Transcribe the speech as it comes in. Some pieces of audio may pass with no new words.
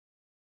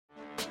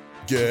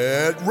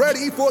Get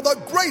ready for the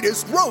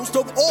greatest roast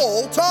of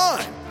all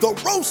time, the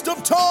Roast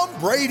of Tom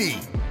Brady,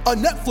 a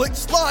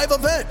Netflix live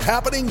event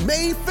happening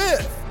May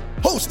 5th.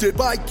 Hosted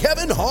by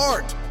Kevin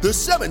Hart, the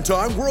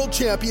 7-time world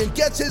champion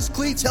gets his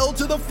cleats held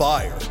to the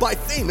fire by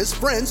famous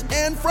friends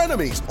and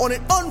frenemies on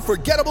an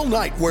unforgettable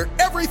night where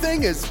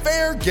everything is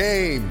fair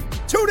game.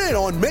 Tune in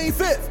on May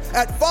 5th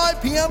at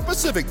 5 p.m.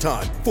 Pacific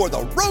time for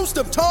the Roast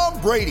of Tom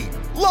Brady,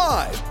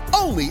 live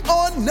only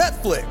on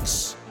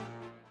Netflix.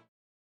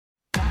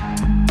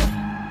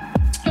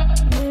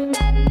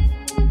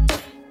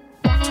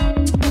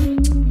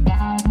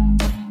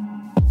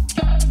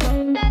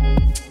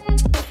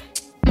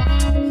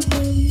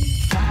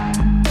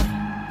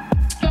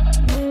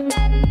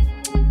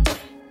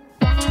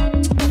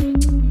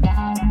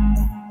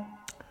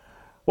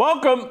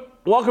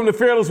 Welcome to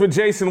Fearless with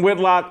Jason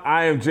Whitlock.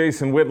 I am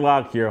Jason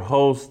Whitlock, your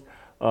host.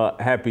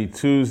 Happy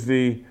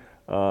Tuesday.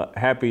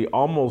 Happy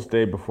almost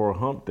day before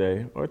hump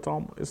day. Or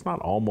it's not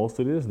almost,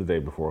 it is the day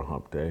before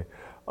hump day.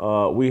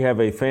 We have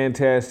a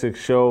fantastic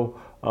show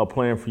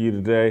planned for you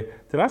today.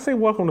 Did I say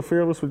welcome to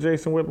Fearless with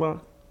Jason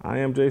Whitlock? I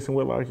am Jason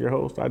Whitlock, your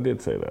host. I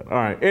did say that. All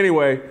right.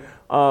 Anyway,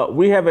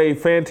 we have a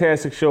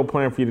fantastic show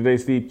planned for you today.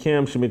 Steve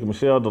Kim, Shamika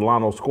Michelle,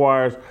 Delano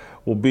Squires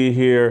will be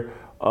here.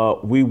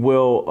 We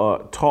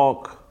will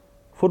talk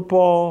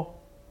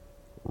football,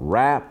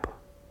 rap,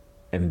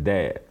 and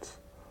dads.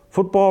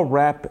 Football,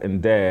 rap,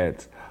 and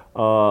dads.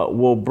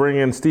 We'll bring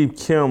in Steve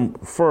Kim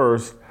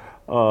first,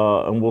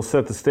 and we'll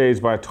set the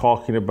stage by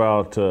talking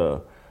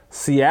about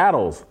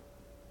Seattle's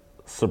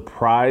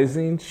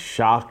surprising,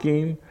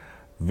 shocking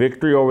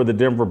victory over the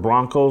Denver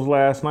Broncos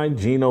last night.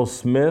 Geno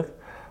Smith,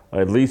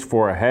 at least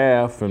for a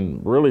half,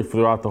 and really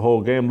throughout the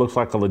whole game, looks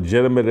like a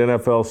legitimate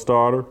NFL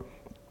starter.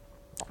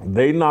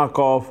 They knock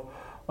off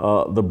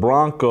the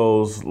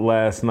Broncos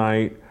last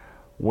night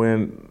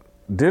when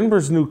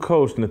Denver's new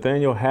coach,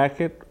 Nathaniel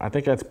Hackett, I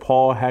think that's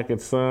Paul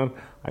Hackett's son.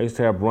 I used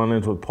to have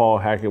run-ins with Paul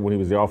Hackett when he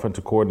was the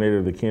offensive coordinator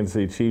of the Kansas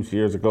City Chiefs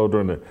years ago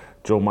during the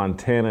Joe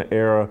Montana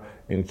era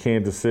in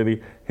Kansas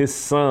City. His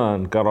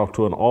son got off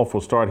to an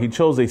awful start. He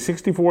chose a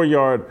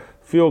 64-yard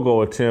field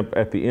goal attempt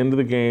at the end of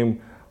the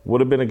game, would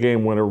have been a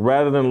game winner,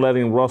 rather than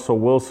letting Russell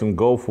Wilson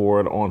go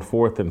for it on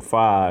 4th and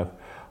 5.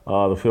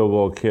 The field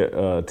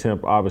goal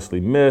attempt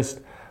obviously missed.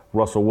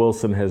 Russell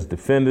Wilson has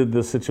defended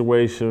the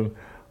situation.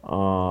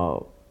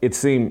 It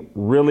seemed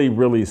really,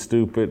 really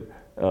stupid.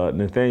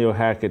 Nathaniel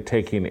Hackett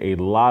taking a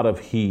lot of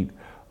heat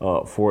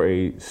for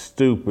a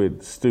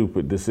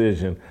stupid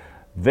decision.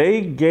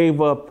 They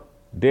gave up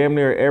damn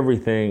near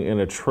everything in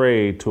a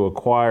trade to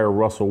acquire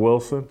Russell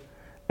Wilson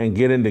and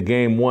get into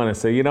game one and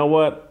say, you know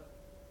what?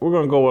 We're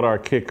going to go with our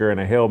kicker and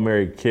a Hail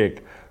Mary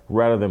kick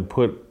rather than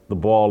put the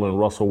ball in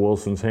Russell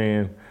Wilson's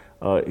hand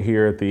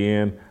here at the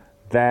end.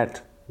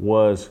 That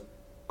was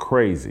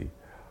crazy.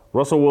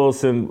 Russell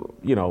Wilson,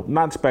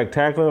 not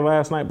spectacular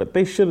last night, but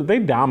they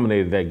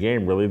dominated that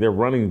game, really. Their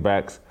running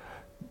backs,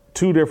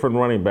 2 different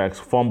running backs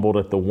fumbled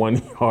at the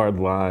 1-yard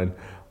line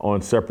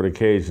on separate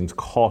occasions,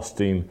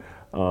 costing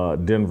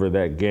Denver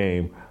that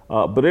game.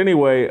 But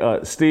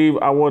anyway, Steve,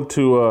 I want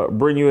to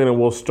bring you in, and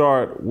we'll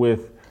start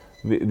with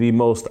the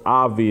most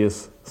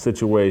obvious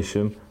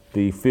situation,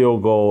 the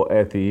field goal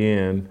at the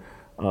end,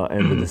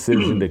 and the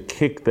decision to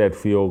kick that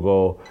field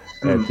goal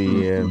at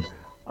the end.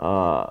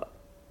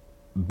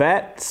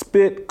 Bat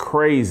spit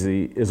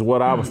crazy is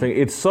what I was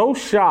thinking. It so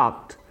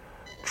shocked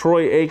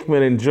Troy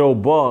Aikman and Joe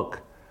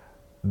Buck.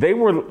 They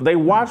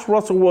watched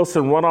Russell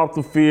Wilson run off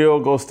the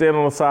field, go stand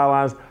on the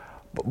sidelines,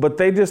 but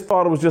they just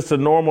thought it was just a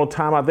normal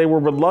timeout. They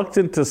were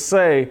reluctant to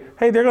say,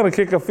 hey, they're going to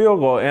kick a field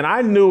goal. And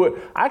I knew it.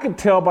 I could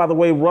tell by the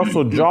way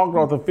Russell jogged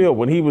off the field.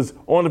 When he was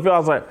on the field, I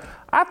was like,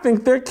 I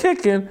think they're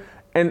kicking.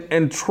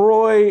 And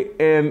Troy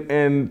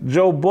and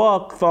Joe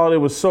Buck thought it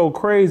was so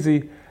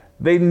crazy.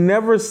 They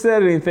never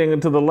said anything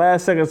until the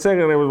last second.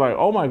 They were like,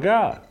 oh, my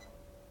God,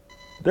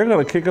 they're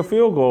going to kick a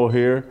field goal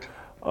here.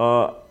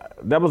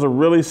 That was a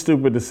really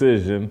stupid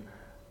decision.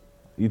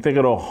 You think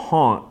it'll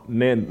haunt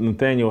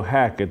Nathaniel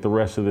Hackett the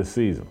rest of this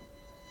season?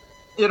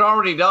 It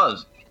already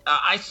does.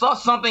 I saw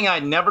something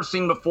I'd never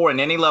seen before in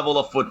any level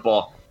of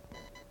football.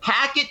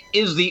 Hackett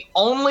is the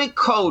only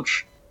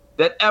coach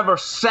that ever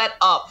set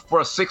up for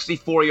a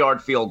 64-yard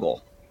field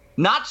goal.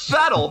 Not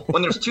settle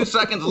when there's 2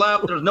 seconds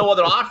left, there's no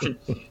other option.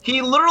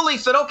 He literally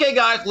said, okay,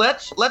 guys,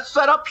 let's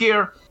set up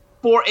here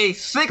for a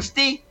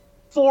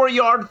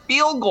 64-yard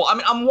field goal. I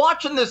mean, I'm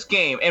watching this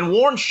game, and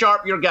Warren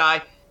Sharp, your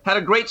guy, had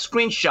a great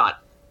screenshot.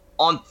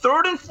 On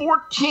 3rd and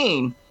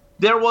 14,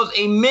 there was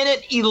a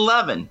minute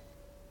 11.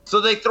 So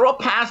they throw a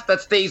pass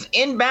that stays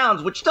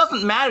inbounds, which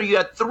doesn't matter. You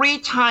had 3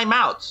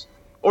 timeouts,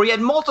 or you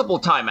had multiple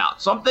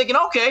timeouts. So I'm thinking,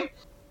 okay,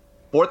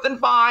 4th and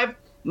 5.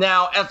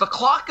 Now, as the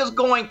clock is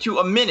going to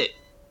a minute,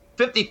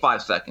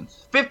 55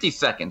 seconds, 50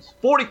 seconds,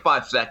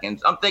 45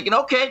 seconds. I'm thinking,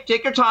 okay,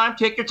 take your time.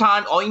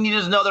 All you need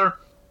is another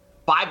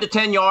 5 to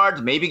 10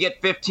 yards, maybe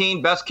get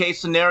 15, best case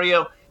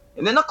scenario.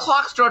 And then the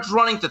clock starts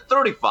running to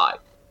 35,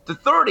 to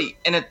 30.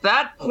 And at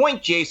that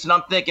point, Jason,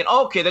 I'm thinking,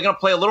 okay, they're going to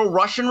play a little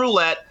Russian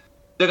roulette.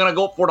 they're going to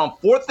go for it on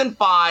 4th and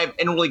 5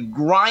 and really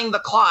grind the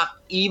clock,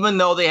 even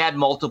though they had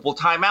multiple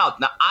timeouts.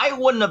 Now, I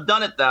wouldn't have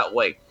done it that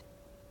way.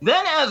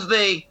 Then as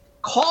they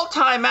call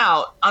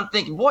timeout, I'm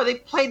thinking, boy, they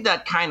played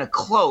that kind of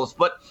close,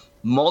 but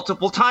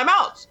multiple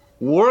timeouts.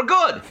 We're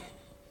good.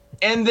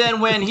 And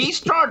then when he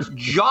starts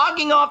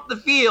jogging off the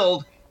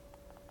field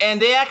and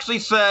they actually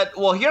said,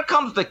 well, here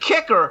comes the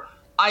kicker,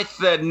 I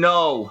said,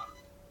 no,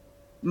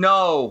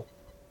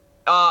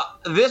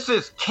 this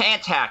is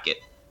Can't Hackett.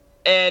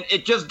 And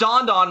it just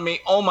dawned on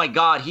me, oh, my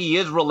God, he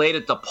is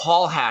related to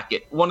Paul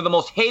Hackett, one of the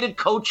most hated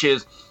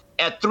coaches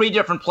at 3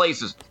 different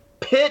places,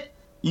 Pitt,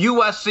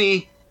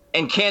 USC,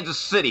 and Kansas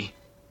City.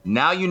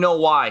 Now you know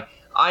why.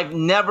 I've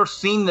never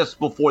seen this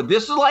before.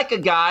 This is like a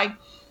guy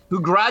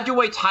who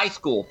graduates high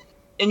school,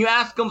 and you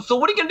ask him, so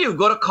what are you going to do?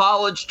 Go to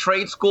college,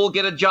 trade school,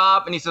 get a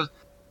job? And he says,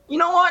 you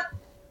know what?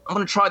 I'm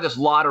going to try this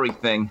lottery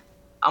thing.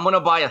 I'm going to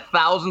buy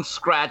 1,000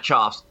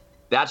 scratch-offs.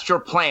 That's your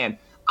plan.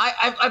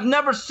 I've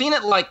never seen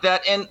it like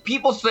that. And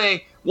people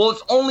say, well,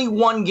 it's only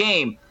one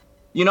game.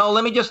 You know,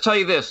 let me just tell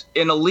you this.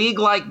 In a league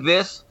like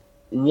this,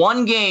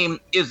 one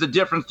game is the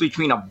difference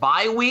between a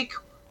bye week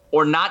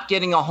or not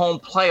getting a home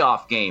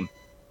playoff game.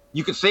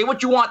 You can say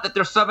what you want that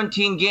there's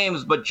 17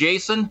 games, but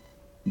Jason,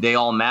 they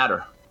all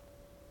matter.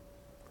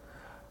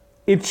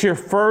 It's your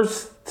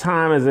first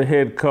time as a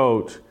head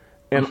coach,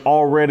 and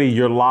already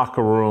your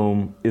locker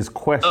room is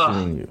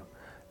questioning you.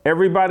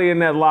 Everybody in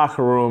that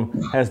locker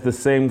room has the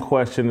same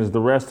question as the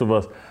rest of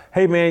us.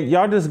 Hey, man,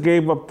 y'all just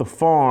gave up the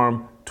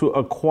farm to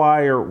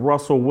acquire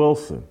Russell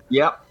Wilson.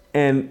 Yep.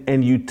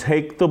 And you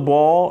take the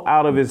ball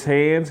out of his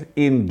hands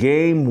in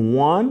game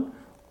 1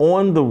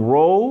 on the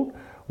road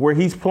where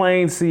he's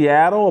playing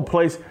Seattle, a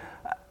place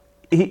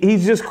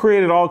he's just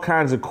created all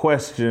kinds of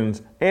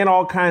questions and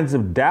all kinds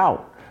of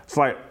doubt. It's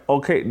like,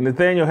 okay,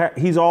 Nathaniel,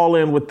 he's all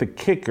in with the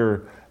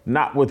kicker,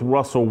 not with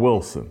Russell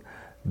Wilson.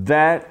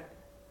 That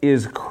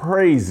is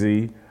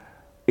crazy.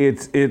 I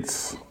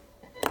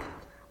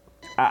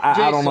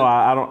don't know.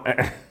 I don't.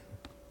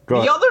 Go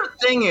ahead. The other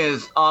thing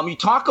is, you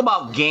talk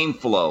about game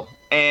flow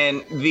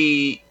and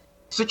the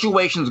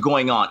situations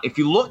going on. If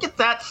you look at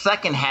that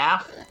second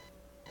half,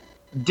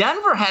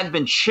 Denver had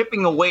been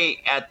chipping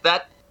away at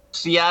that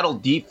Seattle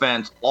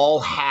defense all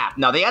half.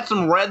 Now, they had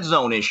some red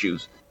zone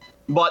issues,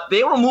 but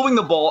they were moving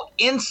the ball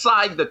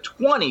inside the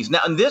 20s.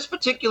 Now, in this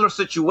particular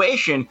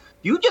situation,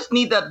 you just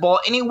need that ball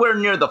anywhere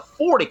near the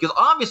 40 because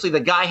obviously the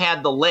guy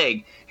had the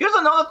leg. Here's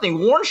another thing.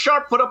 Warren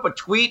Sharp put up a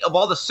tweet of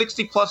all the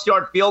 60-plus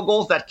yard field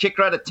goals that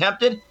kicker had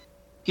attempted.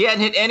 He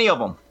hadn't hit any of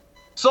them.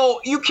 So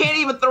you can't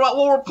even throw out,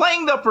 well, we're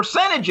playing the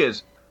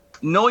percentages.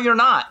 No, you're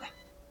not.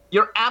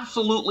 You're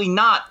absolutely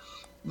not.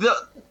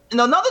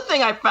 Another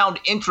thing I found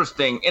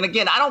interesting, and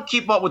again, I don't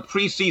keep up with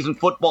preseason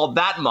football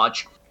that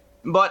much,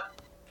 but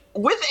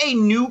with a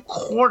new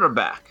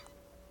quarterback,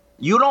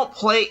 you don't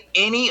play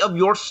any of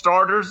your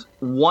starters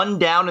one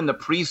down in the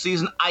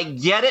preseason. I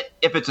get it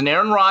if it's an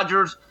Aaron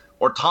Rodgers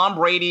or Tom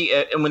Brady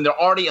and when they're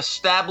already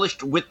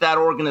established with that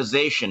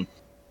organization.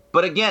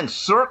 But again,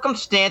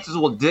 circumstances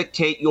will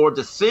dictate your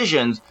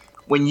decisions.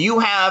 When you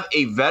have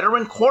a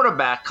veteran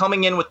quarterback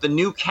coming in with the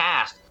new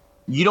cast,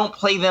 you don't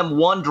play them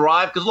one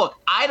drive. Because, look,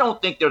 I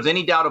don't think there's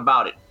any doubt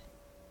about it.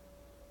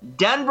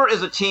 Denver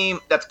is a team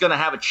that's going to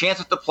have a chance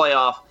at the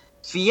playoff.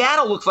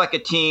 Seattle looks like a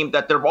team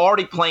that they're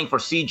already playing for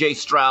C.J.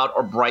 Stroud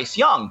or Bryce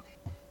Young.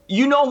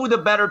 You know who the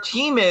better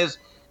team is,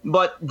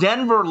 but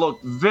Denver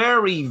looked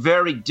very,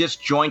 very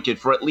disjointed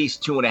for at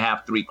least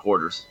 2.5, 3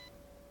 quarters.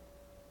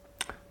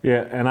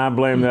 Yeah, and I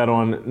blame that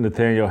on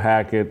Nathaniel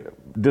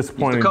Hackett.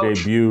 Disappointing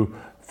debut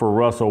for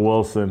Russell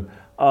Wilson.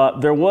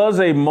 There was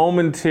a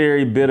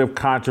momentary bit of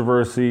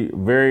controversy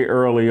very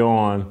early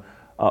on.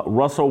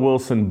 Russell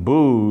Wilson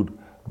booed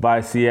by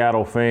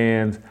Seattle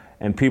fans.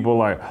 And people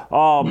like,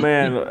 oh,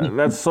 man,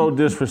 that's so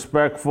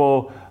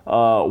disrespectful.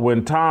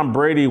 When Tom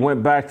Brady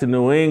went back to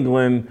New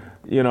England,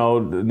 you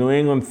know, the New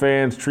England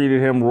fans treated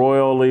him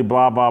royally,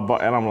 blah, blah, blah.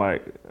 And I'm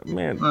like,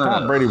 man,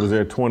 Tom Brady was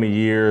there 20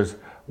 years,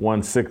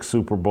 won 6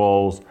 Super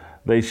Bowls.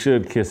 They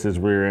should kiss his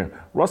rear end.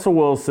 Russell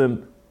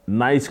Wilson,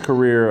 nice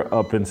career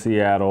up in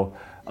Seattle.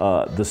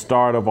 The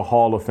start of a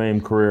Hall of Fame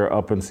career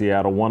up in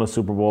Seattle. Won a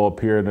Super Bowl,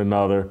 appeared in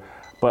another.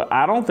 But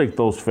I don't think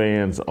those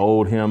fans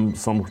owed him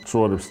some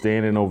sort of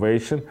standing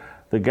ovation.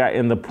 The guy,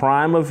 in the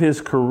prime of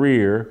his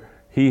career,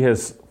 he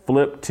has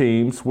flipped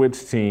teams,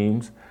 switched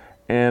teams,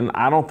 and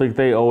I don't think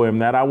they owe him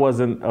that. I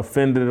wasn't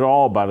offended at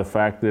all by the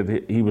fact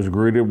that he was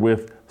greeted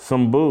with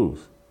some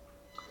boos.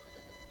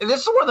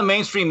 This is where the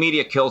mainstream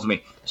media kills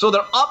me. So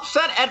they're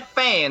upset at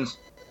fans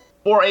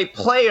for a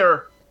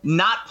player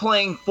not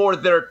playing for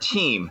their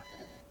team.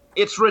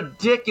 It's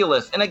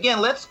ridiculous. And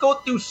again, let's go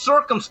through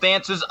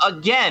circumstances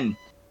again.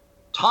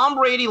 Tom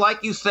Brady,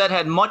 like you said,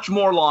 had much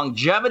more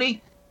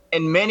longevity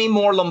and many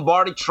more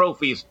Lombardi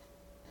trophies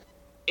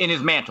in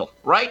his mantle,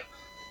 right?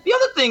 The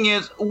other thing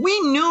is, we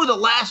knew the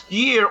last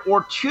year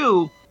or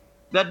two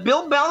that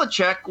Bill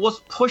Belichick was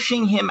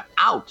pushing him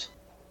out.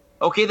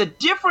 Okay, the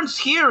difference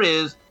here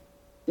is,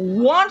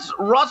 once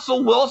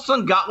Russell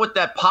Wilson got with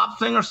that pop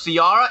singer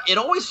Ciara, it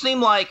always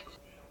seemed like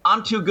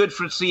I'm too good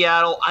for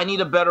Seattle. I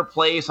need a better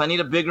place. I need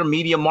a bigger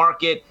media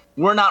market.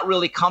 We're not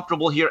really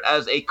comfortable here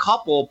as a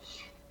couple.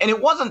 And it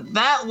wasn't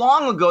that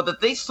long ago that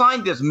they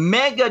signed this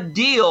mega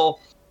deal.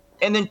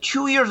 And then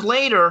 2 years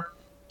later,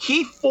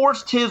 he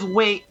forced his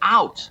way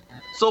out.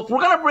 So if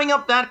we're going to bring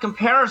up that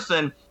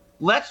comparison,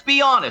 let's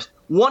be honest.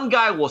 One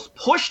guy was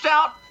pushed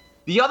out.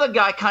 The other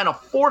guy kind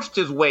of forced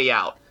his way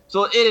out.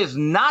 So it is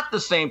not the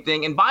same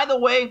thing. And by the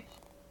way,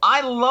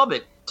 I love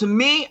it. To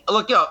me,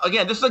 look,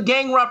 again, this is a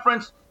gang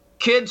reference.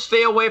 Kids,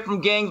 stay away from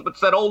gangs. But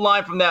it's that old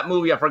line from that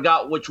movie. I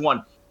forgot which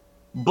one.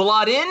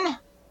 Blood in,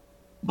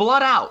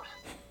 blood out.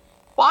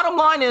 Bottom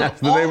line is,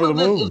 all of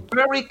this is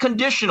very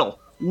conditional.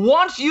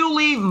 Once you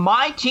leave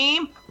my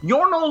team,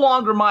 you're no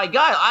longer my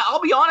guy.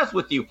 I'll be honest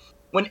with you.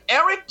 When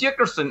Eric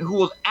Dickerson, who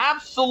was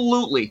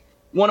absolutely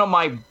one of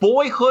my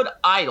boyhood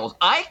idols,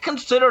 I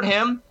considered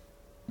him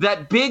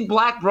that big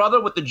black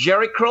brother with the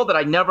Jerry curl that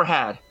I never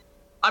had.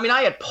 I mean,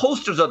 I had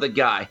posters of the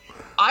guy.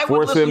 I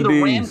would listen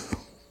to Rams.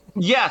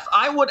 Yes,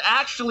 I would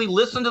actually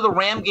listen to the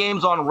Ram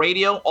games on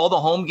radio, all the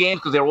home games,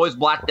 because they were always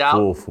blacked out.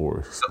 Full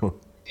force.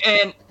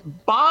 And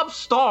Bob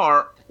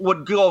Starr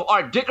would go,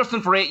 all right,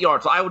 Dickerson for 8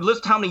 yards. So I would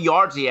list how many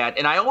yards he had.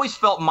 And I always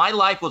felt my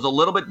life was a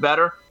little bit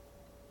better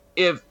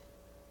if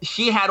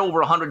he had over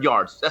 100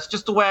 yards. That's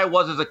just the way I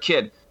was as a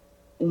kid.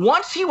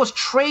 Once he was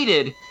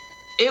traded,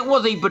 it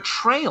was a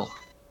betrayal.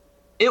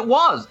 It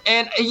was.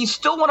 And he's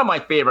still one of my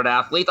favorite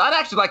athletes. I'd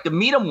actually like to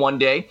meet him one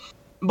day.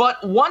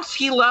 But once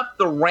he left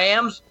the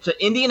Rams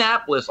to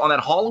Indianapolis on that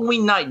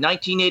Halloween night,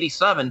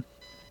 1987,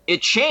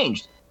 it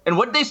changed. And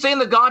what did they say in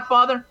The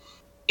Godfather?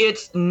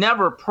 It's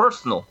never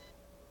personal.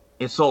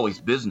 It's always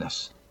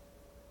business.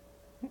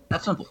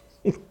 That's simple.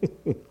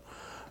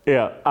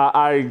 Yeah,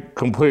 I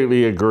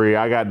completely agree.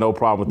 I got no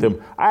problem with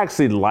them. I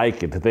actually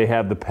like it that they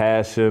have the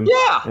passion.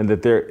 Yeah. And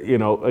that they're,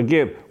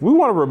 again, we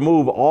want to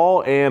remove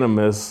all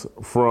animus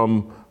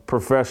from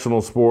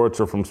professional sports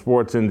or from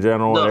sports in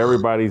general. Ugh. And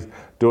everybody's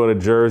doing a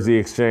jersey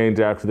exchange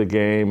after the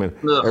game, and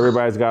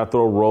everybody's got to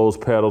throw rose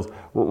petals.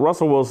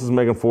 Russell Wilson's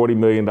making $40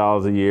 million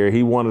a year.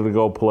 He wanted to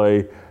go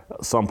play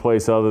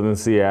someplace other than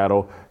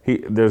Seattle.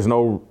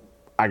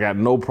 I got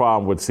no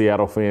problem with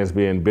Seattle fans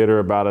being bitter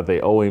about it.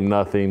 They owe him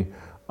nothing.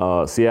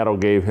 Seattle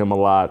gave him a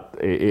lot.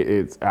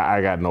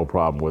 I got no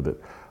problem with it.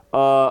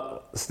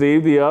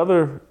 Steve, the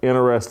other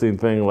interesting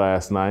thing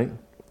last night,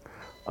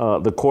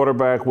 the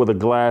quarterback with a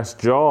glass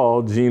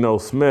jaw, Geno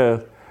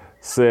Smith,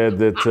 said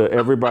that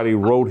everybody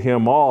wrote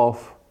him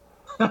off,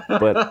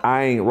 but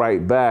I ain't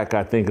right back,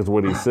 I think is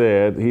what he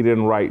said. He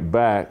didn't write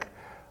back.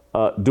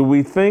 Do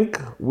we think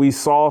we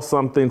saw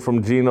something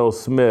from Geno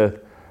Smith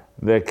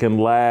that can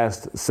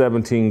last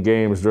 17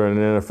 games during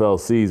an NFL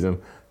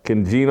season?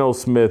 Can Geno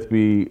Smith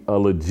be a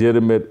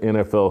legitimate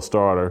NFL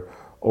starter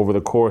over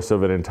the course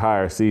of an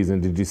entire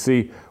season?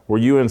 Were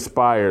you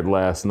inspired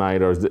last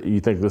night, or do you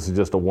think this is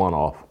just a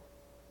one-off?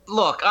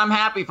 Look, I'm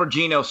happy for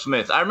Geno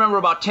Smith. I remember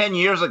about 10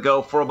 years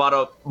ago, for about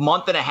a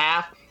month and a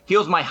half, he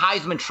was my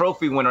Heisman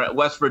Trophy winner at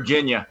West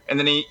Virginia, and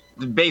then he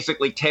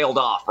basically tailed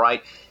off,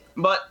 right?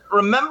 But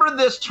remember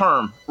this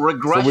term,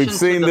 regression. So we've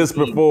seen this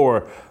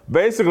before.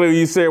 Basically,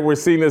 you said we've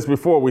seen this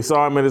before. We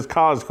saw him in his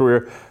college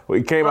career.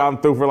 He came out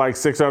and threw for like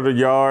 600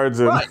 yards,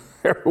 and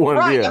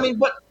everyone did. I mean,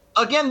 but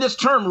again, this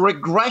term,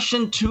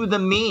 regression to the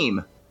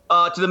mean.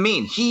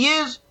 He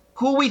is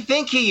who we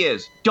think he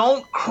is.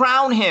 Don't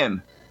crown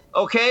him.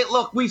 Okay,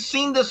 look, we've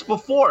seen this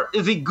before.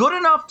 Is he good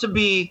enough to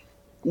be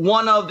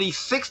one of the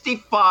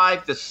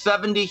 65 to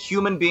 70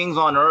 human beings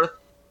on earth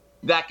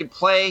that could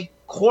play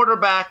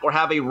quarterback or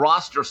have a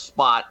roster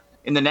spot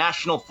in the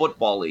National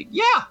Football League?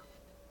 Yeah,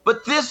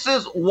 but this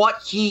is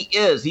what he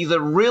is. He's a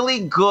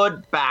really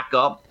good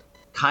backup,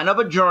 kind of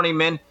a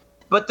journeyman,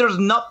 but there's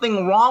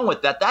nothing wrong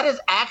with that. That is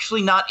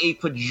actually not a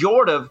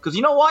pejorative, because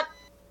you know what?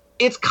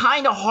 It's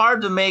kind of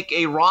hard to make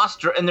a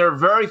roster, and there are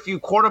very few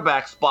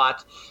quarterback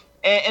spots.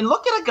 And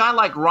look at a guy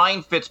like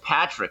Ryan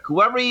Fitzpatrick,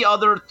 who every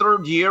other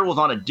third year was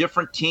on a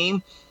different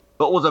team,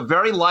 but was a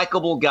very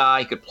likable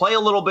guy. He could play a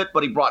little bit,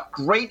 but he brought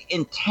great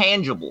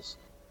intangibles.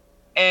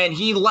 And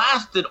he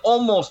lasted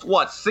almost,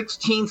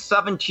 16,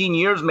 17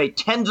 years, made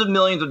tens of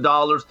millions of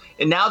dollars,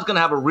 and now he's going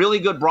to have a really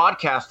good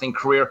broadcasting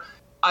career.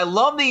 I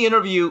love the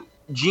interview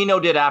Geno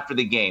did after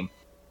the game.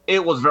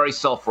 It was very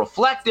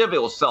self-reflective.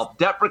 It was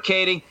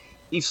self-deprecating.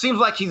 He seems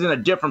like he's in a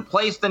different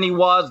place than he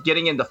was,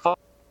 getting into fun.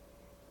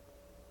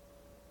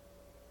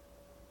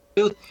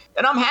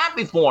 And I'm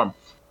happy for him.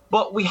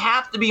 But we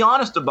have to be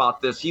honest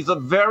about this. He's a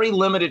very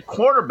limited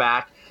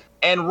quarterback.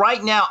 And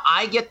right now,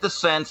 I get the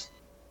sense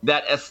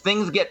that as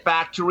things get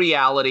back to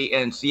reality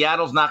and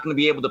Seattle's not going to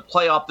be able to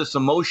play off this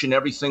emotion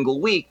every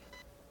single week,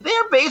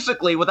 they're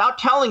basically, without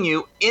telling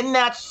you, in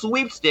that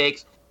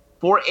sweepstakes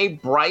for a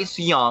Bryce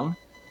Young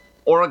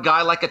or a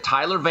guy like a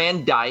Tyler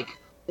Van Dyke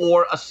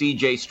or a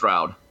C.J.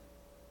 Stroud.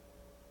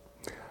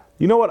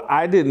 You know what?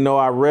 I didn't know.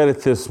 I read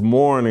it this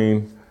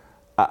morning.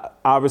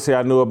 Obviously,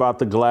 I knew about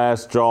the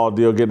glass jaw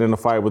deal, getting in a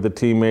fight with the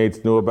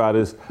teammates, knew about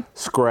his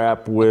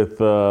scrap with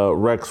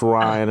Rex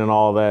Ryan and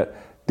all that.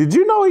 Did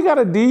you know he got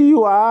a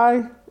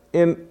DUI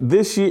in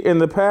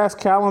the past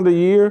calendar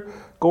year?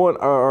 going,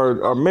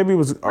 or maybe it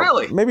was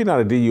maybe not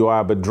a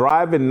DUI, but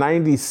driving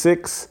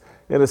 96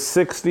 in a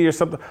 60 or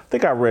something. I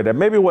think I read that.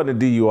 Maybe it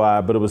wasn't a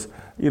DUI, but it was,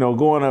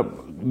 going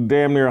up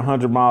damn near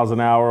 100 miles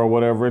an hour or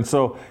whatever. And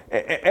so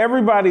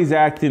everybody's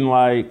acting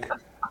like,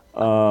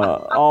 we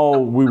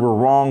were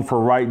wrong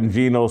for writing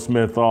Geno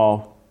Smith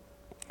off.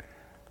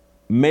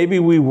 Maybe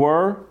we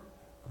were,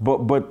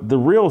 but the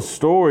real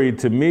story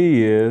to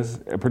me is,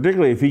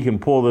 particularly if he can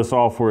pull this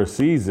off for a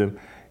season,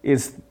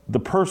 is the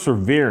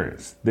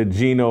perseverance that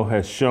Geno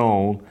has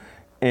shown.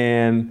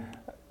 And,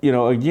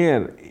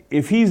 again,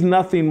 if he's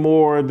nothing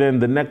more than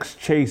the next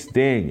Chase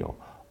Daniel,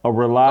 a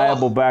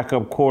reliable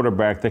backup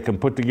quarterback that can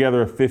put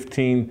together a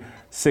 15,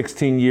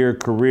 16-year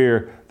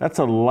career, that's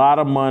a lot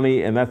of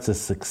money, and that's a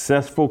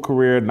successful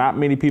career. Not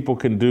many people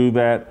can do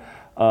that.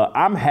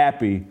 I'm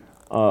happy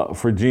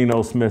for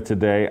Geno Smith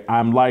today.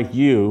 I'm like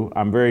you.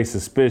 I'm very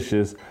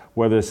suspicious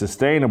whether it's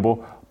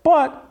sustainable.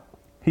 But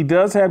he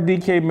does have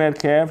DK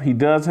Metcalf. He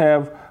does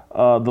have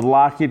the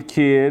Lockett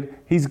kid.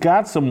 He's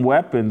got some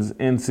weapons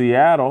in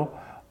Seattle.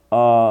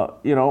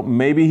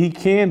 Maybe he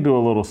can do a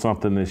little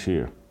something this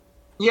year.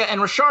 Yeah,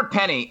 and Rashard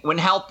Penny, when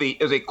healthy,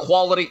 is a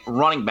quality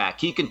running back.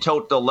 He can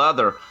tote the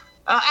leather.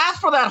 As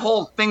for that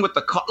whole thing with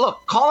the car, look,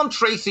 call him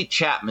Tracy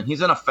Chapman.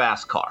 He's in a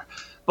fast car.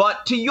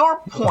 But to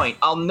your point,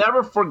 I'll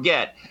never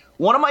forget,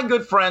 one of my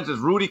good friends is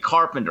Rudy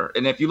Carpenter.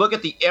 And if you look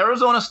at the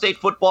Arizona State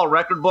football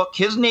record book,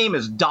 his name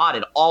is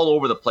dotted all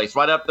over the place,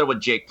 right up there with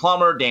Jake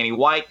Plummer, Danny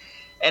White.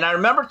 And I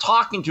remember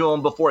talking to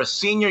him before his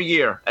senior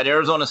year at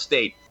Arizona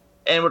State.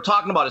 And we're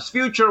talking about his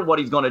future, what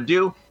he's going to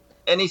do.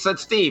 And he said,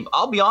 Steve,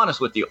 I'll be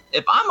honest with you.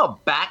 If I'm a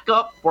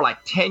backup for like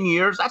 10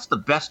 years, that's the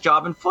best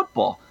job in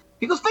football.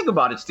 He goes, think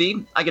about it,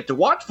 Steve. I get to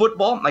watch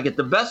football. I get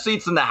the best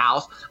seats in the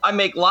house. I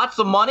make lots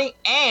of money,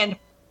 and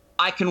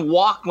I can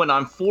walk when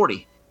I'm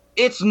 40.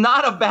 It's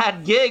not a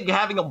bad gig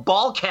having a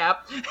ball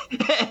cap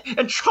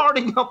and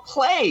charting up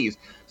plays.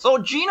 So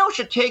Geno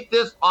should take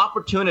this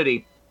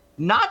opportunity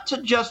not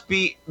to just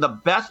be the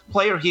best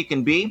player he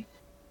can be.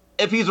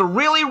 If he's a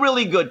really,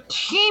 really good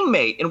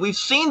teammate, and we've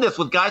seen this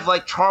with guys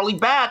like Charlie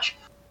Batch,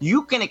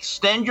 you can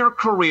extend your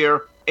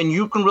career and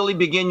you can really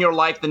begin your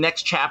life, the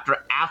next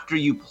chapter after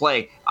you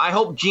play. I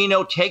hope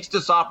Geno takes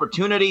this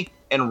opportunity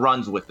and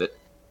runs with it.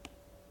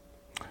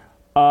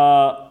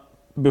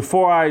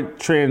 Before I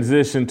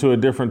transition to a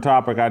different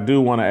topic, I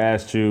do want to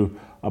ask you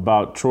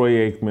about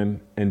Troy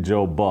Aikman and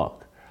Joe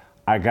Buck.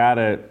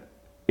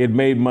 It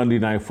made Monday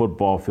Night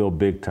Football feel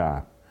big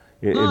time.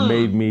 It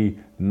made me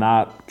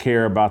not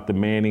care about the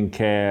Manning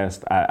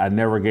cast. I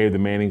never gave the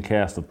Manning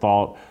cast a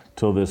thought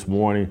till this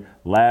morning.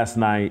 Last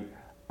night,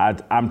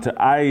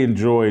 I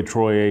enjoy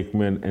Troy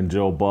Aikman and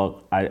Joe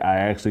Buck. I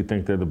actually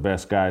think they're the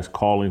best guys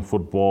calling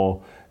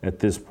football at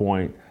this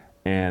point,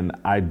 and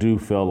I do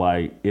feel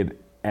like it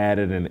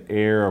added an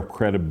air of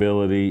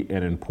credibility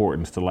and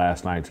importance to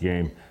last night's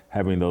game,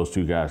 having those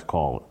two guys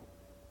call it.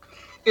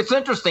 It's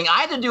interesting. I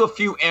had to do a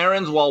few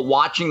errands while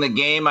watching the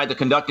game. I had to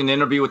conduct an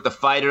interview with the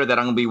fighter that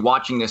I'm going to be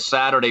watching this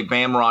Saturday,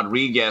 Bam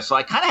Rodriguez. So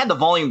I kind of had the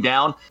volume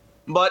down.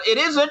 But it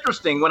is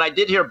interesting when I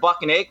did hear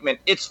Buck and Aikman.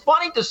 It's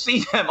funny to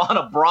see them on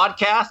a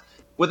broadcast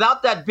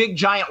without that big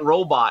giant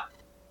robot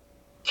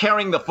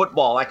carrying the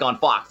football like on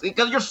Fox.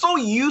 Because you're so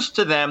used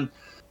to them.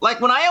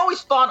 Like when I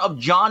always thought of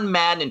John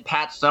Madden and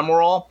Pat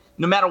Summerall,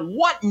 no matter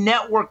what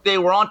network they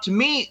were on, to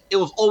me, it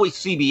was always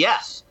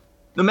CBS.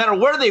 No matter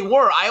where they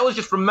were, I always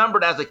just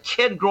remembered as a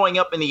kid growing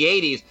up in the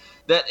 80s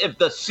that if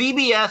the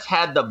CBS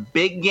had the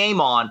big game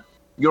on,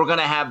 you're going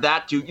to have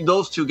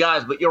those two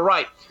guys. But you're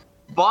right.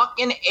 Buck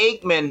and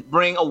Aikman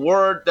bring a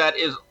word that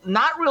is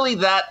not really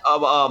that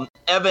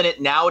evident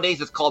nowadays.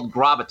 It's called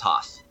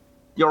gravitas.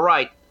 You're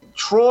right.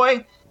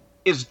 Troy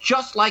is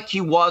just like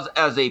he was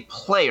as a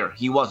player.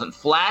 He wasn't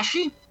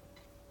flashy.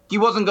 He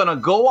wasn't going to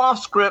go off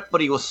script, but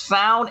he was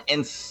sound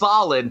and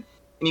solid.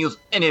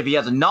 And if he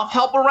has enough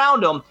help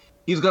around him,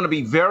 he's going to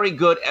be very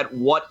good at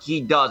what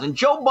he does. And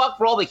Joe Buck,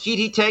 for all the heat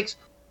he takes,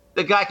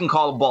 the guy can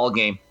call a ball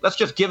game. Let's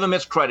just give him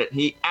his credit.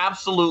 He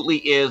absolutely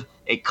is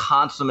a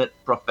consummate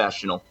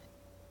professional.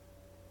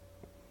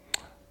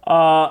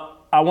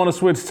 I want to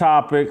switch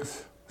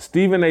topics.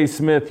 Stephen A.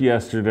 Smith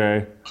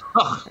yesterday,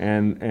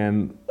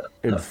 and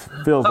it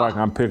feels like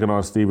I'm picking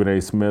on Stephen A.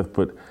 Smith,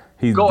 but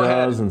he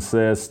does and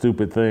says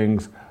stupid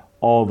things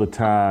all the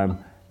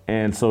time.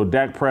 And so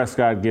Dak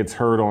Prescott gets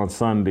hurt on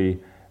Sunday,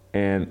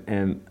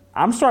 and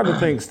I'm starting to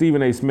think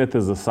Stephen A. Smith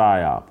is a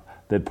psyop.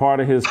 That part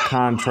of his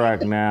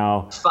contract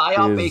now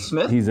is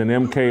he's an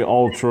MK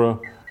Ultra.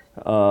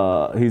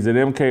 He's an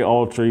MK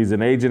Ultra. He's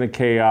an agent of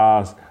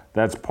chaos.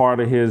 That's part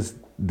of his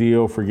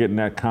deal for getting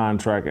that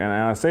contract. And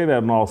I say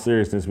that in all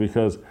seriousness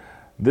because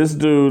this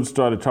dude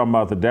started talking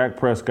about the Dak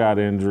Prescott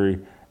injury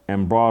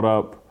and brought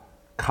up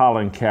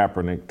Colin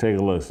Kaepernick. Take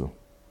a listen.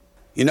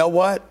 You know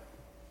what?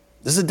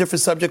 This is a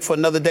different subject for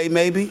another day,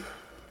 maybe.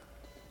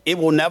 It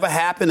will never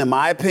happen, in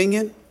my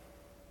opinion.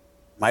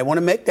 Might want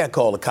to make that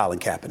call to Colin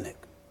Kaepernick.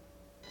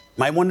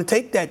 Might want to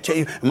take that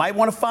change. Might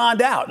want to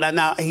find out.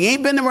 Now, he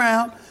ain't been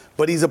around,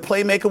 but he's a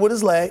playmaker with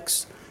his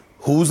legs.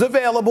 who's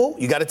available.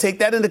 You got to take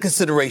that into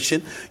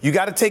consideration. You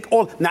got to take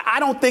all. Now, I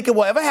don't think it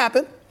will ever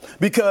happen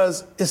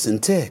because it's in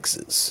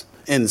Texas.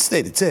 In the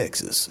state of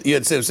Texas. You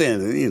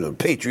understand what I'm saying?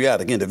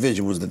 Patriotic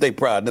individuals that they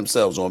pride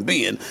themselves on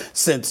being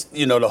since,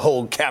 the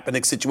whole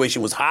Kaepernick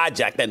situation was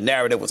hijacked, that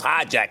narrative was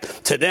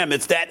hijacked. To them,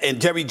 it's that, and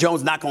Jerry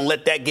Jones not going to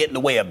let that get in the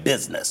way of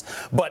business.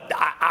 But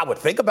I would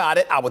think about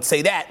it. I would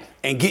say that.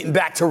 And getting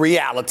back to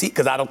reality,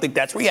 because I don't think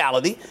that's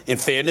reality, in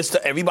fairness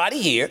to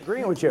everybody here.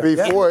 Agreeing with you.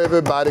 Before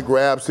everybody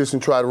grabs this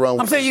and try to run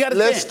with I'm saying you got to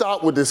let's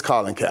start with this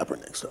Colin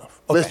Kaepernick stuff.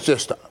 Okay. Let's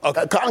just start.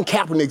 Okay. Colin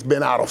Kaepernick's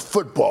been out of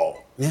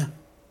football. Yeah.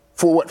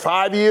 For what,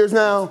 5 years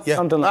now? Yeah.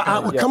 Something like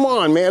that, Come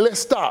on, man, let's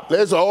stop.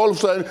 Let's all of a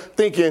sudden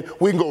thinking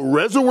we can go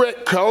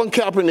resurrect Colin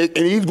Kaepernick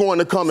and he's going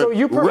to come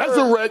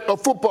resurrect a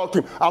football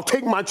team. I'll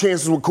take my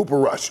chances with Cooper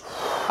Rush.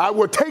 I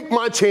will take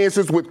my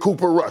chances with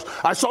Cooper Rush.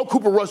 I saw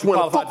Cooper Rush win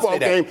a football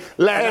game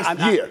last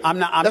year.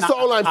 That's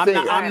all I'm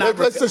saying.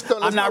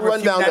 Let's not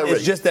run down that race.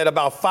 It's just that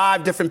about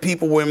 5 different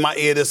people were in my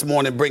ear this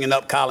morning bringing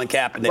up Colin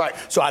Kaepernick. Right.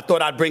 So I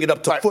thought I'd bring it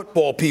up to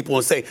football people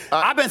and say,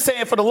 I've been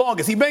saying for the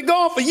longest. He's been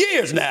gone for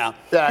years now.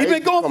 He's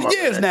been gone for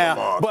years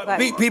now. But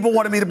people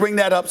wanted me to bring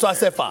that up, so I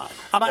said, fine.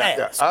 I'm going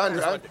to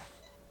ask.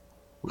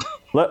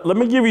 Let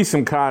me give you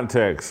some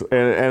context.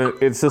 And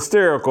it's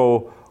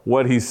hysterical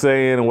what he's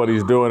saying and what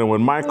he's doing. And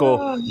when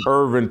Michael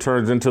Irvin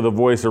turns into the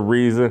voice of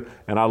reason,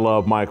 and I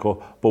love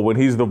Michael, but when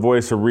he's the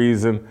voice of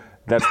reason,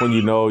 that's when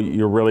you know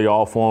you're really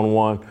off on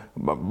one.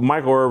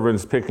 Michael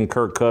Irvin's picking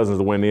Kirk Cousins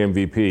to win the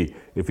MVP.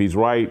 If he's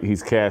right,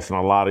 he's cashing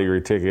a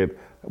lottery ticket.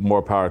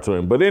 More power to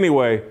him. But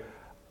anyway,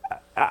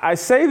 I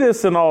say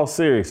this in all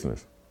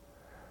seriousness.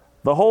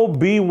 The whole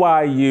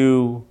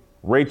BYU,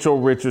 Rachel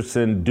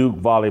Richardson, Duke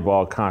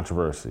volleyball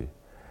controversy.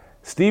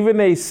 Stephen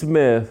A.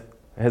 Smith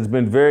has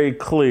been very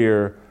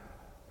clear.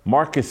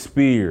 Marcus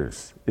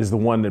Spears is the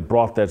one that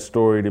brought that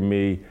story to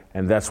me,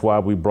 and that's why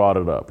we brought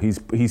it up. He's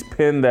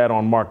pinned that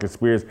on Marcus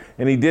Spears,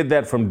 and he did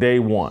that from day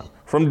one.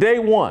 From day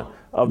one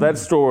of that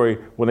story,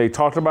 when they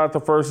talked about it the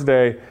first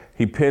day,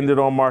 he pinned it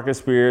on Marcus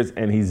Spears,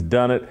 and he's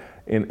done it.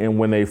 And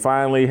when they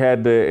finally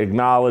had to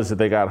acknowledge that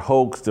they got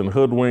hoaxed and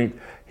hoodwinked,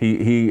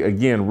 he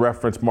again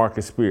referenced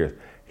Marcus Spears.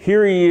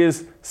 Here he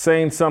is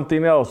saying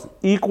something else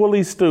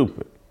equally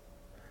stupid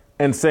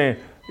and saying,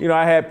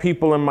 I had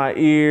people in my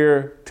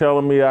ear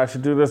telling me I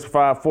should do this,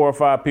 4 or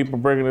 5 people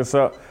bringing this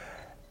up.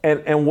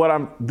 And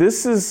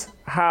this is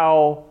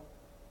how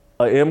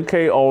a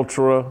MK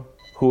Ultra,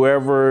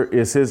 whoever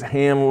is his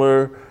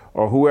handler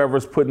or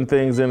whoever's putting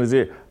things in his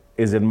ear,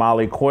 is it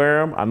Molly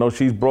Querim? I know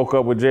she's broke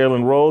up with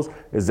Jalen Rose.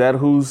 Is that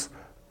who's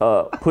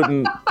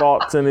putting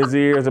thoughts in his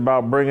ears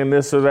about bringing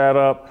this or that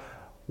up?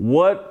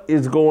 What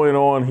is going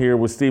on here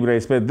with Stephen A.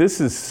 Smith?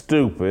 This is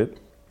stupid.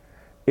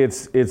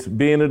 It's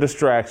being a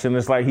distraction.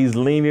 It's like he's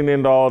leaning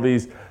into all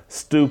these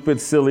stupid,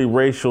 silly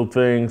racial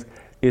things.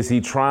 Is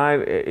he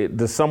trying?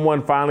 Does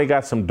someone finally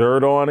got some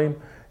dirt on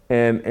him?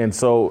 And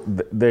so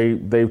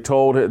they've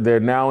told it they're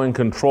now in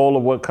control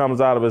of what comes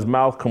out of his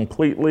mouth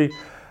completely.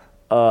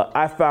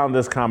 I found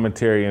this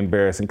commentary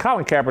embarrassing.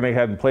 Colin Kaepernick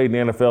hadn't played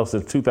in the NFL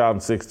since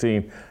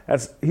 2016.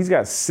 He's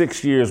got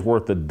 6 years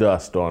worth of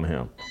dust on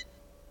him.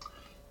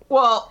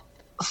 Well,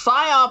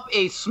 Psyop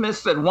A. Smith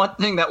said one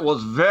thing that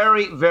was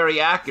very, very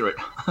accurate.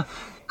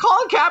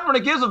 Colin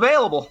Kaepernick is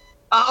available.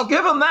 I'll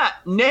give him that.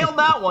 Nailed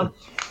that one.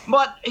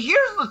 But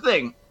here's the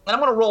thing, and I'm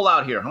going to roll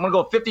out here. I'm going to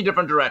go 50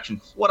 different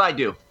directions. What I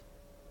do.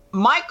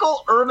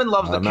 Michael Irvin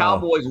loves the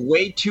Cowboys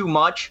way too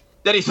much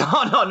that he's,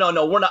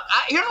 no, we're not.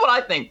 Here's what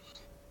I think.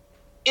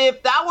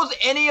 If that was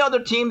any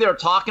other team they were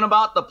talking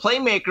about, the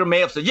playmaker may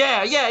have said,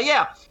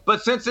 yeah.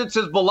 But since it's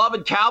his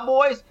beloved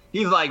Cowboys,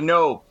 he's like,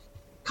 no.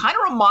 Kind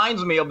of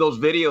reminds me of those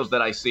videos that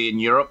I see in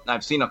Europe.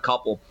 I've seen a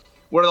couple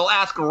where they'll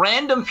ask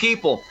random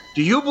people,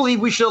 do you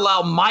believe we should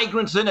allow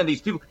migrants in? And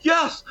these people,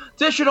 yes,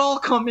 they should all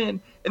come in.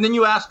 And then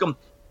you ask them,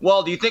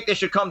 well, do you think they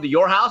should come to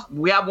your house?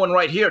 We have one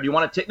right here. Do you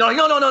want to take?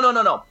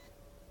 No.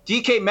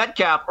 DK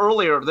Metcalf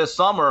earlier this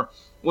summer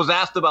was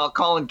asked about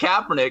Colin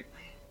Kaepernick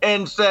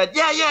and said,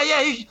 yeah.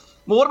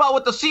 Well, what about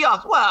with the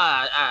Seahawks? Well,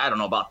 I don't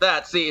know about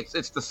that. See,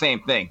 it's the same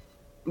thing.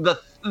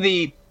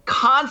 The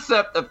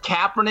concept of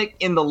Kaepernick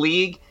in the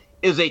league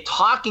is a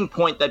talking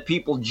point that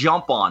people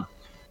jump on.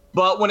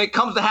 But when it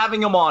comes to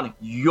having him on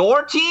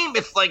your team,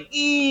 it's like,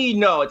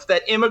 no, it's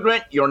that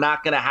immigrant you're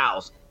not going to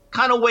house.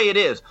 Kind of way it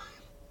is.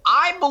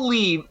 I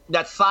believe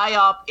that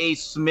Psyop A.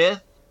 Smith,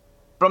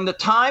 from the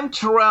time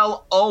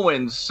Terrell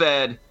Owens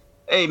said,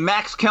 hey,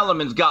 Max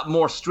Kellerman's got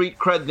more street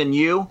cred than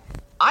you,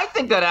 I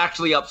think that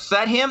actually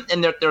upset him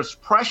and that there's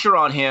pressure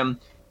on him.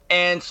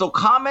 And so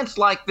comments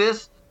like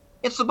this,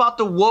 it's about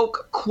the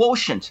woke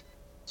quotient.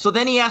 So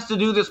then he has to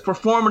do this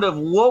performative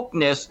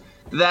wokeness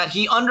that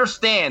he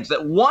understands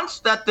that once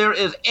that there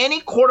is any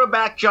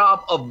quarterback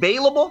job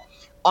available,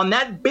 on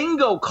that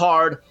bingo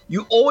card,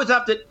 you always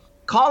have to,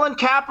 Colin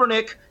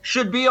Kaepernick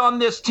should be on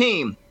this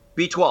team,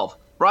 B12,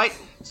 right?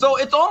 So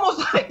it's almost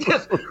like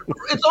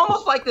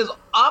this,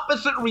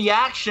 opposite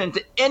reaction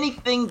to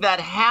anything that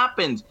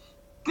happens.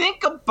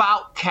 Think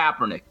about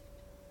Kaepernick.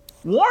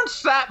 Warren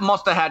Sapp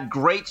must have had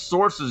great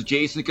sources,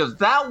 Jason, because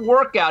that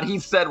workout, he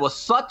said, was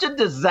such a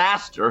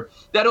disaster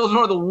that it was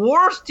one of the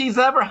worst he's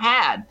ever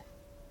had.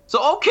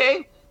 So,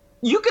 okay,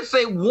 you could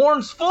say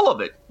Warren's full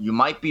of it. You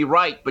might be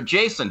right. But,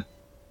 Jason,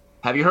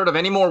 have you heard of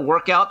any more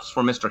workouts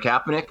for Mr.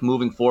 Kaepernick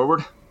moving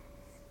forward?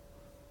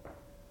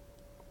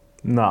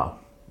 No.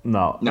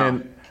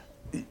 And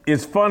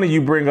it's funny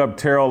you bring up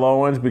Terrell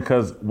Owens,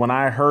 because when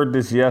I heard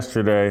this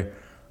yesterday,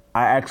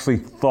 I actually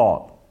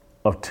thought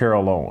of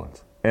Terrell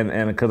Owens.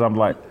 And because I'm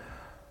like,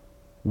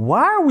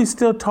 why are we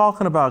still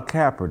talking about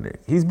Kaepernick?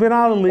 He's been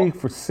out of the league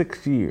for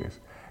 6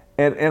 years.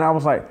 And I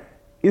was like,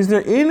 is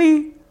there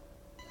any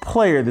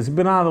player that's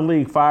been out of the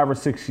league 5 or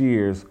 6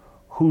 years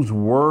who's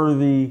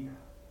worthy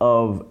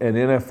of an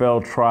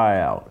NFL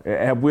tryout?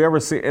 Have we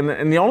ever seen?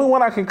 And the only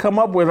one I could come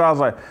up with, I was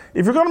like,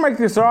 if you're going to make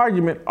this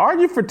argument,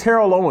 argue for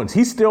Terrell Owens.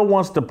 He still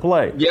wants to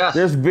play. Yes.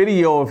 There's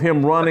video of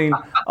him running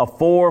a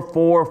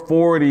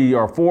 4.440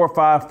 or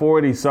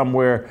 4.540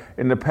 somewhere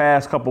in the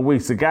past couple of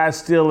weeks. The guy's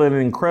still in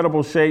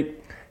incredible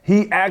shape.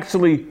 He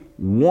actually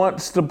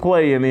wants to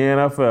play in the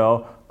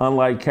NFL,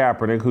 unlike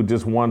Kaepernick, who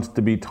just wants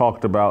to be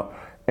talked about.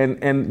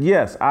 And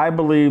yes, I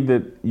believe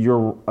that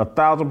you're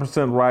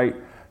 1,000% right.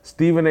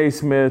 Stephen A.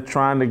 Smith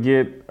trying to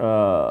get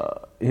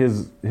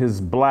his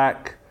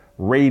black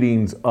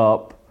ratings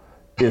up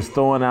is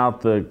throwing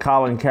out the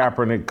Colin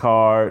Kaepernick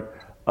card,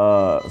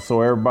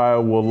 so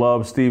everybody will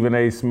love Stephen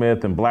A.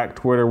 Smith and Black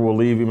Twitter will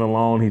leave him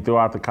alone. He threw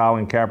out the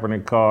Colin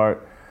Kaepernick card.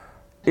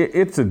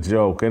 It's a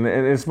joke, and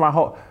it's my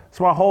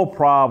whole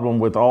problem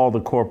with all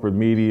the corporate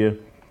media,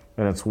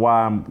 and it's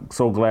why I'm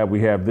so glad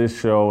we have this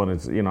show. And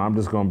it's, I'm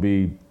just going to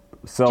be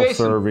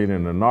self-serving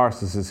and a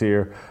narcissist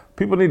here.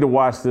 People need to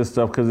watch this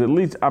stuff, because at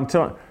least I'm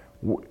telling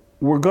you,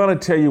 we're going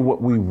to tell you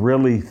what we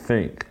really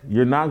think.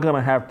 You're not going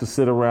to have to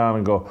sit around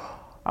and go,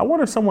 I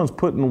wonder if someone's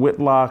putting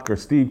Whitlock or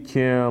Steve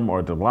Kim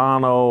or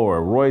Delano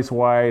or Royce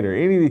White or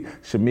any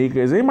Shamika,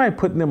 is anybody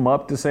putting them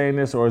up to saying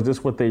this, or is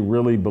this what they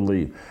really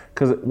believe?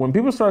 Because when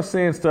people start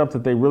saying stuff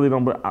that they really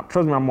don't,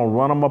 trust me, I'm going to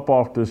run them up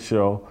off this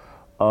show,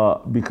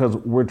 because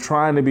we're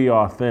trying to be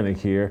authentic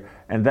here.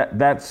 And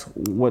that's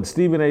what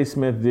Stephen A.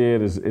 Smith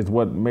did is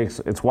what makes,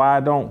 it's why I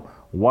don't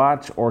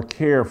watch or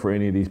care for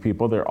any of these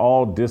people. They're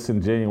all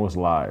disingenuous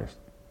liars.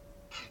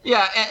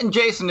 Yeah, and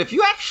Jason, if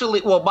you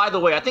actually, well, by the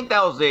way, I think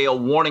that was a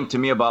warning to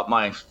me about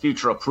my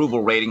future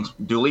approval ratings,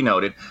 duly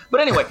noted.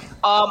 But anyway,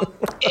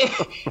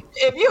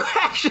 if you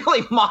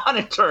actually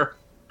monitor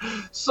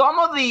some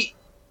of the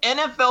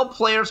NFL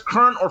players,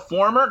 current or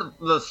former,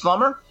 the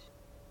summer,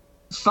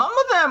 some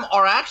of them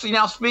are actually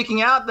now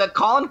speaking out that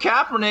Colin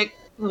Kaepernick,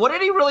 what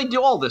did he really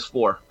do all this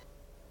for?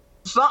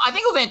 So, I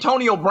think it was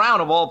Antonio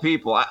Brown, of all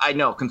people. I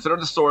know, consider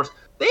the source.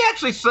 They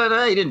actually said,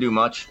 hey, he didn't do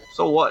much.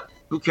 So what?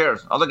 Who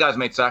cares? Other guys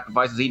made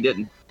sacrifices. He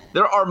didn't.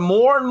 There are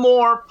more and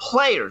more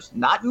players,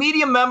 not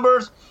media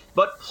members,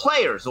 but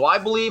players who I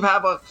believe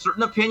have a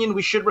certain opinion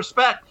we should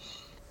respect.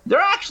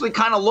 They're actually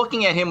kind of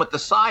looking at him with the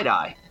side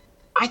eye.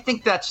 I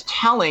think that's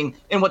telling.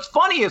 And what's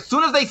funny is, as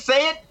soon as they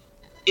say it,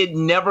 it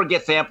never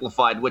gets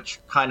amplified, which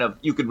kind of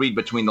you could read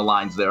between the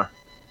lines there.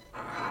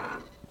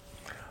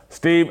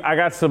 Steve, I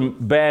got some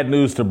bad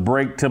news to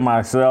break to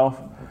myself,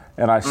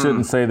 and I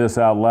shouldn't say this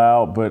out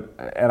loud,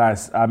 and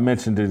I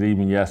mentioned it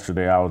even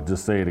yesterday. I'll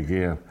just say it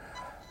again.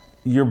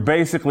 You're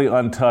basically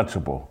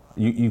untouchable.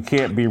 You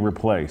can't be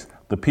replaced.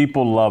 The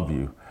people love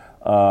you.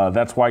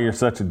 That's why you're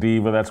such a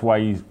diva. That's why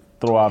you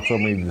throw out so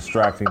many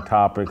distracting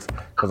topics,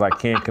 because I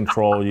can't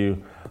control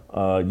you.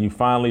 You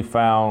finally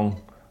found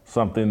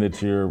something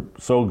that you're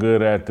so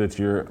good at that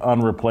you're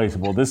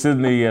unreplaceable. This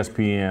isn't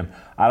ESPN.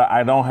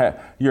 I don't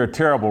have. You're a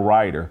terrible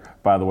writer,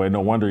 by the way. No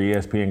wonder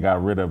ESPN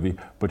got rid of you.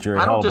 But you're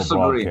a hell of a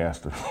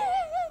broadcaster.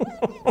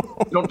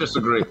 Don't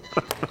disagree.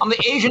 I'm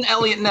the Asian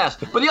Elliot Ness.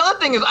 But the other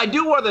thing is, I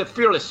do wear the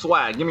fearless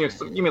swag. Give me a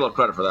little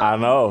credit for that. I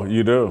know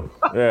you do.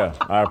 Yeah,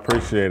 I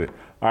appreciate it.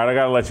 All right, I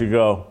gotta let you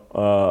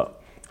go.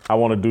 I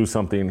want to do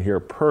something here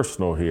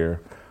personal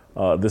here.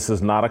 This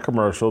is not a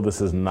commercial.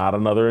 This is not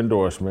another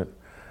endorsement.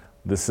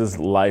 This is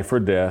life or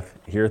death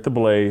here at the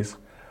Blaze.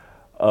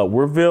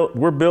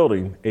 We're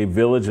building a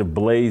village of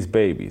Blaze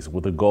babies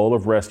with the goal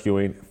of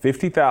rescuing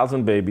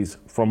 50,000 babies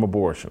from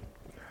abortion.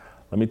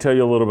 Let me tell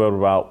you a little bit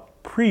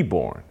about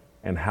Preborn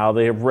and how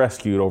they have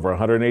rescued over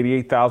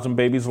 188,000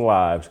 babies'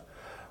 lives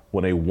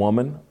when a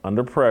woman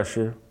under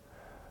pressure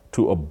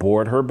to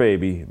abort her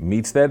baby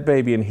meets that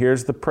baby and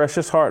hears the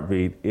precious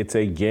heartbeat. It's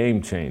a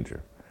game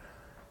changer.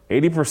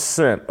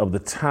 80% of the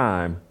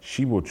time,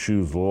 she will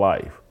choose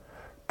life.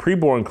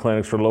 Preborn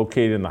clinics are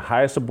located in the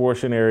highest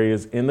abortion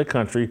areas in the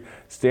country,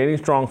 standing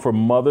strong for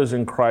mothers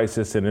in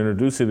crisis and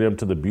introducing them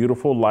to the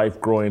beautiful life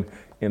growing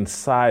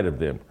inside of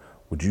them.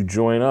 Would you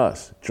join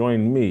us,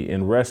 join me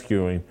in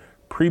rescuing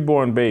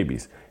preborn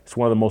babies? It's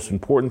one of the most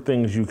important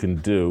things you can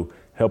do,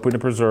 helping to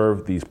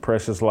preserve these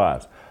precious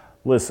lives.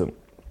 Listen,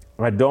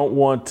 I don't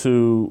want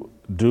to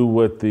do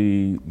what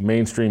the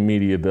mainstream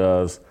media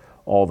does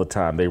all the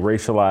time. They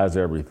racialize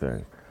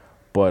everything.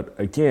 But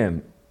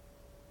again,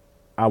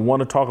 I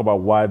want to talk about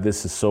why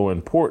this is so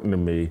important to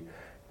me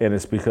And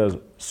it's because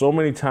so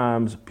many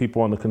times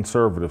people on the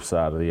conservative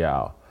side of the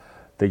aisle,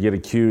 they get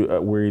accused,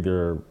 they're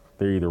either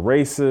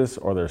racist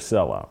or they're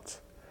sellouts.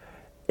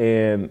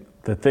 And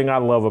the thing I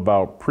love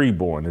about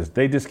preborn is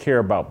they just care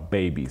about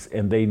babies,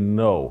 and they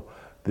know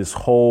this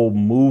whole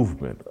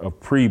movement of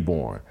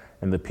preborn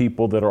and the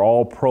people that are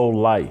all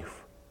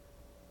pro-life.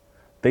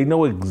 They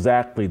know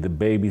exactly the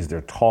babies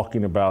they're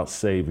talking about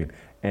saving,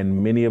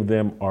 and many of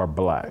them are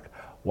black.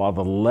 While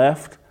the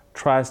left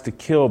tries to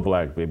kill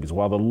black babies,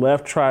 while the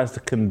left tries to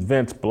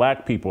convince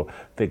black people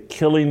that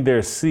killing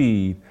their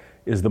seed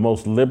is the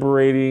most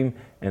liberating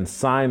and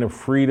sign of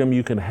freedom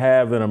you can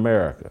have in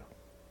America.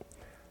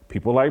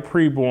 People like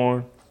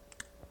preborn,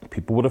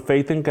 people with a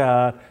faith in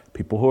God,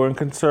 people who are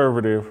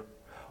conservative,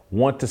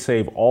 want to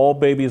save all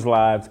babies'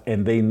 lives,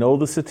 and they know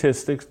the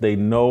statistics. They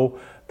know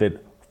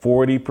that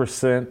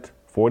 40%,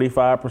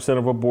 45%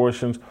 of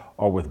abortions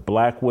are with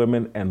black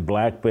women and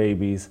black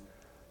babies.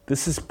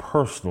 This is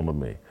personal to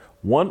me.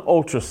 One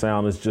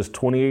ultrasound is just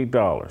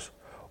 $28,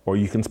 or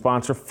you can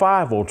sponsor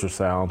 5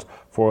 ultrasounds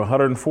for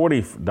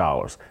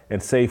 $140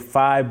 and save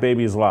 5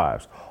 babies'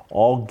 lives.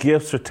 All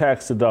gifts are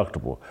tax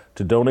deductible.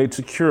 To donate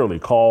securely,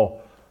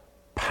 call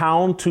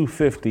pound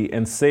 250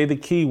 and say the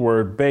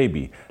keyword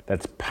baby.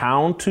 That's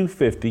pound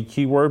 250,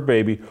 keyword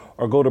baby,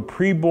 or go to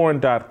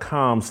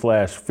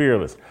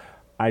preborn.com/fearless.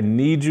 I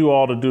need you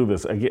all to do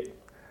this. Again,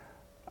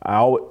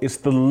 it's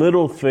the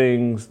little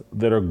things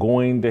that are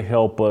going to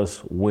help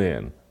us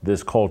win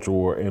this culture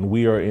war, and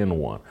we are in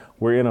one.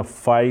 We're in a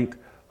fight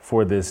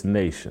for this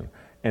nation.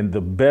 And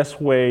the best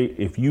way,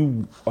 if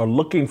you are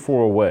looking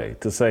for a way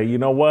to say, you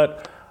know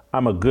what,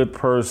 I'm a good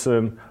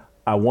person,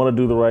 I want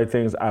to do the right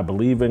things, I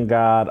believe in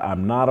God,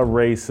 I'm not a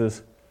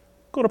racist,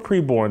 go to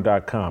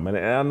preborn.com. And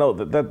I know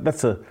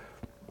that's a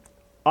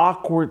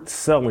awkward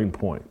selling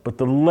point, but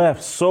the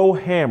left so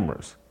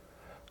hammers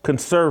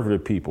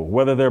conservative people,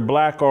 whether they're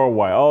black or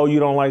white. Oh, you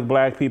don't like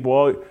black people?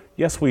 Oh,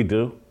 yes, we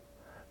do.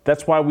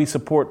 That's why we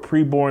support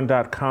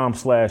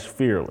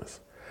preborn.com/fearless.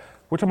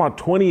 We're talking about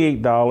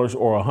 $28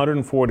 or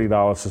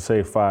 $140 to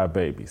save 5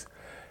 babies.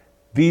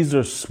 These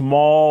are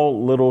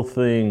small little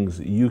things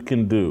you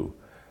can do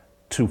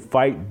to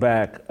fight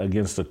back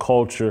against a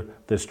culture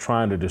that's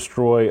trying to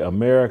destroy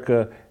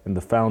America and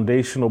the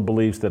foundational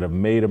beliefs that have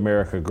made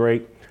America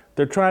great.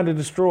 They're trying to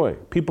destroy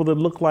people that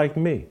look like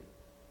me.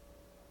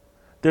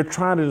 They're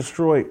trying to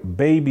destroy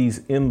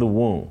babies in the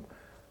womb.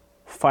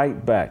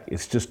 Fight back.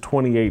 It's just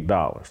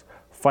 $28.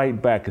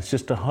 Fight back. It's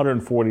just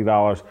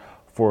 $140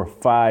 for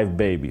 5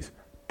 babies.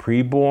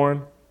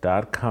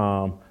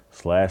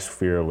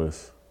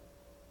 Preborn.com/fearless.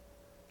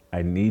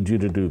 I need you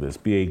to do this.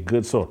 Be a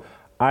good soul.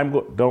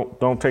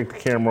 Don't take the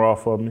camera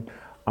off of me.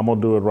 I'm gonna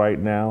do it right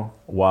now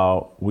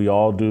while we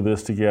all do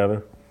this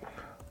together.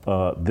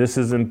 This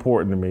is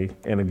important to me.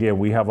 And again,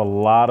 we have a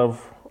lot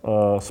of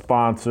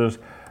sponsors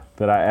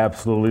that I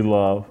absolutely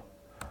love.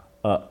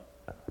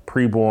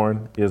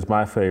 Preborn is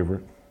my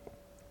favorite.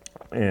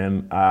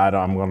 And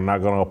I'm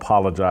not going to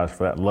apologize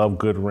for that. Love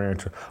Good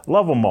Rancher.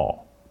 Love them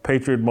all.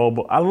 Patriot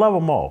Mobile. I love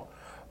them all.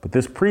 But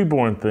this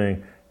preborn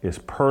thing is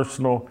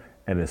personal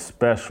and it's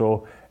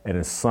special and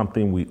it's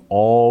something we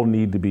all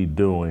need to be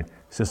doing.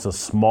 It's just a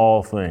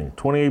small thing.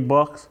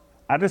 $28?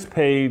 I just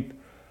paid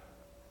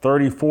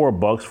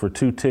 $34 for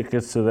 2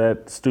 tickets to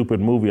that stupid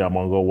movie I'm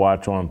going to go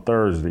watch on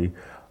Thursday,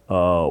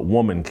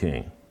 Woman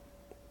King.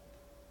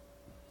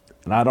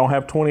 And I don't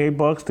have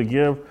 $28 to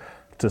give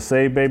to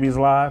save babies'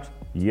 lives?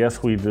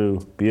 Yes, we do.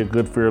 Be a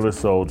good fearless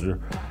soldier.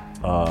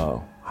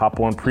 Hop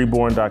on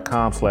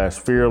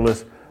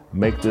preborn.com/fearless.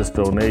 Make this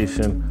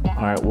donation. All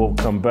right, we'll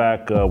come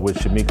back with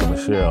Shamika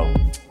Michelle.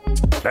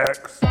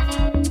 Next.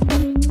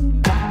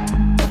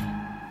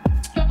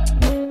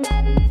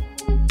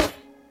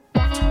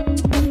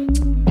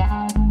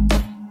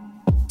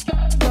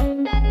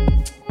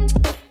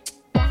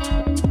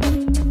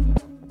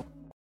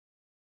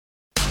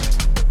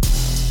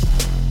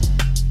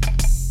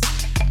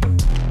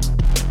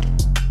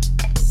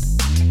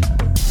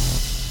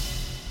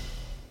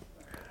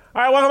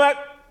 All right, welcome back.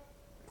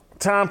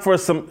 Time for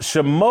some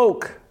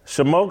Shamoke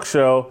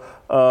Show.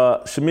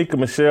 Shamika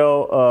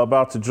Michelle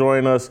about to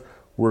join us.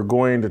 We're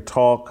going to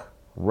talk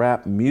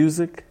rap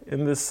music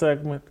in this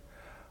segment.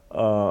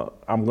 I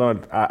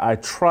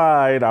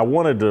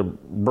wanted to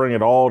bring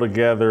it all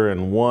together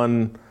in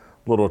one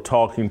little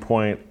talking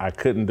point. I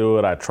couldn't do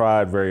it. I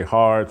tried very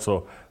hard.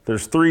 So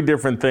there's 3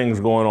 different things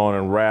going on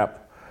in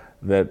rap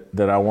that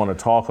I want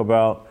to talk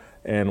about.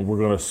 And we're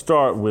going to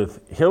start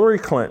with Hillary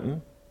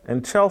Clinton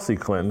and Chelsea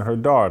Clinton, her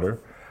daughter.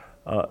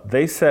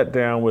 They sat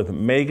down with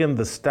Megan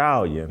Thee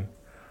Stallion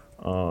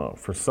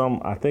for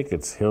I think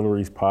it's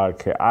Hillary's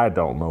podcast. I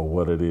don't know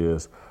what it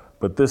is,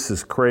 but this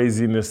is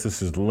craziness.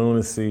 This is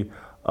lunacy.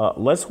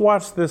 Let's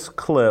watch this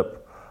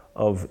clip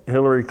of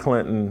Hillary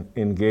Clinton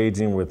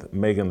engaging with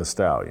Megan Thee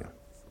Stallion.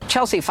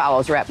 Chelsea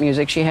follows rap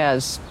music. She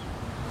has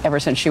ever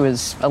since she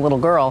was a little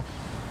girl.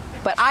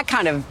 But I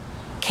kind of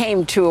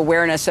came to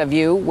awareness of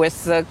you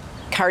with the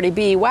Cardi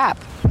B WAP.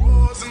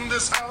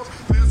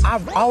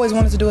 I've always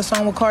wanted to do a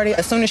song with Cardi.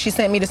 As soon as she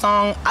sent me the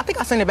song, I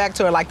think I sent it back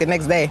to her like the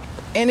next day.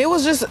 And it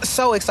was just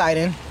so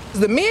exciting.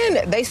 The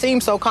men, they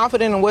seem so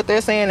confident in what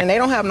they're saying, and they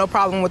don't have no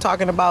problem with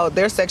talking about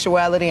their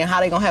sexuality and how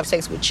they're gonna have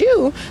sex with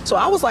you. So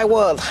I was like,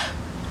 well,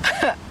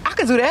 I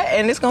could do that,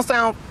 and it's gonna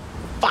sound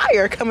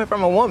fire coming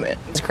from a woman.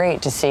 It's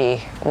great to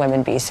see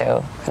women be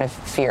so kind of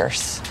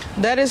fierce.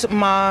 That is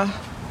my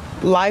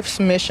life's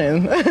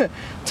mission,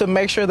 to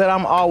make sure that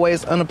I'm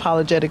always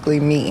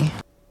unapologetically me.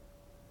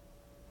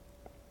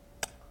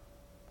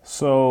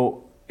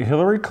 So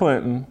Hillary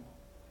Clinton,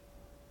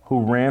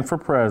 who ran for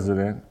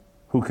president,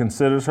 who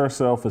considers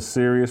herself a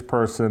serious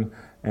person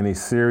and a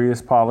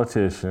serious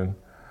politician,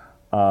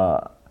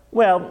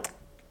 well,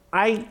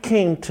 I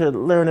came to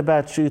learn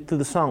about you through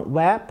the song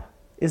WAP.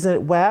 Isn't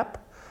it WAP?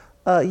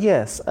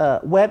 Yes,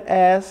 wet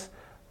ass,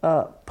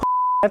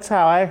 that's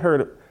how I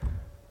heard it.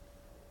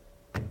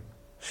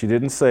 She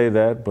didn't say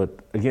that, but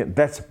again,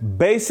 that's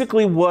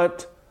basically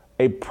what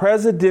a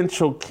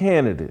presidential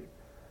candidate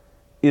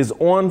is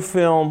on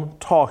film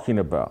talking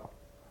about.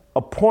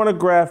 A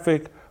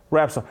pornographic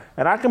rap song.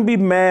 And I can be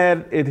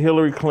mad at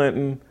Hillary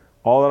Clinton,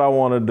 all that I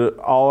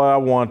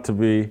want to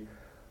be,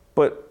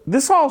 but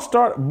this all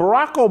started,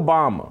 Barack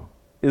Obama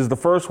is the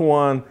first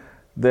one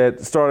that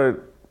started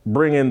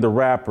bringing the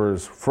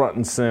rappers front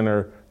and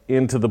center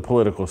into the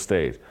political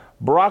stage.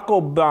 Barack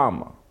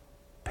Obama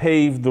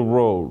paved the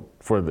road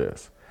for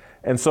this.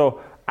 And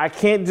so I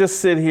can't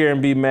just sit here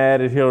and be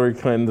mad at Hillary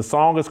Clinton. The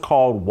song is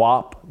called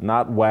WAP,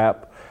 not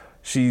WAP.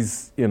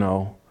 She's,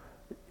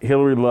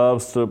 Hillary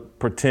loves to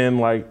pretend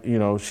like,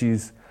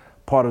 she's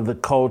part of the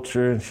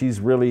culture and she's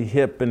really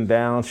hip and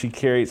down. She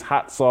carries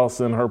hot sauce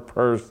in her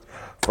purse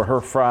for her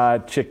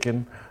fried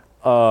chicken.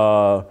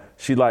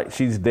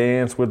 She's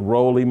danced with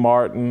Rolly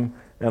Martin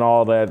and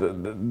all that.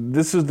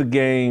 This is the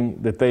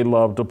game that they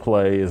love to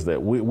play, is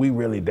that we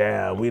really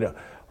down.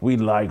 We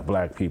like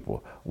black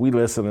people. We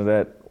listen to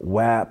that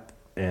WAP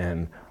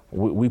and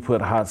we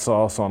put hot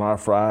sauce on our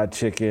fried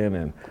chicken,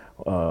 and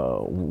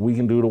we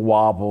can do the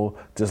wobble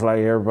just like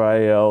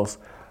everybody else.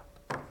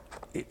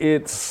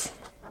 It's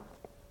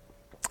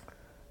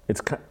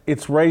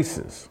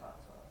racist.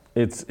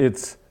 It's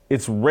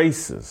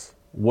racist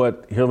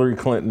what Hillary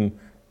Clinton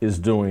is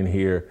doing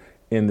here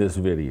in this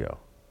video.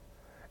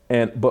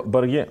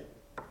 But again,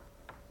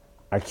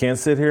 I can't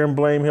sit here and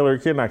blame Hillary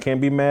Clinton. I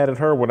can't be mad at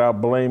her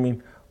without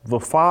blaming the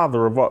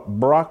father of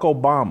Barack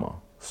Obama.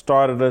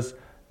 Started us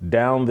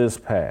down this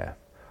path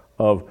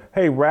of,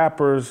 hey,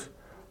 rappers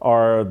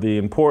are the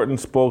important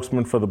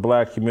spokesman for the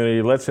black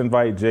community. Let's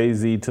invite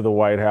Jay-Z to the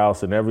White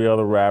House and every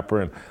other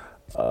rapper. And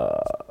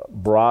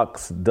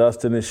Barack's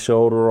dusting his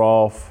shoulder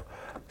off,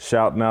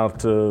 shouting out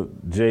to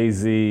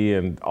Jay-Z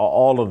and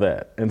all of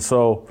that. And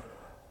so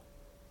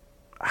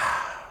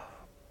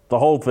the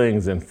whole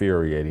thing's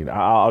infuriating.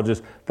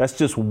 That's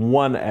just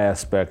one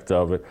aspect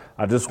of it.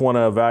 I just want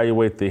to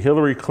evaluate the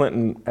Hillary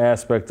Clinton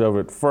aspect of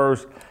it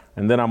first,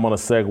 and then I'm going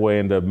to segue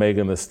into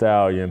Megan Thee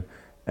Stallion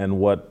and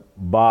what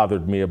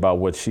bothered me about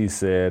what she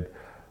said.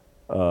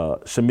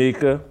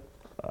 Shamika,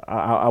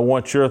 I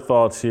want your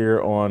thoughts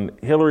here on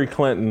Hillary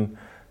Clinton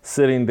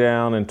sitting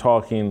down and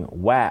talking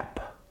WAP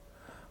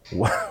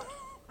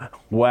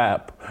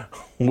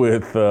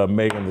with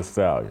Megan Thee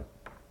Stallion.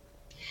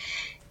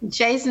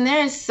 Jason,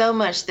 there is so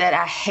much that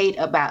I hate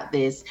about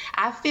this.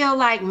 I feel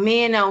like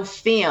Men on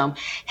Film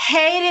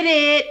hated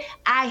it.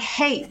 I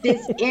hate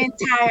this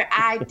entire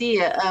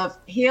idea of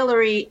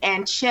Hillary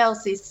and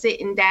Chelsea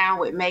sitting down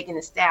with Megan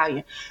Thee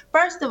Stallion.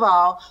 First of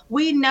all,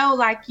 we know,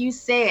 like you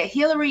said,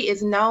 Hillary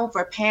is known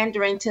for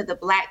pandering to the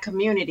black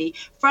community.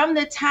 From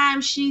the time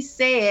she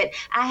said,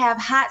 I have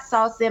hot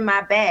sauce in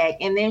my bag,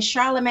 and then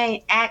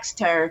Charlamagne asked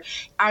her,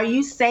 are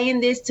you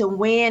saying this to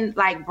win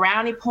like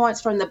brownie points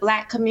from the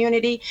black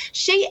community?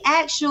 She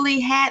actually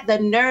had the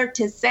nerve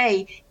to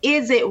say,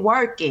 is it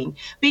working?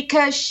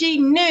 Because she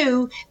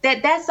knew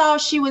that that's all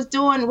she was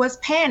doing was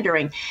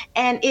pandering.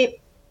 And it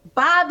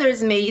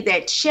bothers me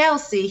that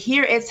Chelsea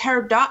here as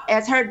her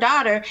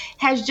daughter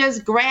has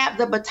just grabbed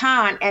the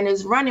baton and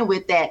is running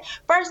with that.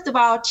 First of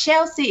all,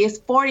 Chelsea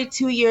is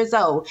 42 years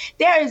old.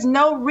 There is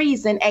no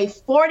reason a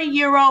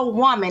 40-year-old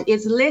woman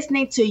is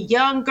listening to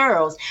young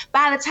girls.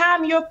 By the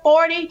time you're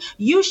 40,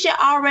 you should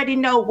already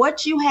know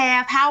what you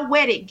have, how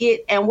wet it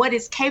gets, and what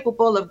it's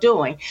capable of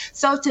doing.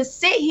 So to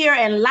sit here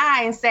and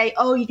lie and say,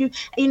 oh, you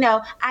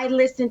know, I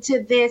listen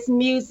to this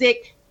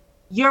music,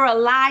 you're a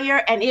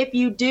liar, and if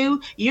you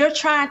do, you're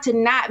trying to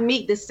not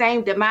meet the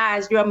same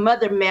demise your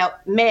mother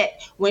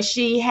met when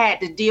she had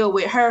to deal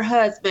with her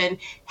husband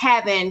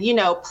having,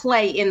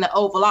 play in the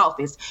Oval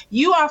Office.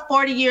 You are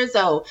 40 years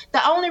old.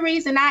 The only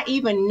reason I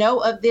even know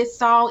of this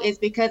song is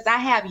because I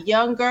have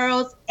young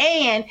girls,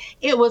 and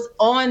it was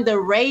on the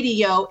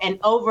radio and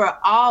over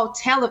all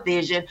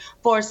television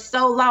for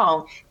so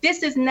long.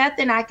 This is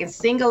nothing I can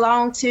sing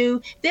along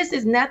to. This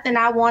is nothing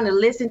I want to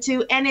listen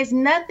to, and it's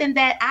nothing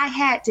that I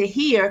had to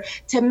hear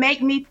to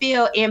make me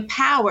feel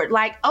empowered,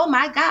 like, oh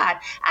my God,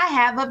 I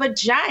have a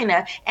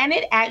vagina and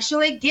it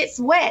actually gets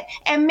wet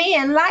and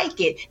men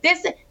like it.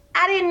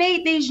 I didn't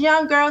need these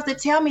young girls to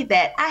tell me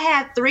that. I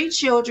have 3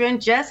 children,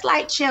 just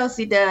like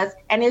Chelsea does,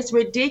 and it's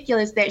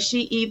ridiculous that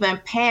she even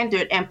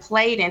pandered and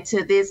played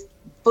into this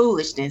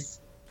foolishness.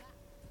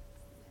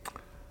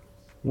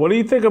 What do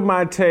you think of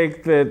my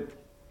take that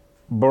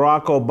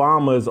Barack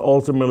Obama is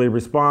ultimately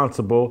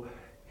responsible?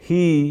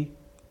 He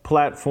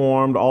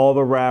platformed all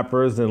the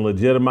rappers and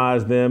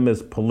legitimized them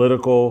as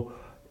political,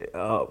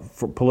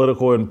 for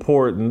political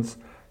importance.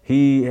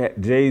 He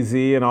had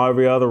Jay-Z and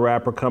every other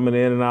rapper coming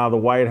in and out of the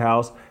White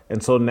House.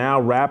 And so now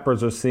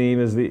rappers are seen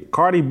as the...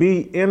 Cardi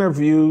B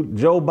interviewed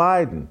Joe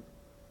Biden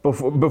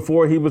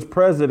before he was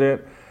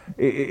president.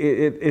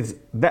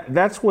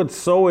 That's what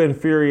so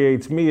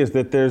infuriates me, is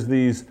that there's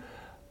these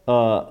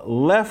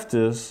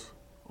leftists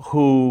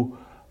who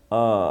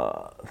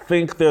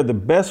think they're the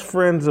best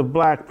friends of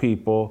black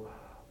people,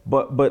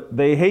 but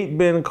they hate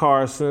Ben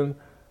Carson,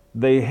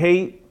 they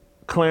hate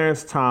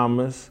Clarence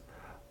Thomas,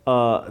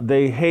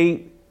 they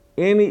hate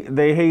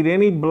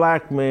any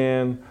black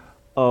man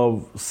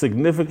of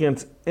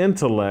significant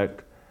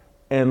intellect,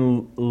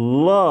 and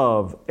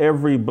love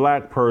every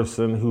black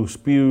person who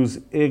spews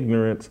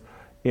ignorance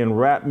in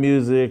rap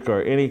music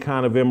or any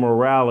kind of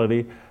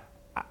immorality.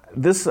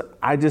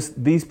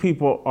 These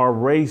people are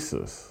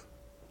racist.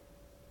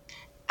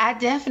 I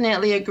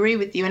definitely agree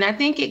with you. And I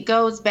think it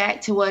goes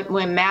back to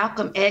when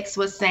Malcolm X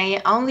was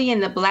saying, only in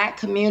the black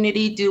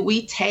community do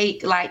we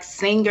take like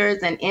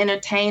singers and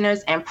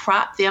entertainers and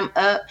prop them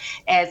up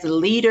as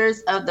leaders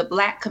of the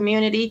black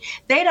community.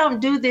 They don't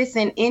do this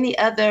in any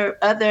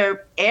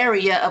other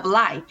area of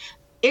life.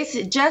 It's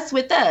just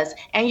with us.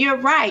 And you're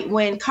right.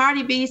 When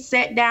Cardi B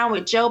sat down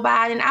with Joe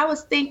Biden, I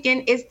was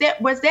thinking,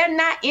 was there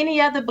not any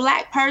other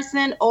black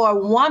person or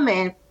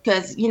woman,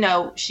 because,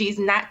 she's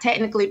not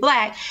technically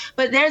black,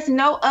 but there's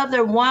no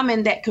other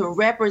woman that could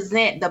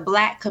represent the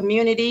black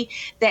community,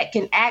 that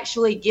can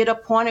actually get a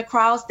point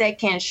across, that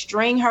can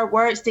string her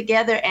words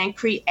together and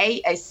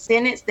create a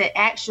sentence that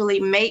actually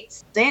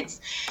makes sense.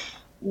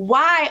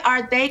 Why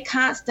are they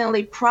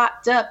constantly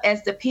propped up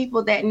as the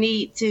people that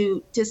need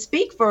to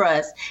speak for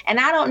us? And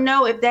I don't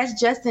know if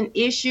that's just an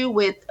issue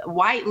with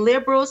white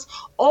liberals,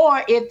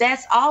 or if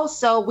that's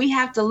also, we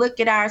have to look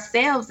at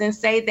ourselves and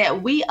say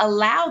that we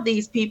allow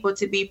these people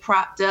to be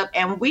propped up,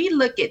 and we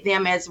look at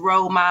them as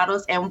role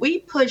models and we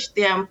push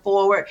them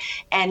forward,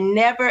 and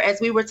never,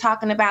 as we were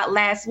talking about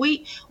last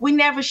week, we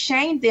never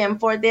shamed them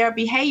for their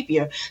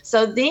behavior.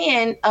 So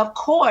then, of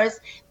course,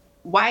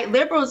 white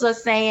liberals are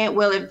saying,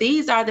 well, if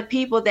these are the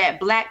people that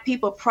black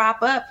people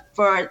prop up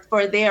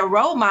for their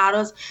role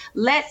models,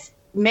 let's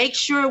make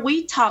sure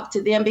we talk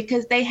to them,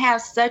 because they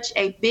have such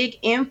a big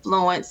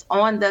influence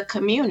on the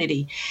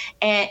community.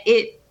 And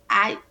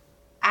I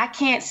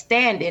can't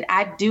stand it.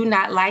 I do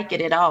not like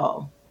it at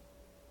all.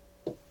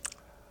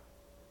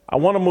 I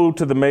want to move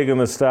to the Megan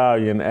Thee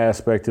Stallion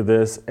aspect of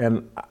this,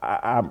 and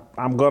I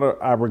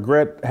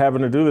regret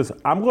having to do this.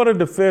 I'm going to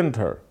defend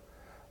her.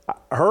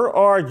 Her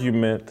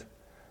argument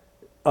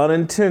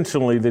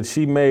unintentionally that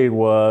she made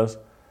was,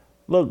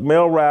 look,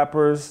 male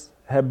rappers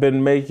have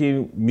been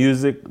making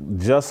music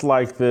just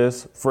like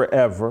this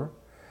forever,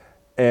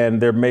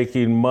 and they're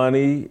making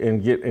money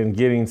and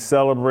getting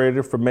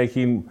celebrated for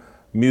making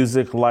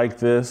music like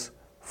this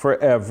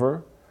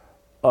forever.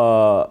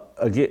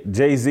 Again,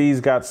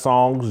 Jay-Z's got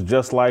songs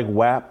just like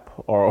WAP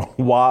or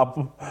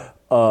WAP,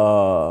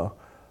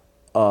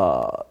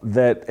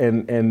 that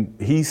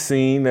and he's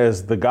seen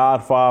as the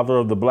godfather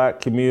of the black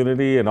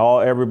community and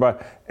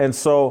everybody. And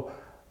so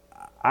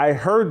I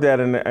heard that,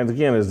 and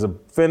again, as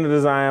offended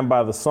as I am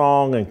by the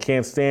song and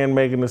can't stand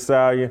Megan Thee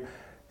Stallion,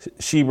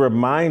 she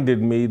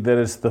reminded me that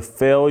it's the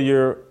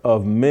failure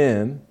of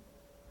men,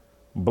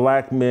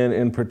 black men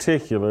in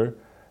particular,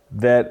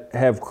 that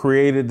have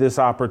created this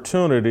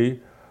opportunity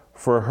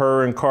for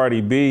her and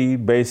Cardi B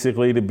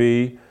basically to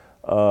be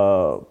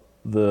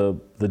the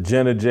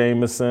Jenna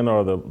Jameson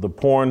or the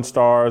porn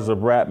stars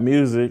of rap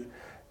music,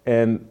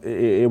 and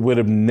it would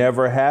have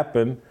never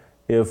happened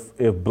if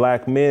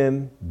black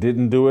men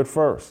didn't do it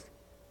first.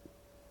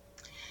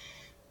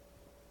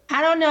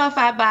 I don't know if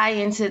I buy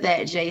into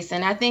that,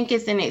 Jason. I think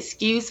it's an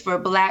excuse for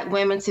black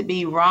women to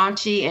be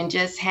raunchy and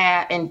just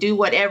do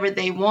whatever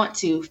they want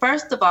to.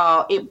 First of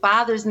all, it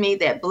bothers me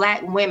that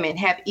black women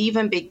have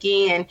even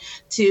begun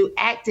to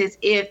act as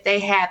if they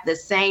have the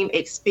same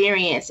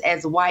experience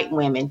as white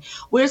women.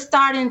 We're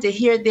starting to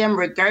hear them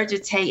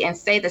regurgitate and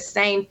say the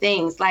same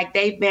things, like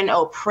they've been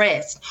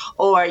oppressed,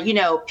 or,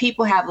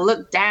 people have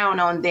looked down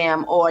on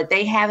them, or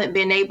they haven't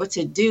been able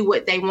to do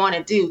what they want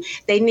to do.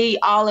 They need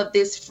all of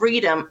this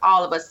freedom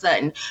all of a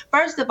sudden.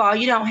 First of all,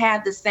 you don't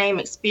have the same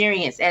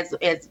experience as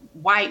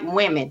white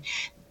women.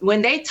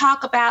 When they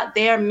talk about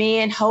their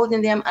men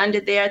holding them under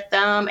their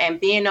thumb and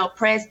being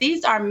oppressed,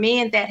 these are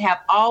men that have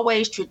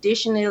always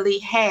traditionally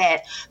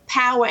had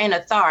power and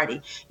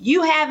authority.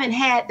 You haven't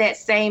had that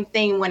same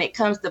thing when it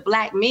comes to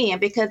black men,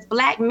 because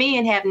black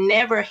men have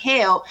never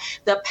held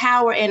the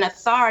power and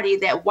authority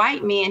that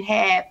white men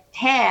have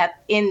have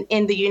in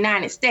the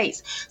United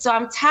States. So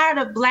I'm tired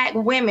of black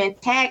women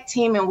tag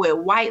teaming with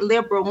white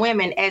liberal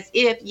women as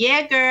if,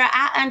 yeah, girl,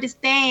 I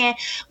understand.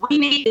 We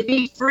need to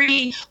be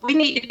free. We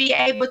need to be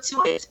able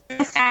to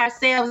express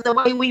ourselves the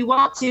way we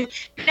want to.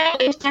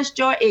 It's just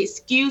your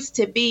excuse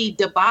to be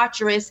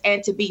debaucherous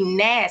and to be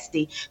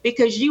nasty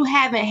because you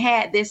haven't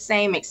had this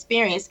same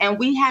experience. And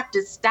we have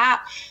to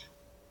stop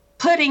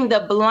putting the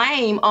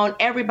blame on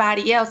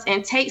everybody else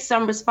and take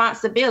some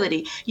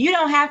responsibility. You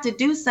don't have to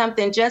do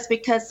something just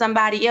because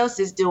somebody else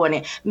is doing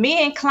it.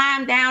 Men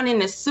climb down in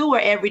the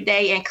sewer every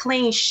day and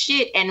clean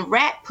shit and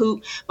rat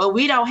poop, but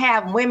we don't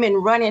have women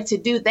running to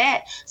do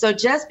that. So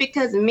just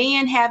because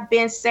men have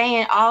been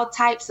saying all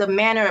types of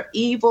manner of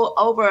evil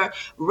over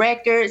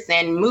records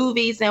and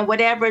movies and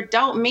whatever,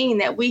 don't mean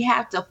that we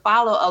have to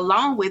follow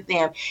along with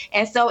them.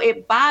 And so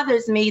it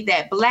bothers me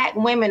that black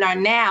women are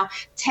now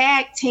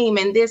tag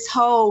teaming this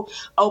whole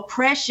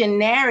oppression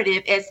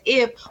narrative as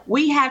if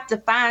we have to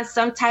find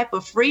some type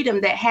of freedom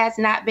that has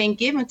not been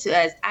given to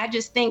us. I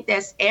just think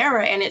that's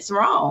error and it's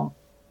wrong.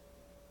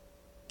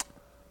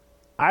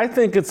 I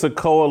think it's a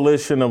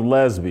coalition of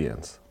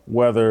lesbians,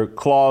 whether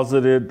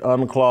closeted,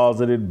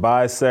 uncloseted,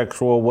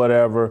 bisexual,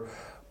 whatever.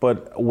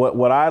 But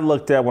what I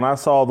looked at when I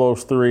saw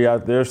those three,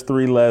 there's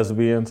three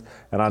lesbians,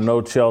 and I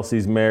know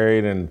Chelsea's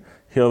married and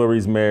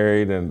Hillary's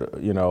married, and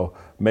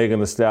Megan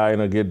Thee Stallion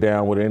will get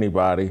down with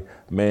anybody,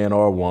 man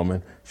or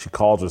woman. She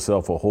calls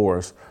herself a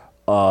horse,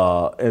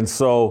 and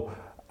so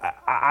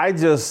I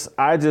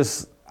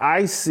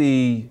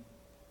see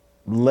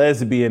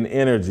lesbian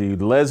energy,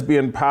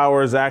 lesbian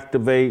powers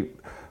activate,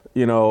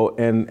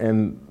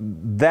 and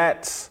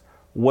that's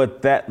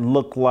what that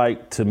looked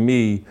like to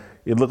me.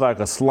 It looked like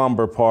a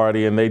slumber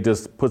party, and they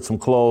just put some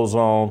clothes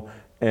on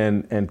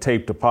and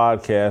taped a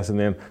podcast, and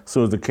then as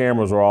soon as the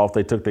cameras were off,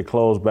 they took their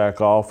clothes back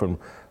off and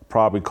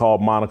probably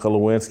called Monica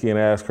Lewinsky and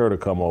asked her to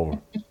come over.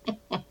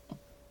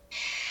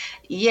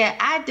 Yeah,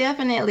 I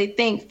definitely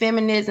think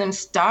feminism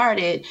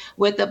started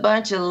with a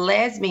bunch of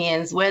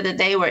lesbians, whether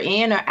they were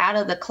in or out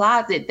of the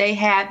closet. They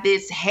have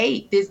this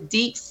hate, this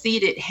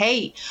deep-seated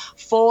hate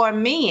for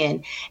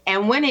men.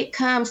 And when it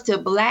comes to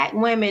black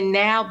women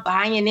now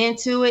buying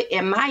into it,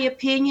 in my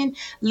opinion,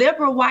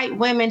 liberal white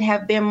women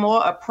have been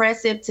more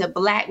oppressive to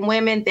black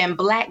women than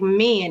black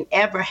men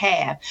ever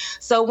have.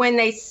 So when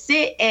they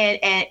sit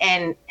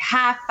and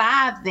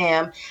high-five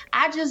them,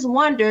 I just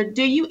wonder,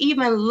 do you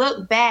even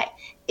look back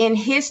in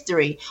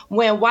history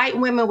when white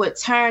women would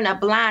turn a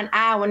blind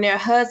eye when their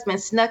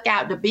husbands snuck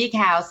out the big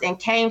house and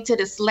came to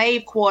the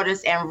slave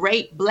quarters and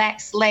raped black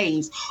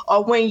slaves?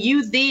 Or when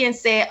you then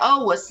said,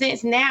 oh, well,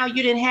 since now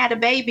you didn't have a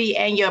baby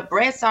and your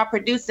breasts are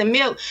producing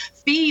milk,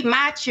 feed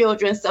my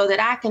children so that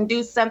I can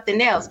do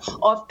something else.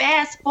 Or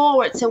fast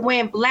forward to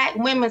when black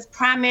women's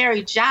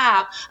primary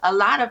job a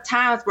lot of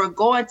times were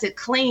going to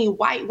clean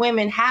white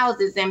women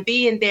houses and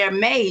being their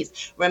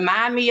maids.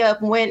 Remind me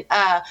of when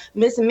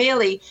Miss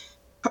Millie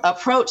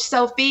approached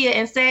Sophia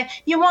and said,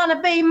 you want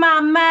to be my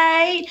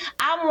maid?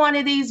 I'm one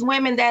of these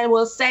women that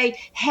will say,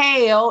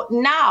 hell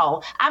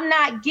no, I'm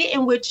not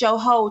getting with your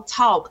whole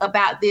talk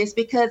about this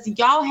because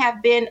y'all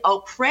have been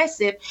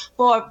oppressive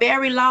for a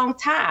very long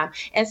time.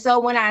 And so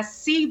when I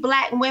see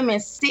black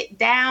women sit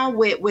down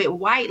with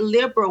white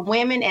liberal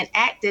women and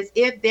act as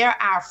if they're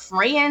our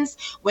friends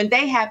when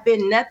they have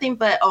been nothing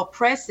but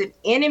oppressive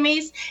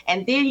enemies,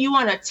 and then you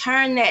want to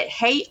turn that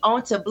hate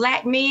onto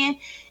black men,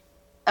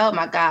 oh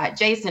my God,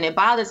 Jason, it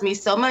bothers me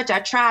so much.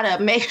 I try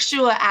to make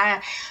sure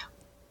I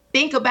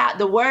think about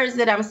the words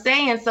that I'm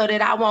saying so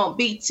that I won't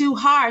be too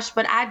harsh,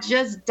 but I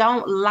just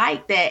don't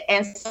like that.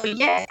 And so,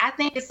 yes, I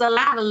think it's a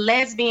lot of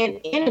lesbian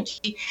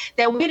energy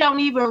that we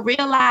don't even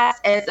realize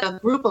as a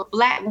group of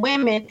black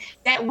women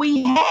that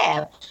we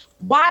have.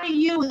 Why do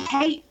you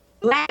hate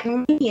black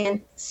men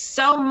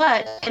so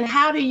much, and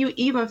how do you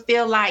even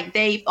feel like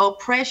they've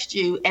oppressed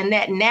you and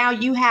that now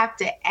you have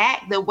to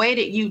act the way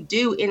that you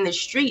do in the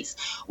streets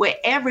with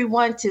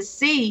everyone to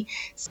see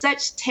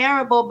such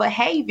terrible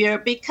behavior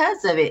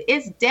because of it?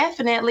 It's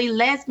definitely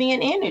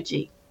lesbian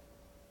energy.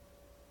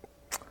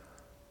 I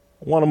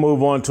want to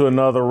move on to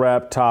another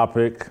rap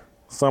topic.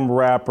 Some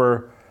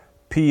rapper,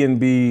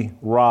 P&B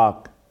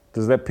Rock.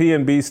 Does that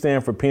P&B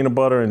stand for peanut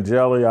butter and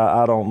jelly?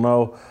 I don't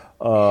know.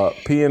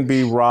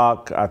 P&B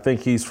Rock, I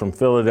think he's from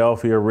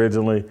Philadelphia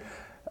originally.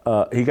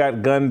 He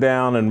got gunned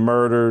down and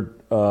murdered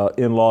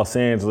in Los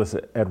Angeles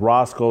at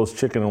Roscoe's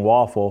Chicken and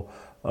Waffle.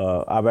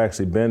 I've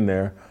actually been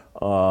there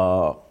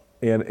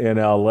in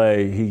LA.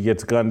 He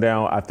gets gunned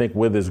down, I think,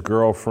 with his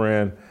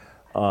girlfriend.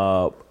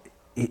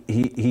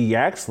 He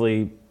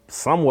actually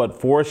somewhat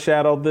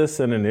foreshadowed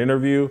this in an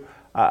interview.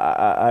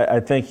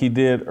 I think he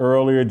did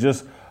earlier,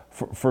 just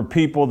for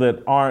people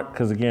that aren't,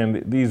 because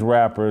again, these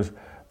rappers,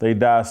 they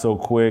die so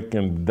quick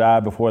and die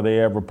before they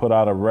ever put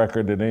out a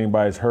record that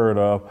anybody's heard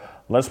of.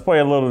 Let's play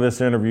a little of this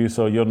interview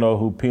so you'll know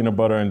who Peanut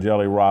Butter and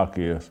Jelly Rock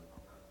is.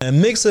 A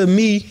mix of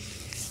me,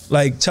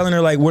 like telling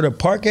her like where to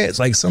park at. It's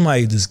like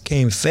somebody just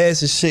came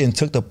fast as shit and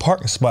took the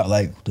parking spot,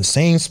 like the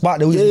same spot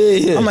that we.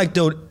 Yeah. I'm like,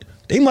 dude,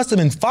 they must have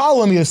been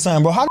following me or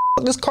something, bro. How the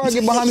this car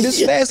get behind me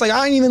this fast? Like,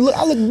 I ain't even look.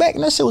 I look back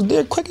and that shit was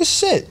there quick as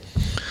shit.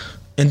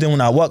 And then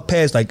when I walked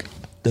past, like,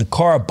 the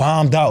car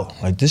bombed out.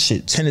 Like, this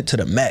shit tinted to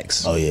the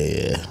max. Oh,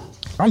 yeah.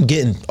 I'm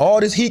getting all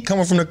this heat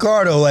coming from the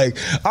car, though. Like,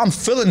 I'm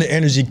feeling the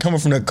energy coming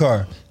from the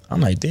car. I'm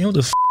like, damn, what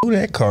the f***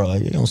 that car?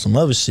 Like, on some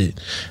other shit.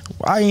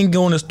 I ain't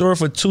go in the store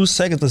for 2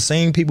 seconds. The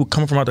same people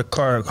coming from out the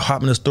car,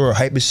 hop in the store,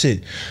 hype as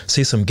shit.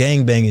 Say some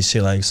gangbanging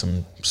shit, like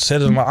some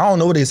set of my, I don't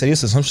know what they say.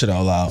 This is some shit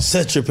out loud.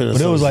 Set tripping.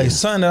 But it was like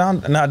something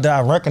that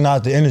I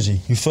recognized the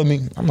energy. You feel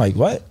me? I'm like,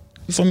 what?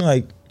 You feel me?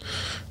 Like,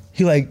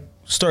 he like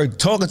started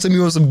talking to me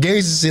with some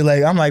gangster shit.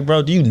 Like, I'm like,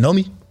 bro, do you know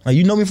me? Like,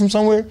 you know me from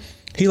somewhere?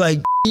 He like,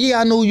 yeah,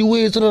 I know who you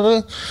is.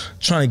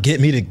 Trying to get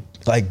me to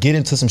like get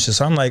into some shit.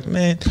 So I'm like,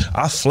 man,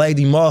 I flagged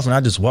him off and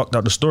I just walked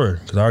out the store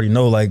because I already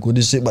know like where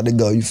this shit about to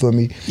go. You feel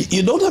me?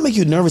 You don't that make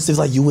you nervous if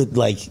like you would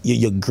like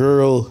your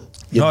girl.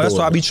 No, that's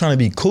why I be trying to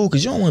be cool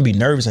because you don't want to be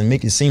nervous and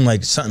make it seem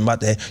like something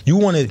about that. You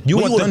want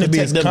them to be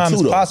as calm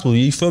as possible.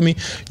 You feel me?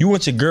 You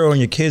want your girl and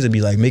your kids to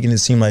be like making it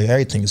seem like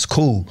everything is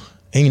cool.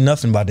 Ain't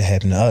nothing about to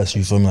happen to us.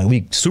 You feel me? Like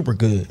we super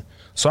good.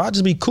 So I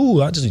just be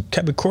cool. I just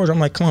kept it cordial. I'm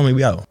like, come on,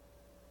 maybe out.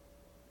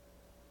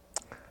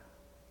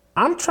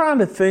 I'm trying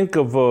to think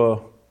of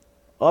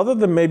other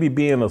than maybe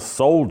being a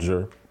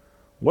soldier,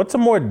 what's a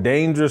more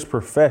dangerous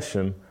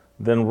profession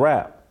than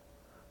rap?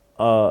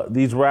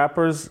 These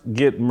rappers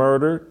get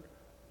murdered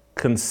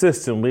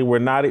consistently.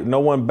 No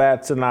one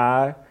bats an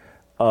eye.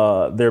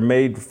 They're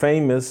made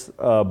famous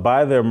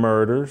by their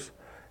murders.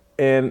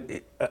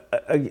 And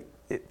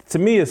to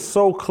me, it's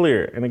so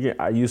clear. And again,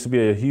 I used to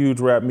be a huge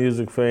rap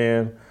music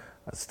fan.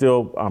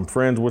 I'm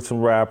friends with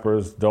some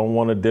rappers, don't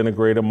want to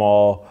denigrate them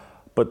all.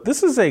 But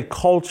this is a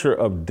culture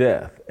of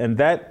death. And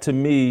that, to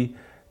me,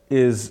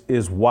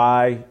 is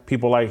why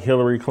people like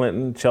Hillary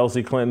Clinton,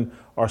 Chelsea Clinton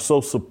are so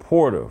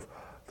supportive.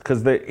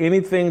 Because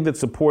anything that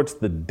supports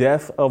the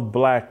death of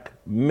black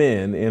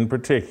men in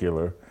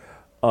particular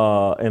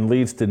and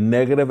leads to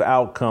negative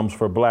outcomes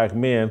for black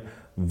men,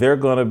 they're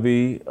going to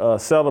be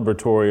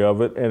celebratory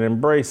of it and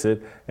embrace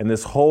it. And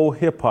this whole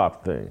hip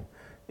hop thing,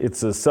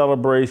 it's a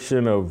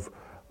celebration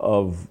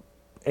of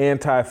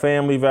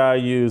anti-family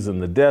values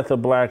and the death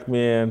of black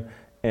men.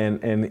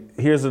 And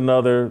here's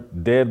another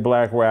dead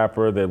black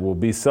rapper that will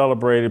be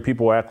celebrated.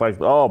 People act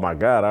like, oh my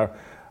God,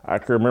 I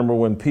can remember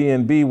when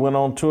PNB went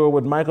on tour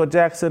with Michael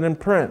Jackson and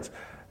Prince.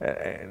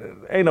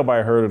 Ain't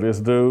nobody heard of this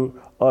dude.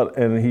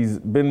 And he's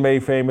been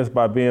made famous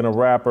by being a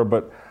rapper,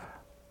 but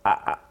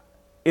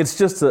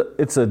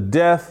it's a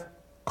death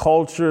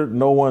culture.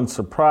 No one's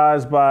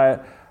surprised by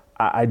it.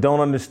 I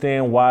don't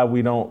understand why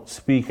we don't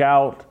speak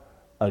out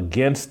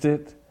against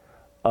it.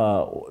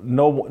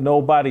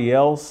 Nobody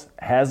else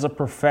has a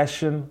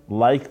profession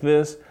like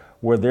this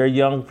where their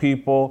young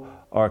people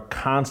are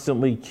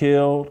constantly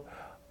killed.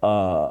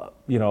 I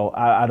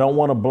don't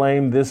want to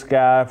blame this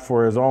guy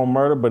for his own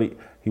murder, but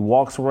he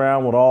walks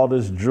around with all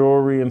this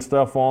jewelry and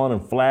stuff on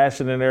and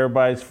flashing in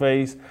everybody's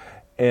face.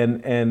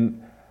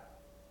 And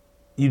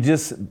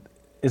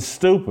it's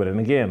stupid. And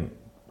again,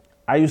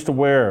 I used to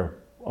wear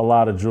a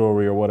lot of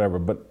jewelry or whatever,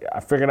 but I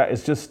figured out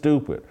it's just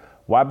stupid.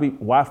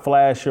 Why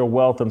flash your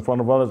wealth in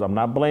front of others? I'm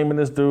not blaming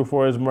this dude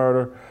for his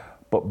murder,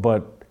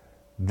 but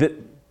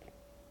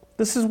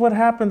this is what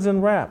happens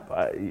in rap.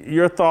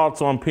 Your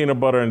thoughts on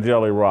Peanut Butter and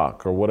Jelly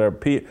Rock or whatever?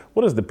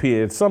 What is the P?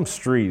 It's some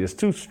street. It's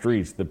 2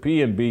 streets. The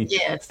P and B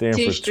stand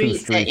for 2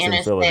 streets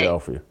in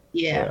Philadelphia.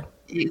 Yeah.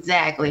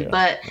 Exactly. Yeah.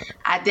 But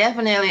I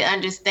definitely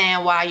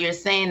understand why you're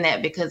saying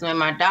that, because when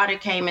my daughter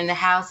came in the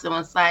house and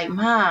was like,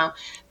 Mom,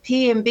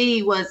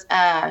 P&B was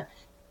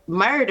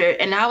murdered,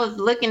 and I was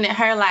looking at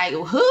her like,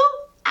 who?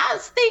 I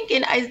was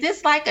thinking, is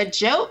this like a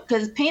joke?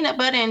 Because peanut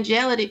butter and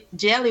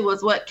jelly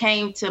was what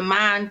came to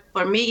mind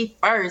for me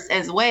first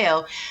as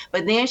well.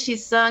 But then she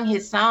sung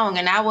his song,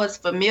 and I was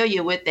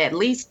familiar with at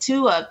least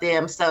 2 of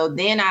them. So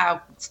then I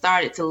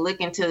started to look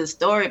into the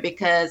story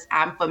because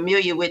I'm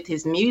familiar with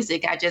his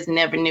music. I just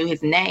never knew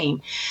his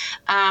name.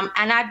 And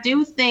I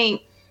do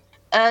think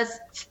us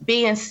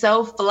being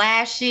so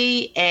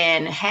flashy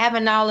and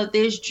having all of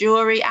this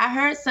jewelry, I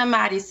heard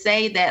somebody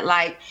say that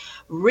like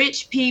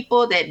rich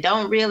people that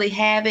don't really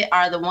have it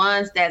are the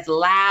ones that's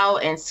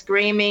loud and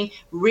screaming.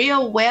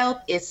 Real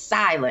wealth is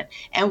silent.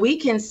 And we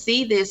can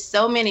see this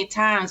so many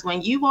times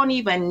when you won't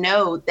even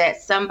know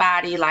that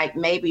somebody like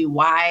maybe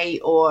white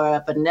or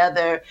of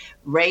another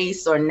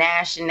race or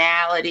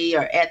nationality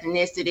or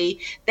ethnicity,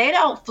 they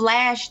don't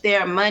flash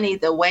their money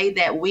the way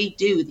that we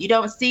do. You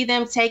don't see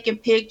them taking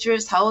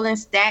pictures, holding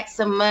stacks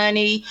of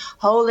money,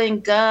 holding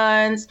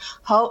guns.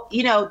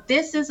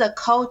 This is a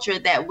culture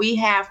that we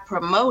have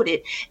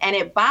promoted. And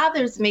it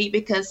bothers me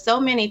because so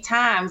many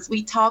times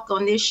we talk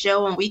on this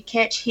show and we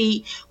catch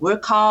heat. We're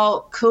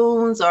called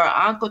coons or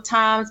Uncle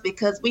Toms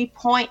because we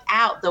point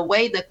out the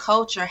way the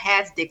culture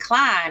has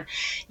declined.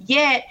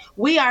 Yet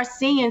we are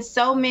seeing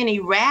so many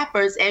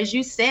rappers, as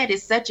you said,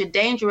 it's such a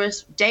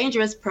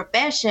dangerous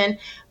profession,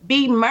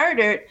 be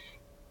murdered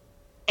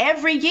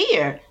every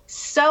year.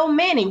 So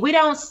many. We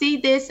don't see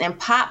this in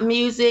pop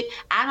music.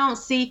 I don't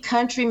see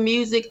country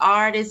music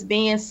artists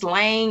being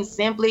slain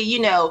simply,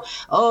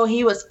 oh,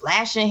 he was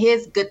flashing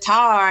his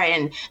guitar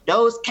and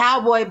those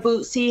cowboy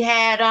boots he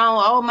had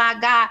on. Oh my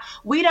God.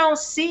 We don't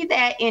see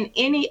that in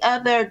any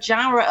other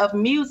genre of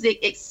music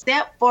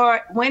except for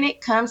when it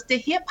comes to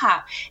hip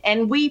hop.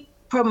 And we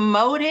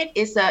promote it.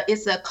 It's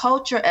a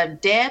culture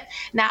of death.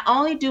 Not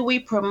only do we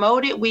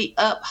promote it, we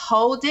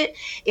uphold it.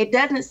 It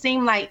doesn't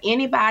seem like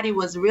anybody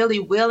was really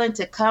willing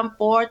to come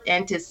forth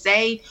and to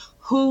say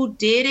who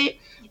did it.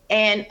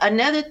 And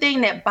another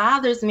thing that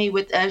bothers me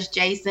with us,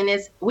 Jason,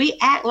 is we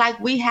act like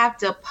we have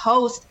to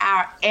post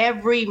our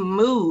every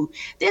move.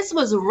 This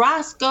was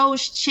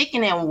Roscoe's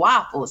Chicken and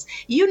Waffles.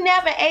 You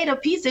never ate a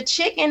piece of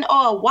chicken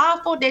or a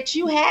waffle that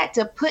you had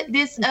to put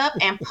this up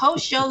and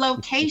post your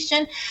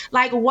location.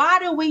 Like, why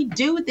do we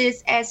do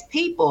this as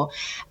people?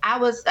 I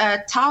was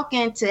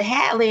talking to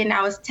Hadley and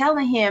I was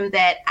telling him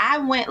that I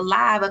went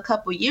live a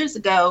couple years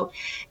ago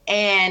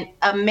and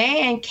a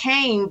man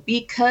came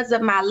because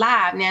of my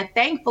live. Now,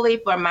 thankfully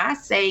for my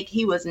sake,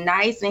 he was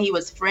nice and he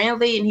was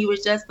friendly and he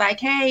was just like,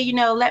 hey,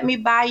 let me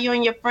buy you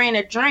and your friend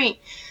a drink.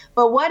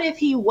 But what if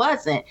he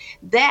wasn't?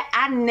 That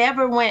I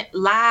never went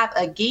live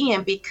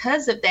again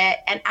because of that.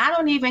 And I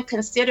don't even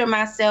consider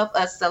myself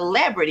a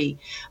celebrity,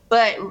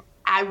 but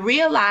I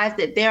realize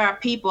that there are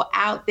people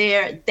out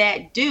there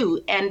that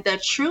do. And the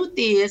truth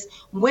is,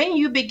 when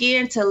you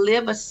begin to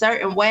live a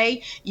certain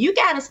way, you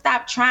got to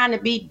stop trying to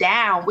be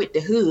down with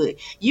the hood.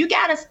 You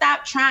got to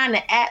stop trying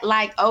to act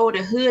like, oh,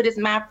 the hood is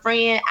my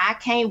friend. I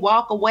can't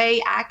walk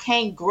away. I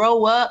can't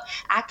grow up.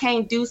 I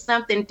can't do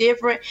something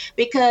different,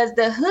 because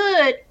the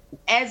hood,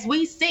 as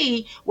we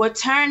see, will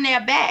turn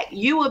their back.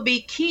 You will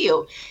be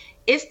killed.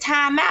 It's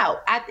time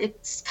out.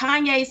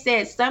 Kanye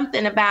said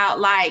something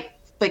about like,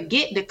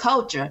 forget the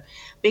culture,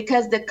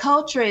 because the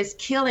culture is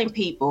killing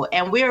people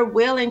and we're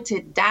willing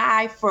to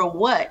die for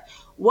what?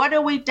 What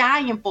are we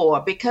dying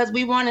for? Because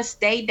we want to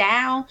stay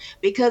down,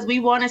 because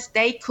we want to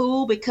stay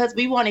cool, because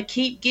we want to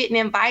keep getting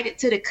invited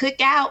to the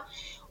cookout.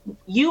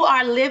 You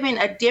are living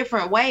a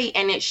different way,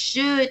 and it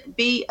should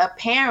be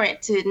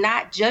apparent to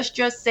not just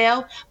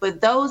yourself,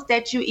 but those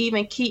that you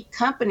even keep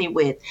company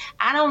with.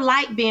 I don't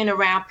like being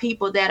around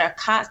people that are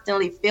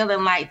constantly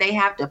feeling like they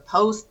have to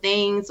post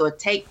things or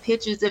take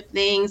pictures of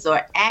things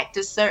or act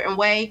a certain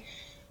way.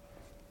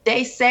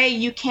 They say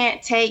you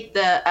can't take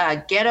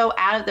the ghetto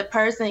out of the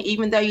person,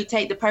 even though you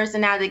take the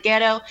person out of the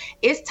ghetto.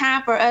 It's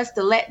time for us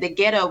to let the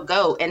ghetto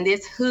go and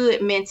this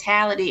hood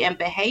mentality and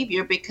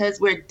behavior,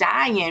 because we're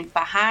dying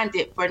behind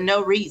it for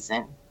no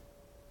reason.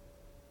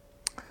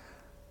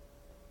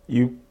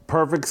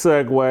 Perfect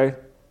segue.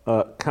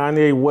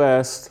 Kanye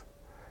West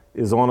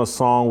is on a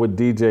song with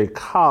DJ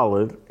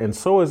Khaled, and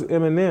so is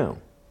Eminem,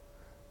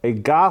 a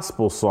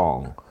gospel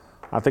song.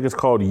 I think it's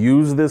called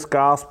Use This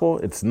Gospel.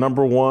 It's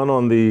 #1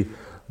 on the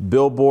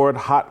Billboard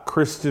Hot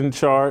Christian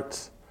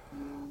charts.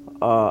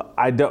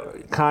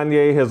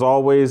 Kanye has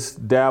always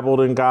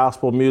dabbled in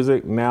gospel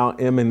music. Now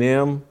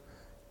Eminem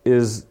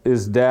is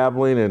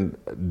dabbling, and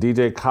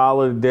DJ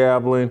Khaled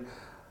dabbling.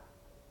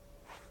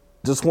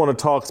 Just want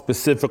to talk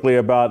specifically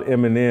about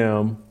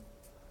Eminem.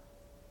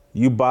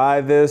 You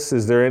buy this?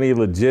 Is there any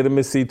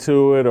legitimacy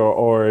to it,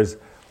 or is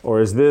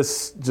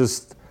this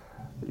just,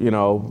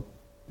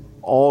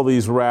 all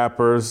these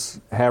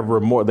rappers have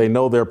remorse? They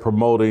know they're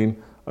promoting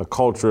a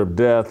culture of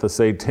death, a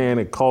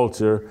satanic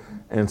culture,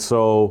 and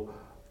so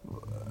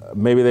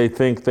maybe they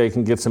think they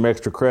can get some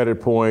extra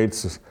credit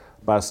points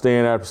by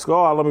staying after school.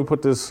 Oh, let me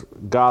put this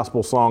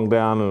gospel song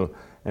down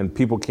and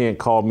people can't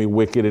call me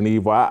wicked and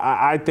evil.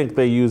 I think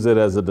they use it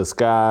as a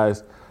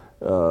disguise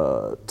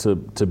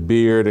to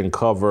beard and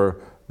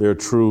cover their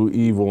true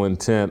evil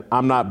intent.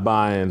 I'm not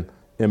buying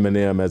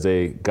Eminem as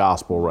a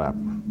gospel rapper.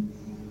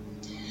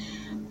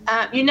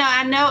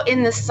 I know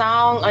in the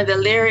song or the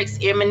lyrics,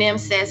 Eminem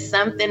says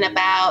something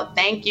about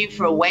thank you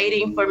for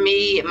waiting for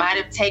me. It might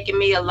have taken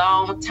me a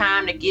long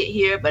time to get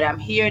here, but I'm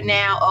here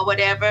now, or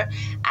whatever.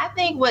 I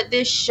think what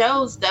this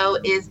shows, though,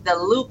 is the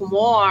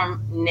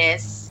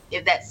lukewarmness,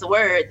 if that's the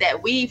word,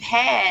 that we've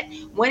had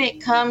when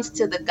it comes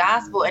to the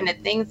gospel and the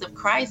things of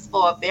Christ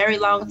for a very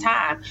long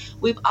time.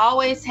 We've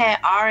always had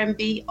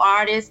R&B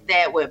artists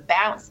that would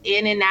bounce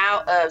in and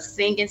out of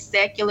singing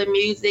secular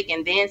music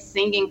and then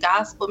singing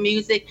gospel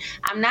music.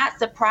 I'm not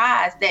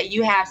surprised that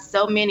you have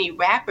so many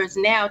rappers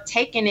now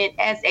taking it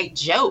as a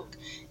joke,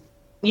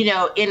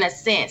 in a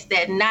sense,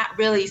 that not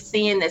really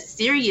seeing the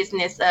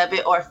seriousness of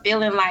it or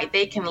feeling like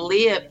they can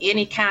live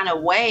any kind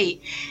of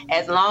way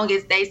as long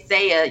as they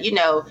say,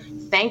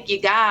 thank you,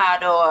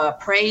 God, or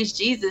praise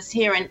Jesus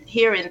here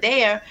and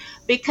there,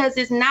 because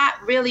it's not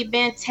really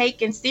been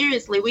taken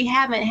seriously. We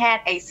haven't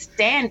had a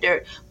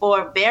standard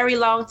for a very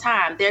long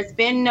time. There's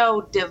been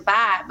no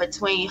divide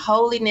between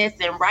holiness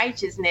and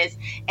righteousness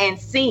and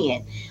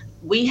sin.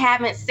 We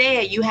haven't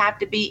said you have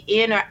to be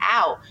in or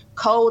out,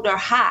 cold or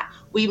hot.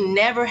 We've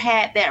never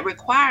had that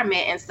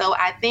requirement. And so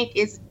I think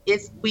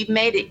we've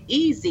made it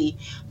easy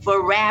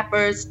for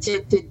rappers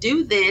to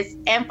do this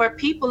and for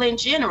people in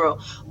general.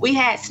 We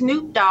had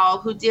Snoop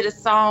Dogg who did a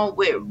song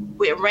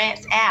with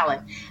Rance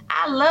Allen.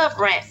 I love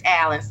Rance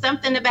Allen.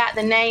 Something About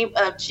the Name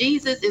of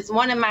Jesus is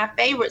one of my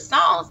favorite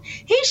songs.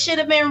 He should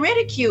have been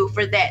ridiculed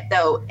for that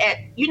though.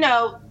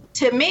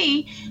 To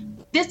me,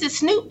 this is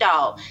Snoop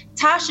Dogg.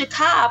 Tasha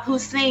Cobb, who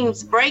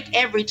sings Break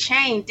Every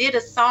Chain, did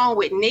a song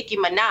with Nicki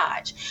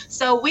Minaj.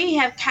 So we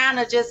have kind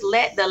of just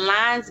let the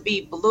lines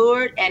be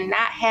blurred and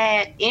not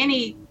had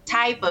any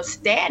type of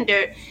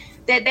standard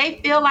that they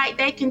feel like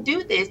they can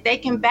do this. They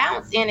can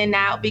bounce in and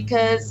out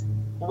because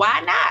why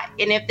not?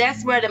 And if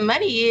that's where the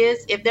money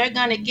is, if they're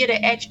going to get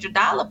an extra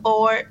dollar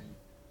for it,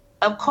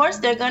 of course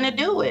they're going to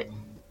do it.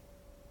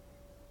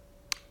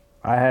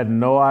 I had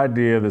no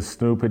idea that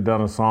Snoop had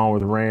done a song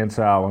with Rance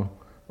Allen,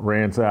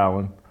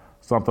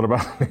 Something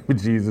About the Name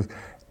of Jesus,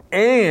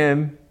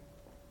 and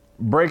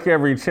Break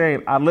Every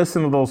Chain. I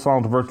listen to those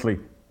songs virtually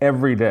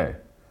every day.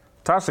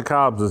 Tasha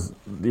Cobbs is,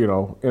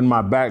 in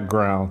my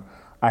background.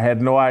 I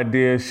had no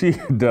idea she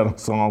had done a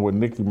song with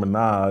Nicki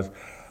Minaj.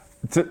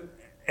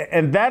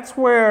 And that's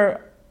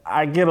where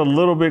I get a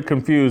little bit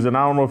confused. And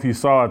I don't know if you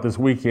saw it this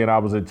weekend. I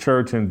was at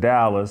church in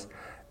Dallas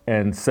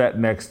and sat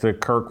next to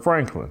Kirk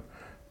Franklin.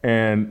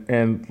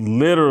 And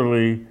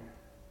literally,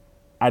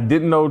 I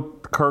didn't know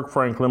Kirk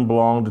Franklin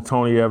belonged to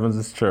Tony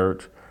Evans'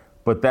 church,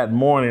 but that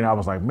morning I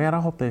was like, man, I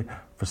hope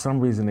for some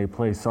reason they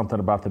play Something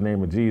About the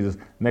Name of Jesus.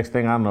 Next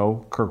thing I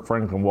know, Kirk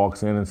Franklin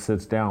walks in and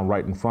sits down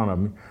right in front of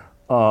me.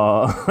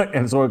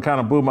 And so it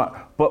kind of blew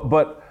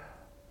but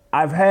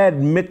I've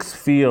had mixed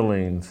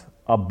feelings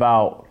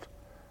about,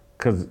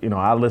 because,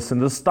 I listen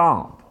to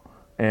Stomp,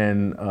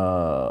 and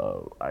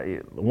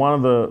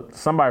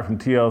somebody from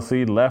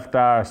TLC, Left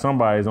Eye, or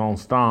somebody's on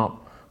Stomp.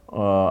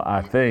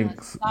 I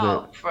think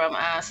Salt from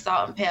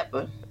Salt and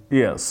Pepper.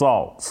 Yeah,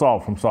 Salt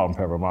from Salt and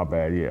Pepper. My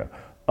bad. Yeah,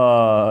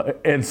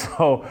 and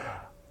so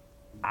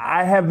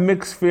I have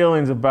mixed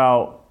feelings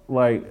about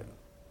like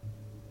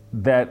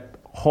that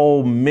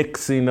whole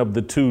mixing of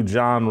the two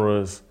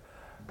genres,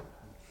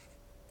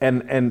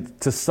 and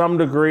to some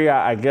degree,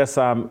 I guess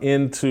I'm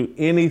into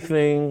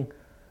anything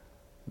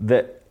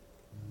that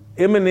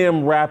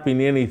Eminem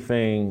rapping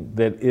anything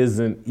that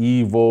isn't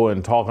evil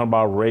and talking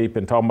about rape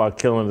and talking about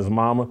killing his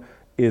mama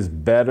is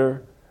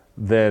better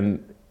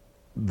than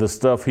the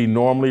stuff he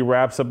normally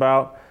raps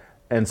about.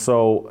 And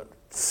so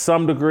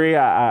some degree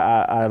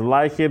I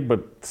like it,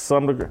 but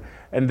some degree.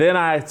 And then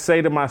I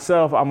say to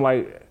myself, I'm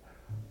like,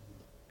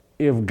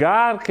 if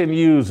God can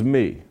use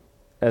me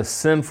as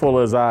sinful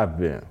as I've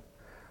been,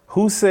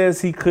 who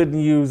says he couldn't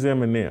use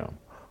Eminem?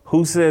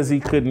 Who says he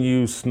couldn't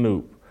use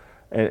Snoop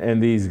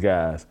and these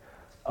guys?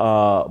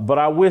 But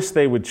I wish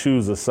they would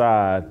choose a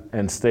side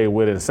and stay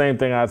with it. Same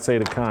thing I'd say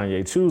to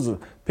Kanye.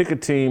 Pick a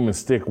team and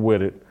stick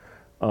with it.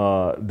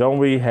 Don't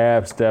be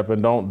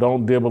half-stepping.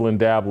 Don't dibble and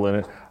dabble in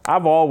it.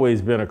 I've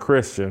always been a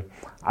Christian.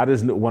 I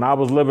just knew when I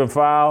was living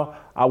foul,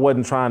 I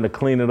wasn't trying to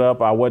clean it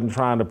up. I wasn't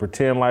trying to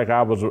pretend like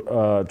I was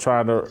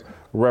trying to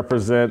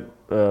represent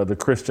the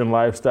Christian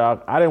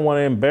lifestyle. I didn't want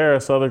to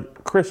embarrass other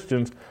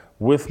Christians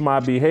with my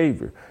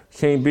behavior.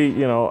 Can't be,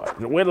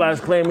 Whitlock's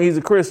claiming he's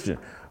a Christian.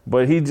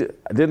 But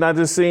didn't I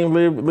just see him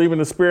leaving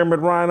the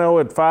Spearmint Rhino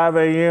at 5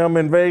 a.m.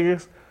 in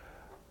Vegas?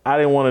 I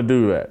didn't want to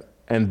do that.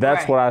 And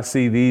that's what I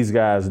see these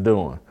guys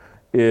doing,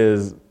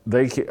 is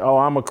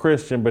I'm a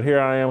Christian, but here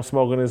I am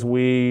smoking this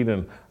weed,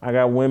 and I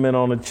got women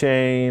on the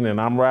chain,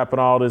 and I'm rapping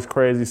all this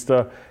crazy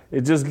stuff.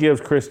 It just gives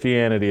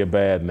Christianity a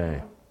bad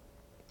name.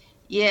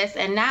 Yes,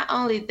 and not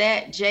only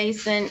that,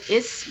 Jason,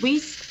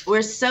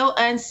 we're so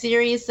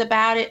unserious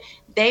about it.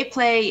 They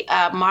play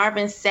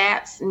Marvin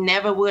Sapp's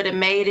Never Would Have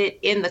Made It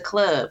in the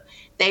club.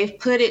 They've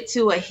put it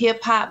to a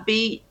hip hop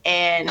beat,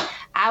 and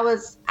I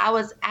was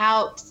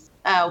out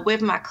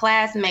with my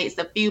classmates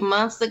a few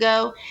months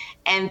ago,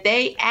 and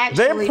they're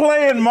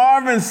playing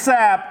Marvin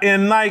Sapp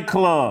in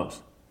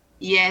nightclubs.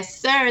 Yes,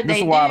 sir. This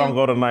is why I don't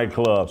go to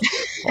nightclubs.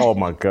 Oh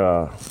my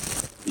God.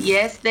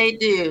 Yes, they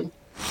do.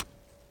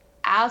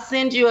 I'll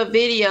send you a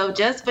video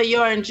just for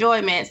your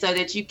enjoyment so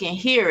that you can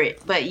hear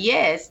it. But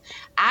yes,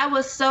 I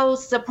was so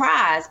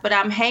surprised, but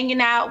I'm hanging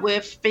out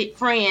with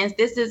friends.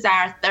 This is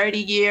our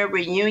 30-year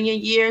reunion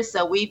year.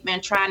 So we've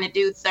been trying to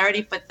do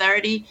 30 for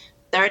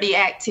 30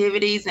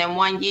 activities in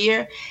 1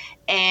 year.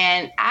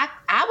 And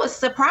I was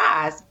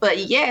surprised, but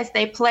yes,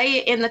 they play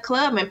it in the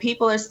club and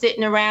people are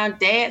sitting around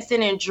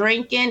dancing and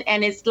drinking.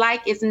 And it's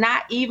like, it's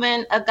not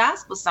even a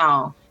gospel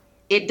song.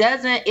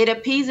 It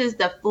appeases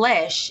the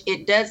flesh.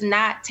 It does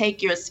not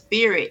take your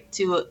spirit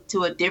to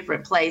a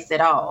different place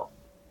at all.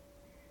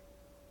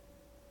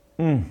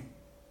 All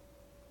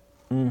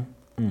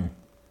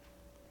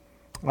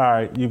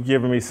right, you've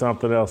given me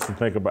something else to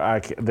think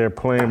about. They're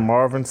playing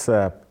Marvin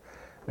Sapp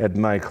at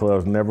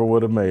nightclubs. Never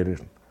would have made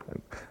it.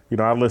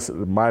 I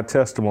listen to my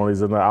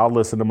testimonies, and I'll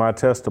listen to my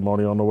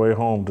testimony on the way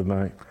home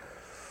tonight.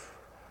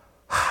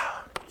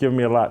 Give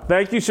me a lot.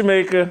 Thank you,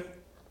 Shamika.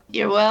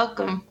 You're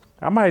welcome.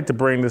 I might have to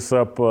bring this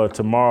up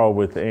tomorrow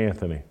with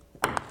Anthony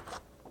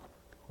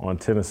on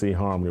Tennessee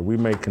Harmony. We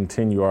may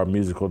continue our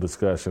musical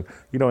discussion.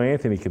 You know,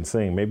 Anthony can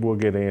sing. Maybe we'll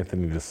get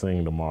Anthony to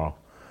sing tomorrow.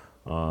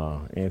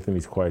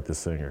 Anthony's quite the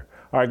singer.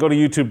 All right, go to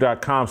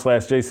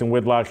youtube.com/Jason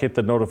Whitlock. Hit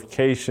the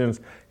notifications.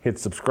 Hit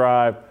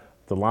subscribe.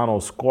 Delano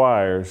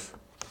Squires.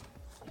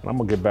 I'm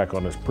going to get back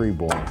on this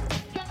preborn.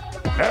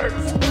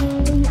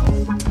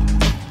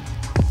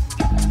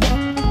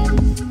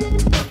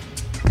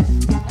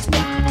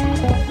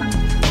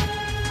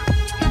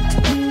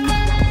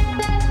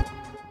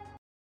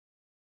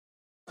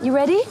 You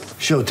ready?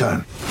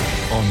 Showtime.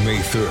 On May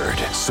 3rd,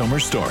 summer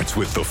starts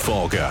with The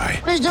Fall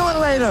Guy. Let's do it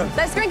later.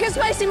 Let's drink a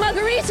spicy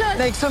margarita.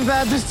 Make some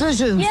bad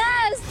decisions.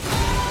 Yes.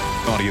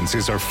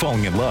 Audiences are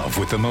falling in love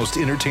with the most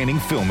entertaining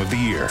film of the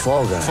year.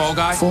 Fall Guy. Fall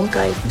Guy? Fall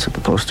Guy. That's what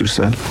the poster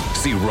said.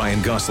 See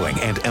Ryan Gosling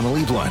and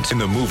Emily Blunt in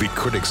the movie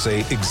critics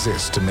say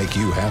exists to make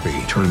you happy.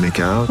 Trying to make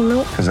it out?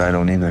 Nope. Because I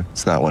don't either.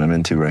 It's not what I'm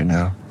into right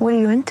now. What are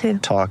you into?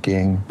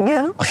 Talking.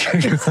 Yeah.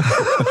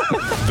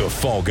 The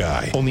Fall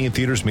Guy. Only in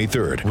theaters May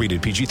 3rd.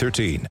 Rated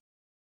PG-13.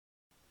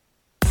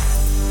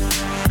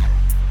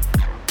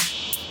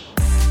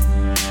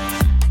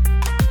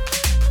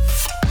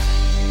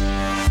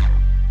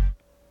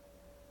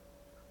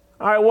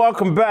 All right,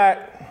 welcome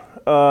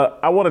back.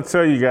 I want to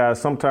tell you guys,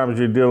 sometimes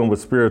you're dealing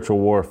with spiritual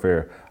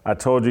warfare. I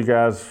told you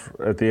guys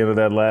at the end of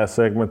that last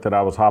segment that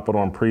I was hopping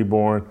on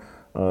preborn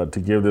to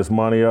give this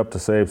money up to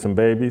save some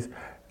babies.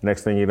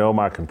 Next thing you know,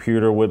 my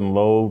computer wouldn't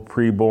load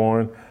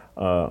preborn,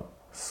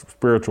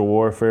 spiritual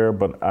warfare,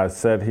 but I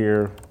sat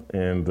here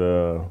and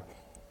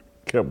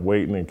kept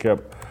waiting and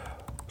kept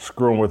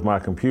screwing with my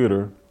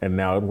computer, and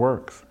now it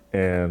works.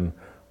 And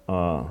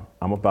I'm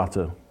about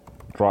to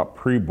drop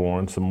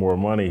preborn some more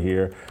money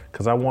here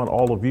because I want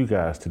all of you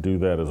guys to do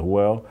that as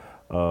well.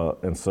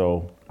 And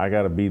so I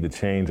got to be the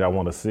change I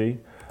want to see.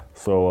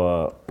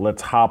 So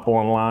let's hop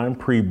online,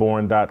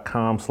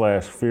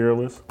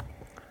 preborn.com/fearless.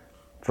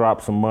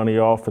 Drop some money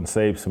off and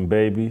save some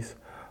babies.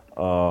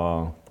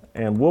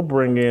 And we'll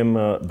bring in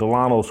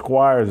Delano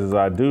Squires as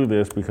I do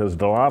this because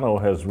Delano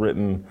has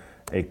written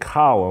a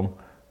column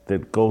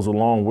that goes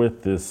along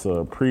with this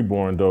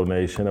preborn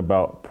donation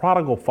about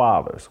prodigal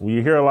fathers.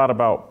 We hear a lot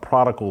about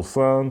prodigal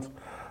sons,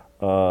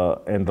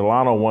 and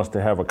Delano wants to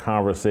have a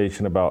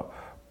conversation about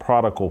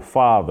prodigal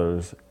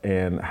fathers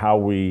and how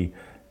we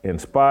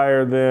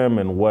inspire them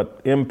and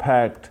what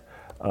impact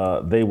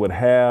they would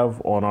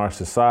have on our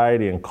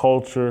society and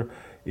culture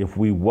if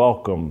we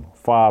welcome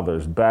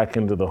fathers back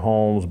into the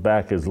homes,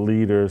 back as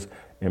leaders,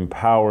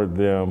 empowered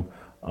them.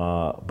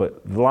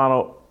 But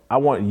Delano, I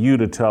want you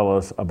to tell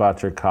us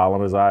about your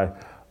column as I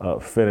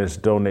finish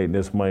donating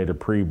this money to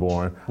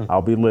preborn.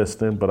 I'll be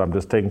listening, but I'm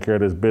just taking care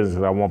of this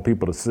business. I want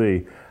people to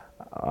see.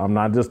 I'm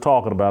not just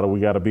talking about it. We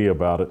got to be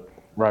about it.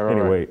 Right.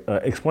 Anyway,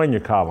 explain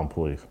your column,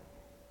 please.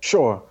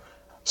 Sure.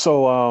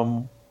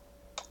 So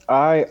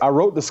I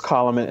wrote this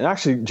column, and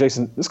actually,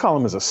 Jason, this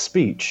column is a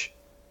speech.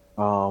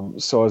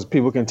 So as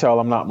people can tell,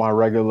 I'm not my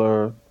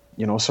regular,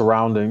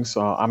 surroundings.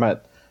 I'm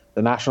at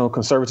the National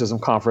Conservatism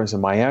Conference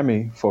in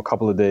Miami for a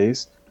couple of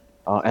days.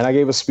 And I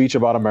gave a speech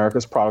about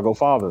America's prodigal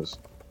fathers.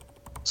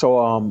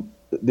 So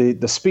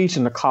the speech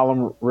and the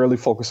column really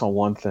focus on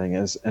one thing,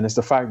 and it's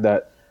the fact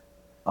that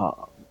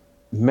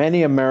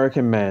many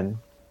American men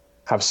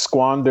have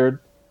squandered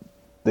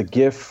the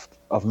gift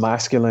of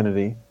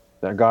masculinity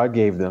that God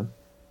gave them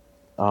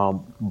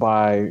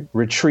by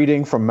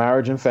retreating from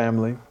marriage and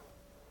family,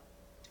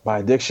 by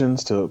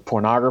addictions to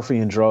pornography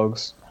and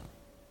drugs,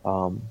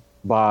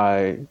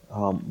 by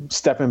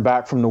stepping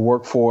back from the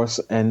workforce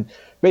and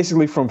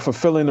basically from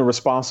fulfilling the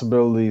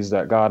responsibilities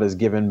that God has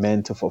given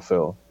men to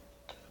fulfill.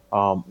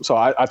 So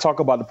I talk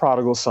about the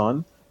prodigal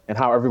son and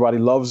how everybody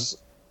loves,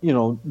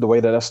 the way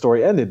that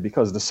story ended,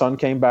 because the son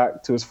came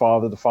back to his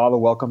father. The father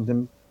welcomed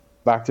him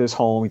back to his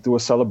home. He threw a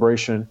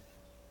celebration,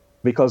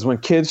 because when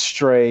kids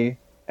stray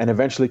and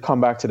eventually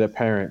come back to their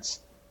parents,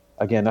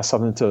 again, that's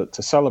something to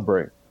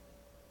celebrate.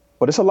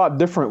 But it's a lot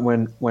different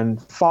when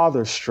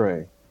fathers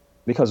stray,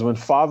 because when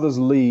fathers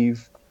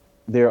leave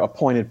their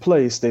appointed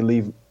place, they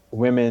leave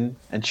women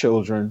and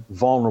children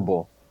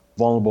vulnerable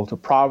to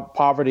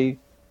poverty,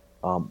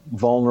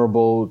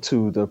 vulnerable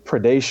to the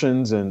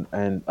predations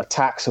and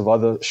attacks of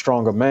other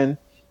stronger men.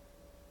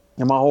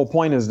 And my whole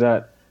point is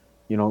that,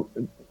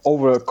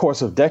 over the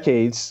course of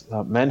decades,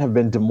 men have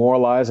been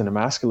demoralized and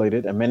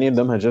emasculated, and many of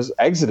them have just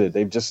exited.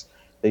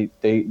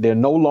 They're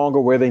no longer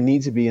where they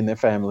need to be in their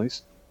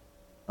families.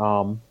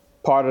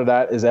 Part of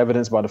that is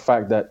evidenced by the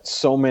fact that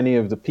so many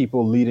of the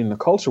people leading the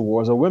culture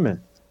wars are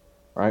women.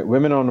 Right,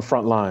 women on the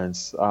front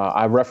lines.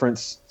 I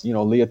reference,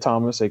 Leah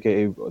Thomas,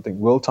 aka I think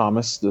Will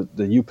Thomas, the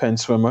UPenn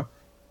swimmer,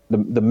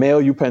 the male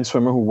UPenn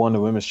swimmer who won the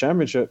women's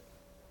championship,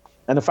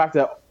 and the fact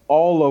that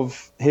all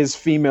of his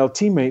female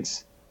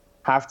teammates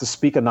have to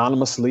speak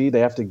anonymously. They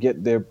have to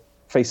get their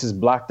faces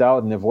blacked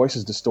out and their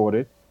voices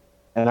distorted.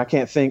 And I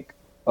can't think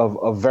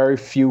of very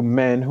few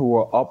men who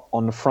are up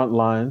on the front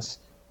lines,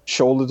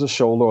 shoulder to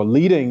shoulder, or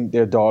leading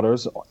their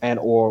daughters and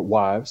or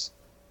wives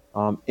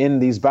in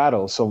these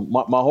battles. So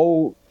my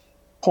whole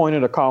point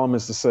of the column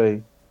is to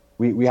say,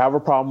 we have a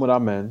problem with our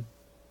men.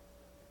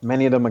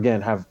 Many of them,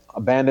 again, have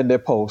abandoned their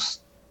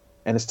posts,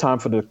 and it's time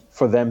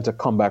for them to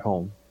come back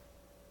home.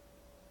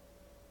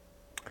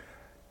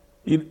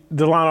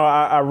 Delano,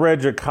 I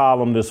read your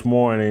column this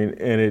morning,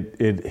 and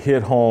it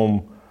hit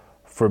home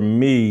for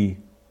me,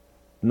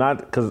 not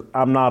because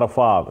I'm not a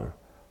father,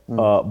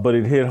 but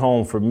it hit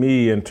home for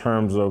me in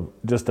terms of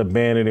just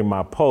abandoning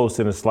my post.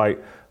 And it's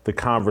like the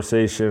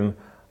conversation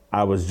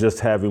I was just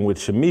having with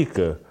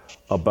Shamika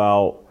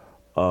about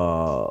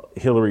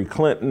Hillary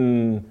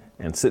Clinton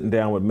and sitting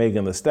down with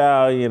Megan Thee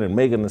Stallion, and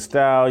Megan Thee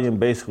Stallion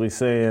basically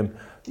saying,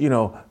 you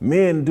know,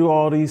 men do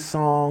all these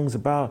songs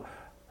about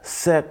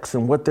sex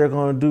and what they're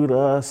going to do to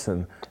us,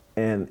 and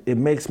it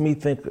makes me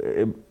think,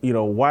 you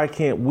know, why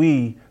can't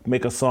we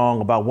make a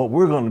song about what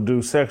we're going to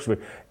do sexually?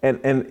 And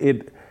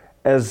it,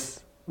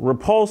 as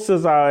repulsed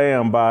as I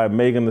am by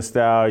Megan Thee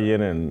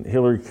Stallion and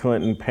Hillary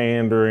Clinton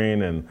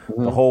pandering and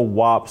the whole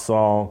WAP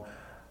song,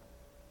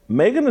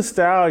 Megan Thee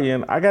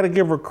Stallion, I got to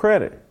give her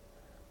credit.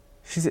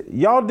 She said,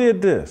 y'all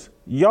did this.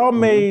 Y'all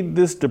made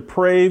this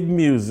depraved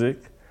music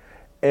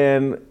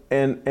and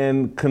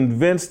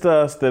convinced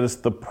us that it's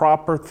the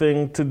proper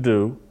thing to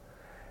do.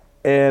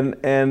 And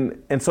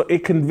so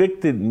it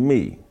convicted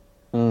me.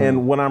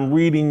 And when I'm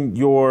reading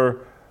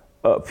your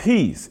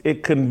piece,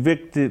 it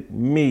convicted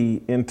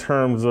me in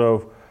terms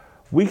of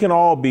we can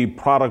all be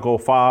prodigal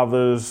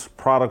fathers,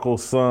 prodigal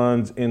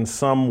sons in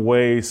some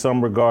way,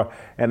 some regard.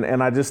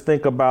 And I just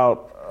think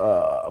about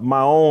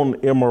my own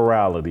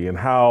immorality and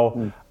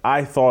how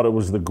I thought it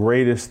was the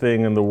greatest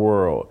thing in the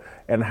world,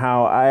 and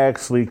how I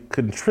actually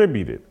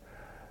contributed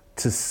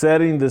to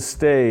setting the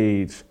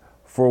stage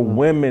for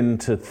women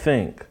to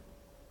think,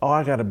 oh,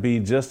 I got to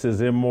be just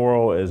as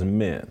immoral as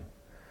men.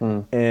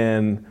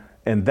 And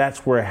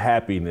that's where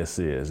happiness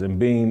is, and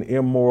being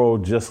immoral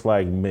just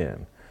like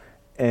men.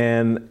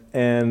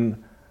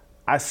 And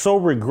I so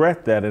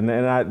regret that,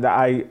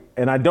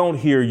 and I don't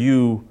hear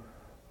you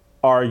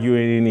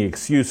arguing any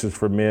excuses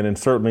for men, and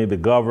certainly the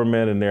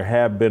government, and there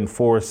have been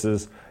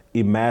forces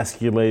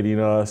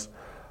emasculating us.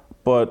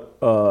 But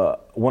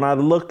when I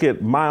look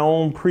at my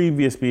own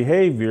previous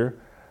behavior,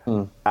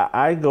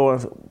 I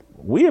go,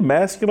 we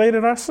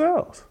emasculated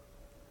ourselves.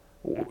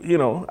 You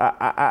know,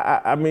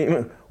 I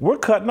mean, we're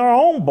cutting our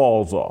own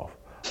balls off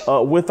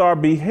with our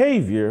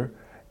behavior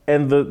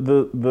and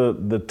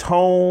the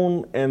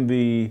tone and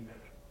the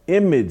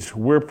image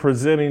we're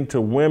presenting to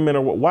women.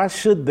 Or why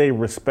should they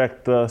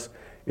respect us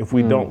if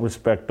we don't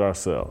respect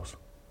ourselves?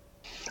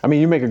 I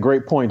mean, you make a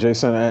great point,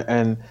 Jason.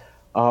 And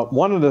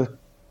one of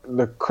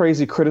the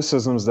crazy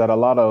criticisms that a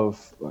lot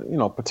of, you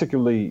know,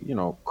 particularly, you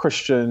know,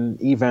 Christian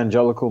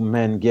evangelical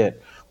men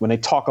get when they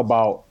talk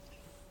about,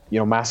 you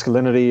know,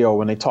 masculinity, or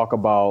when they talk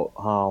about,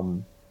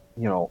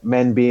 you know,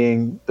 men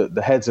being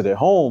the heads of their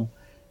home,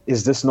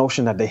 is this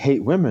notion that they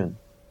hate women.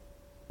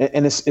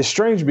 And it's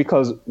strange,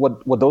 because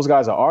what those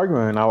guys are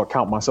arguing, and I would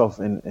count myself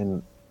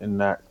in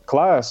that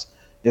class,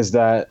 is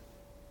that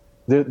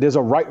there's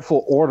a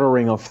rightful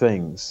ordering of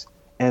things,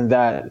 and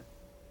that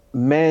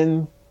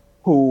men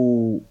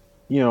who,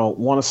 you know,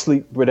 want to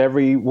sleep with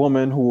every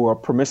woman, who are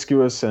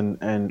promiscuous,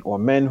 or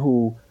men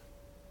who,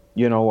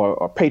 you know,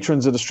 are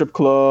patrons of the strip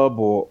club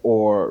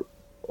or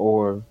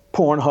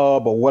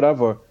Pornhub or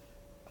whatever,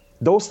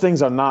 those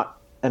things are not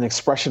an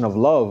expression of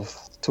love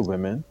to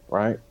women,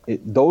 right?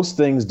 Those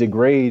things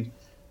degrade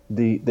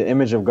the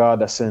image of God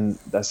that's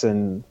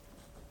in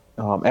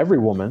every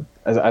woman,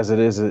 as it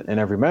is in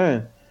every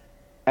man.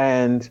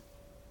 And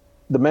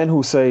the men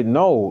who say,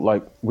 no,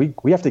 like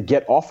we have to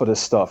get off of this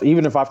stuff,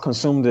 even if I've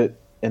consumed it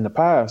in the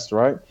past,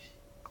 right?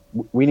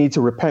 We need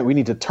to repent. We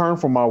need to turn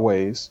from our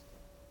ways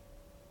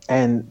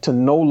and to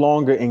no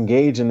longer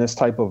engage in this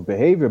type of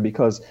behavior,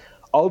 because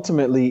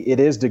ultimately it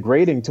is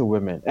degrading to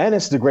women, and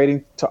it's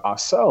degrading to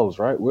ourselves,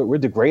 right? We're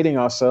degrading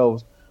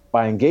ourselves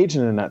by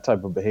engaging in that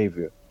type of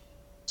behavior.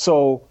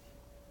 So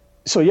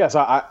yes,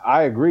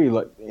 I agree.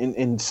 Like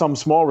in some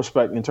small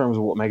respect, in terms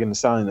of what Megan Thee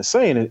Stallion is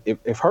saying,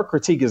 if her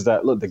critique is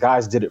that, look, the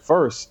guys did it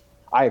first,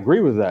 I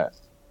agree with that.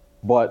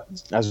 But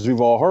as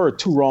we've all heard,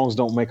 two wrongs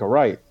don't make a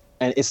right,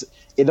 and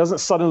it doesn't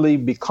suddenly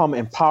become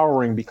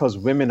empowering because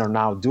women are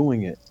now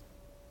doing it.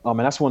 And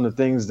that's one of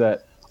the things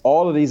that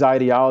all of these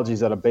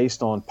ideologies that are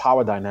based on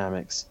power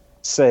dynamics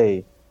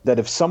say, that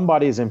if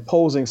somebody is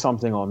imposing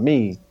something on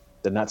me,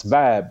 then that's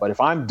bad. But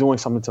if I'm doing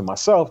something to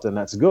myself, then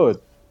that's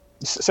good.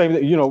 Same,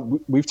 you know,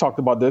 we've talked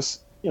about this,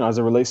 you know, as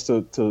it relates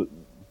to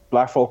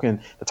Black folk and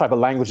the type of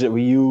language that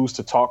we use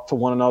to talk to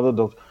one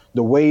another,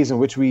 the ways in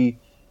which we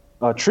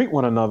treat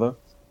one another.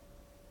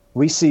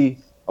 We see,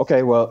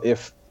 okay, well,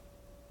 if,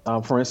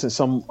 for instance,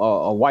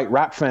 a white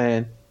rap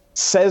fan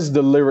says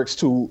the lyrics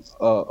to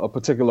a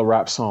particular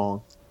rap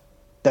song,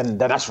 then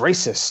that's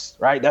racist,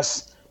 right?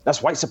 That's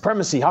white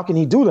supremacy. How can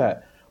he do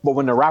that? But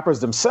when the rappers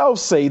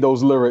themselves say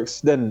those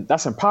lyrics, then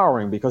that's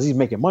empowering because he's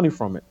making money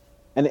from it.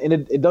 And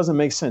it doesn't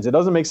make sense. It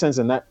doesn't make sense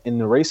in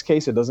the race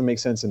case. It doesn't make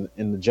sense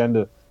in the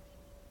gender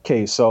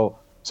case. So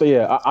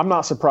yeah, I'm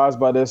not surprised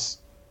by this.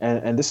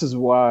 And this is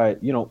why,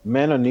 you know,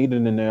 men are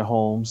needed in their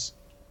homes.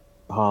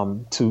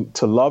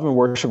 to love and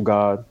worship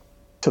God,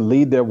 to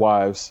lead their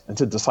wives, and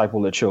to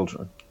disciple their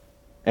children.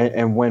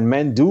 And when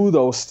men do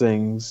those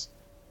things,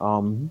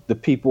 the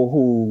people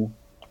who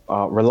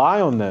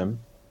rely on them,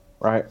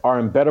 right, are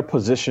in better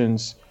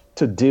positions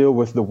to deal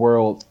with the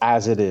world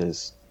as it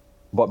is.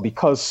 But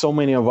because so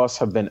many of us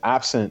have been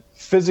absent,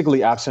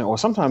 physically absent, or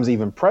sometimes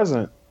even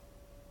present,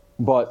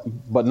 but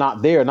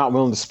not there, not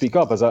willing to speak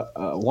up, as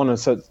one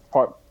of the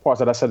parts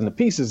that I said in the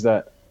piece is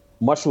that,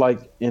 much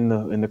like in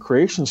the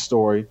creation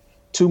story,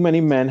 too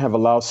many men have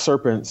allowed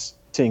serpents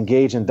to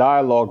engage in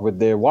dialogue with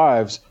their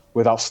wives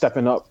without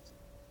stepping up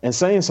and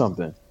saying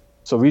something.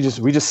 So we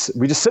just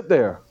sit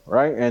there,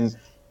 right,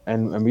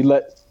 and we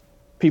let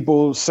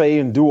people say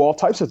and do all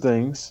types of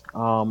things,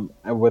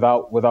 and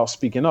without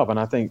speaking up. And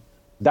I think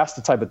that's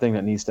the type of thing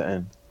that needs to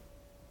end.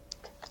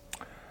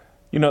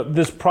 You know,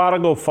 this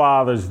prodigal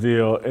fathers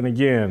deal, and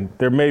again,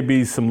 there may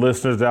be some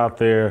listeners out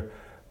there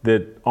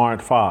that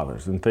aren't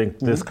fathers and think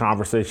this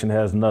conversation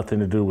has nothing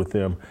to do with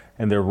them,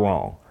 and they're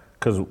wrong.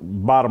 Because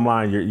bottom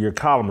line, your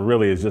column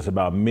really is just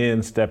about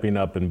men stepping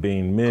up and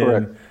being men.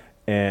 Correct.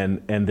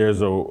 And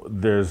there's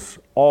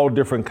all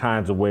different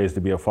kinds of ways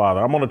to be a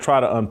father. I'm going to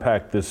try to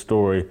unpack this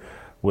story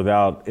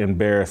without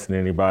embarrassing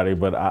anybody,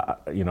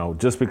 but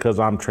just because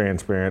I'm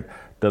transparent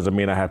doesn't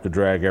mean I have to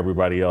drag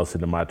everybody else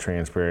into my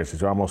transparency.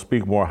 So I'm going to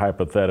speak more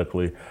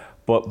hypothetically,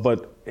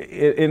 but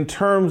in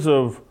terms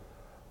of,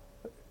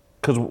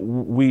 because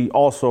we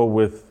also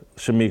with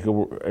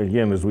Shamika,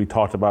 again, as we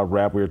talked about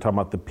rap, we were talking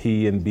about the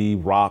P&B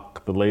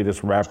Rock, the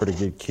latest rapper to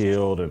get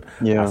killed, and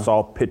I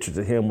saw pictures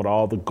of him with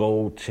all the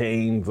gold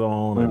chains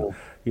on,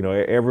 and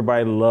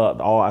everybody loved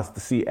I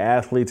see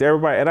athletes,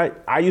 everybody, and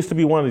I used to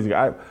be one of these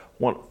guys.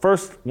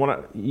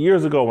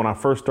 Years ago when I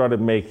first started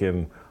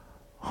making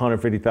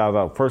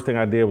 $150,000, first thing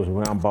I did was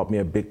when I bought me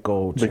a big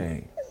gold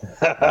chain.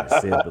 I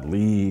said the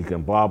league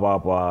and blah blah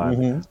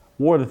blah.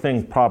 Wore the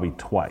thing probably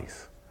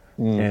twice,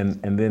 and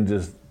then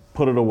just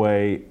put it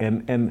away.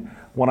 And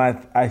when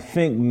I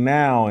think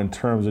now in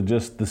terms of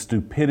just the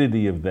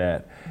stupidity of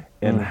that,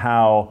 and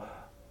how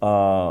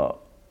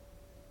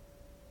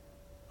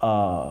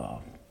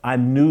I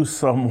knew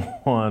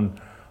someone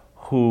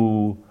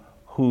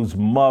whose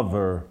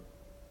mother.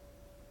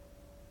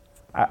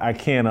 I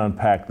can't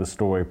unpack the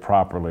story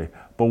properly,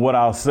 but what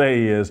I'll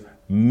say is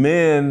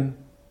men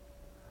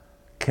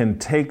can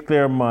take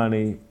their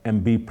money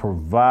and be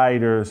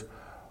providers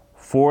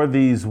for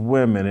these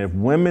women. If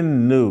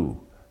women knew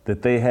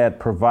that they had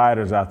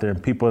providers out there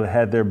and people that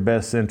had their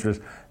best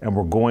interests and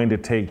were going to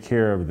take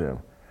care of them,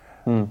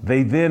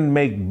 they then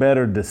make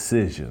better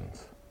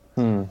decisions.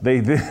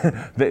 They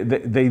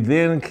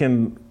then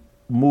can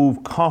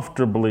move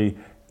comfortably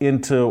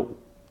into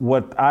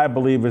what I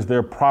believe is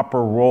their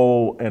proper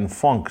role and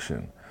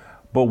function.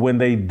 But when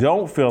they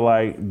don't feel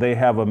like they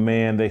have a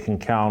man they can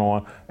count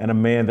on and a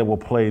man that will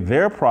play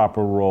their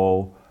proper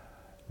role,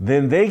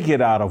 then they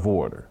get out of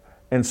order.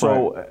 And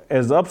so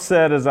as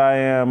upset as I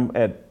am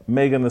at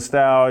Megan Thee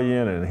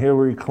Stallion and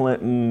Hillary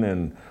Clinton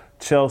and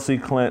Chelsea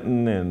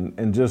Clinton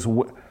and just,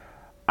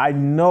 I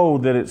know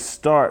that it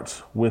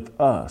starts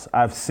with us.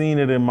 I've seen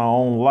it in my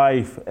own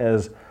life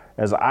as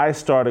I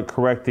started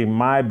correcting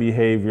my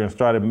behavior and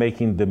started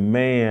making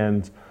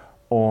demands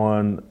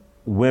on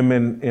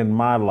women in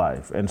my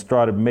life and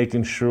started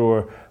making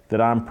sure that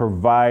I'm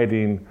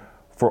providing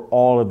for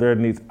all of their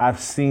needs. I've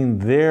seen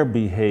their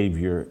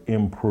behavior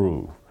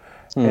improve.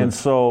 And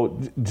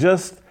so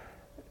just,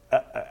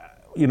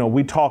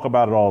 we talk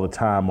about it all the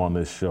time on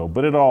this show,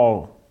 but it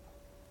all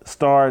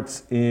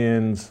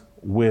ends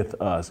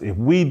with us. If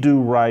we do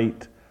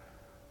right,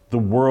 the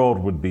world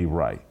would be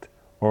right.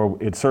 Or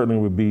it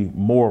certainly would be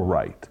more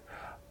right.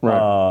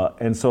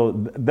 And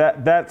so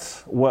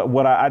that's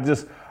what I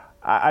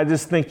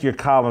just think your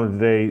column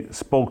today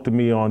spoke to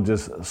me on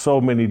just so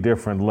many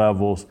different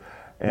levels,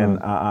 and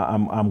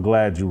I'm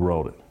glad you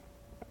wrote it.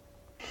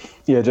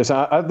 Yeah, Jason,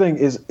 I think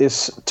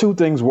it's two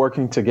things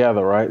working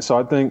together, right? So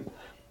I think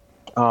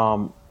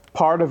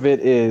part of it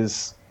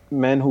is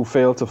men who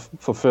fail to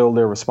fulfill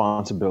their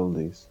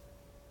responsibilities.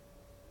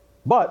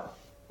 But,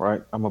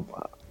 right, I'm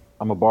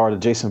a borrow the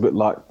Jason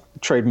Whitlock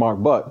trademark,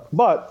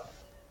 but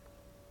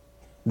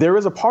there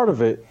is a part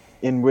of it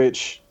in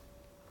which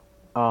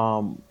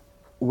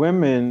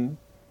women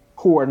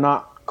who are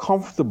not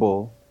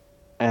comfortable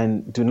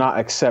and do not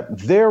accept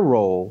their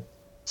role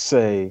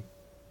say,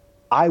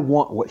 I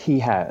want what he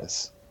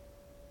has.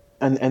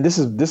 And this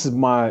is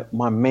my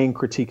main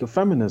critique of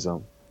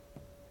feminism.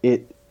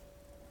 It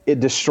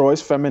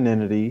destroys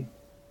femininity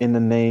in the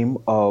name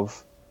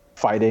of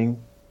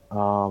fighting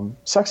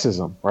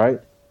sexism, right?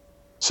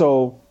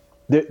 So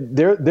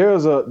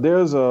there's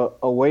a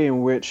way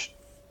in which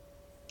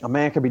a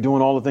man can be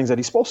doing all the things that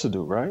he's supposed to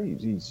do, right?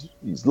 He's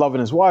loving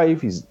his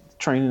wife, he's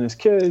training his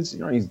kids,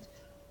 he's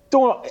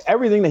doing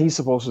everything that he's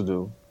supposed to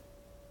do,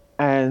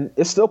 and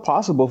it's still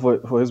possible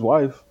for his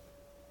wife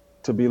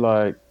to be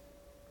like,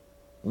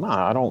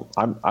 nah,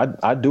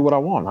 I do what I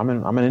want.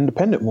 I'm an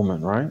independent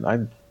woman, right?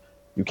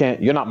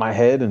 you're not my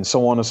head, and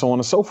so on and so on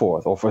and so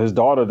forth. Or for his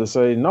daughter to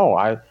say, no,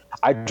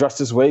 I dress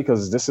this way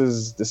because this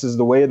is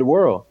the way of the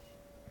world.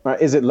 Right?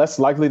 Is it less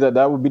likely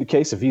that would be the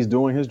case if he's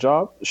doing his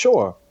job?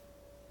 Sure.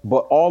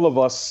 But all of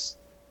us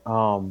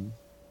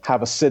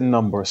have a sin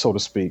number, so to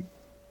speak.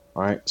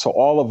 Right? So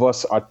all of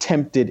us are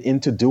tempted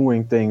into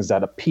doing things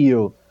that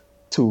appeal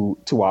to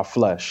our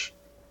flesh.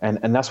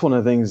 And that's one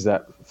of the things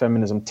that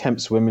feminism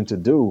tempts women to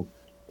do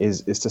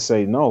is to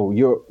say, no,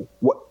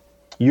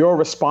 your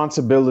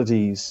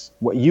responsibilities,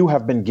 what you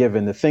have been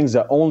given, the things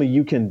that only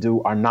you can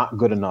do are not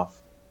good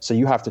enough. So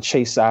you have to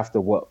chase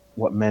after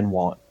what men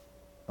want.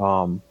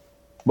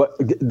 But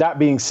that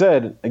being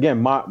said,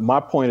 again, my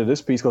point of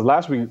this piece, because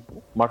last week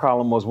my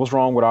column was what's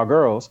wrong with our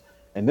girls,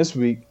 and this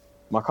week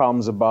my column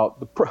is about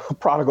the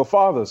prodigal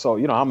father. So,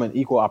 I'm an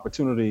equal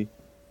opportunity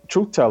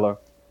truth teller.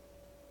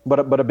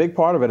 But a big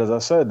part of it, as I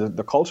said,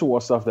 the culture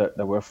war stuff that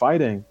we're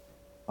fighting,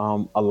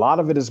 a lot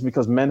of it is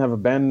because men have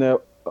abandoned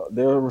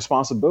their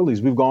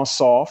responsibilities. We've gone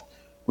soft.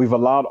 We've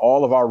allowed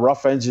all of our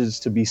rough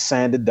edges to be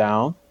sanded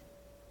down,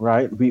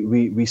 right?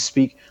 We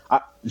speak.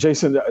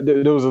 Jason,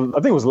 there was I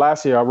think it was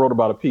last year I wrote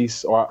about a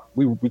piece, or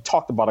we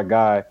talked about a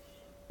guy.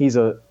 He's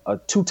a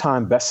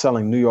 2-time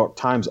best-selling New York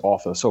Times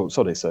author, so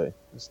they say.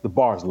 The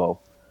bar's low.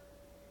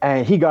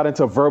 And he got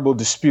into a verbal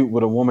dispute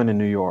with a woman in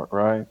New York,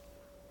 right?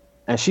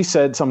 And she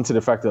said something to the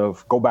effect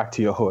of, go back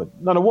to your hood.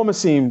 Now, the woman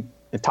seemed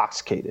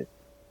intoxicated.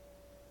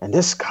 And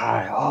this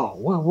guy,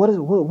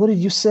 what did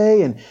you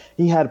say? And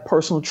he had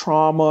personal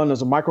trauma and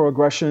there's a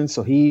microaggression.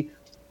 So he,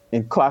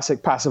 in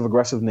classic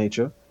passive-aggressive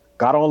nature,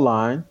 got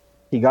online.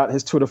 He got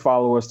his Twitter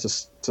followers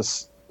to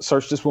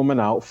search this woman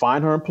out,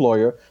 find her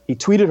employer. He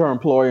tweeted her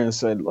employer and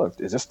said, look,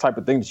 is this the type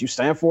of thing that you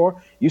stand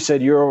for? You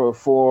said you're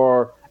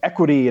for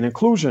equity and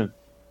inclusion.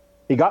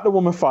 He got the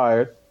woman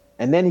fired.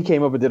 And then he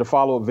came up and did a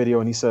follow-up video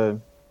and he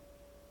said,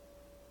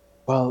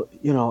 well,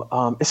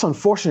 it's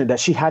unfortunate that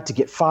she had to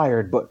get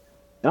fired, but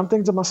and I'm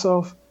thinking to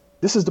myself,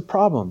 this is the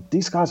problem.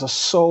 These guys are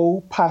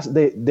so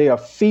they are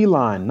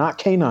feline, not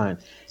canine.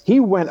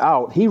 He went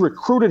out, he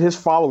recruited his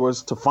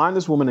followers to find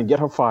this woman and get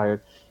her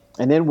fired.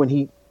 And then when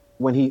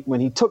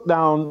he took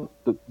down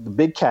the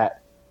big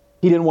cat,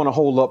 he didn't want to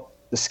hold up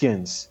the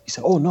skins. He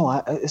said, oh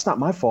no, it's not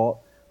my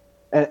fault.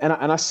 And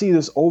I see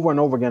this over and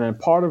over again. And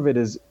part of it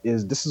is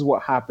this is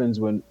what happens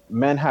when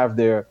men have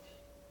their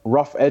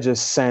rough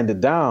edges sanded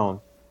down,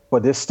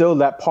 but there's still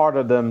that part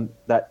of them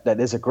that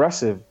is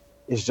aggressive.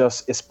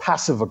 It's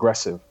passive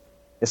aggressive.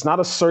 It's not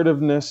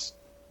assertiveness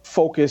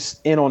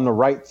focused in on the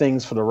right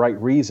things for the right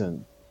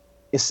reason.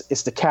 It's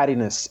the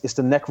cattiness, it's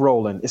the neck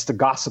rolling, it's the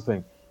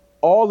gossiping.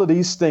 All of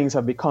these things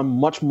have become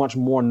much, much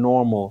more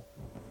normal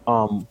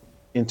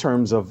in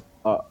terms of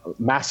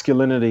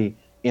masculinity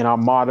in our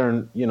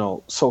modern,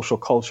 social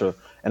culture.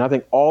 And I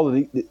think all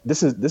of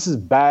this is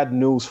bad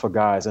news for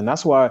guys. And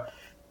that's why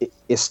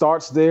it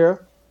starts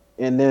there.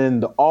 And then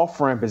the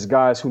off-ramp is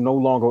guys who no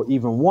longer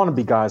even want to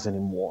be guys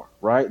anymore,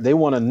 right? They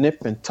want to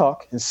nip and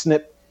tuck and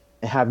snip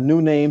and have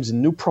new names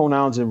and new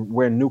pronouns and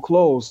wear new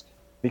clothes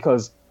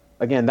because,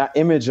 again, that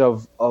image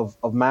of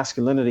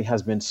masculinity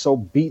has been so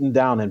beaten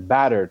down and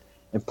battered.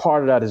 And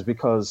part of that is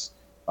because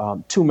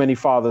too many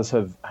fathers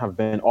have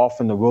been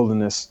off in the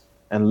wilderness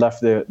and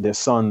left their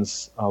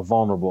sons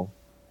vulnerable.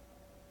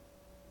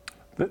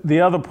 The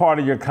other part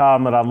of your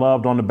column that I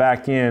loved on the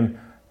back end,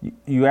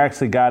 you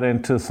actually got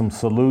into some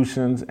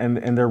solutions,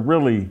 and they're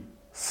really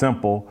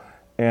simple.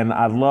 And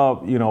I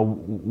love,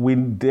 we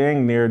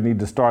dang near need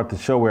to start the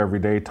show every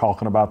day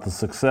talking about the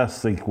success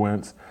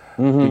sequence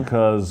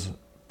because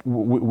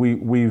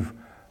we've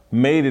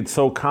made it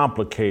so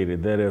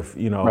complicated that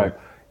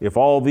if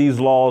all these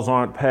laws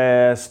aren't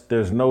passed,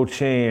 there's no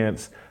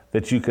chance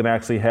that you can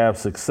actually have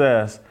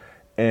success.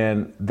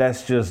 And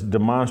that's just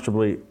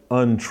demonstrably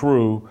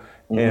untrue.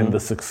 And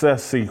the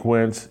success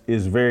sequence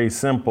is very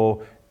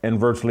simple and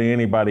virtually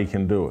anybody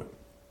can do it.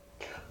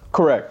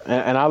 Correct.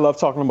 And I love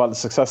talking about the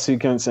success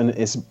sequence, and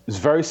it's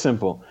very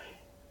simple.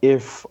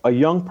 If a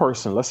young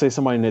person, let's say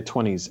somebody in their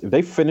 20s, if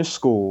they finish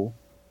school,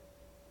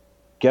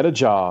 get a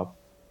job,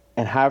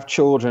 and have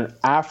children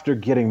after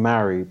getting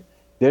married,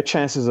 their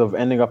chances of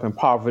ending up in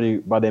poverty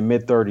by their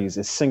mid-30s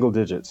is single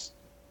digits,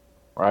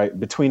 right?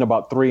 Between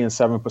about 3 and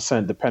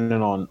 7%,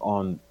 depending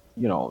on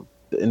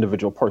the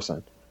individual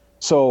person.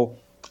 So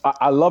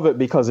I love it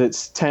because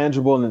it's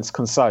tangible and it's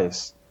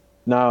concise.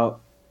 Now,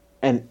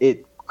 and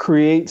it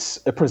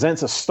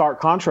presents a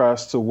stark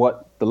contrast to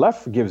what the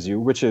left gives you,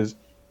 which is,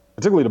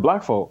 particularly the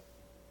black folk,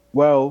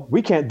 well,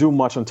 we can't do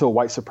much until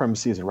white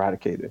supremacy is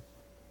eradicated,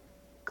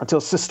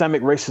 until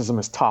systemic racism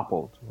is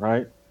toppled,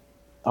 right?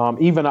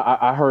 Even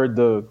I heard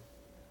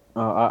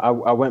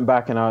I went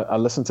back and I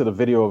listened to the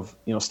video of,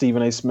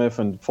 Stephen A. Smith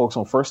and folks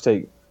on First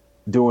Take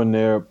doing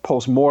their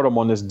post-mortem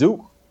on this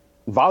Duke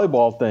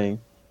volleyball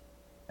thing.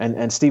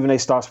 And Stephen A.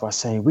 starts by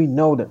saying, we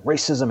know that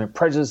racism and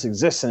prejudice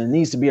exists and it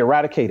needs to be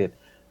eradicated.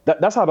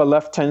 That's how the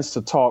left tends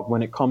to talk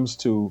when it comes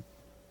to,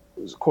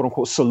 quote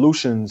unquote,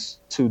 solutions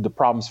to the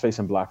problems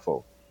facing black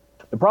folk.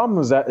 The problem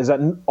is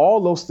that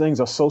all those things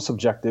are so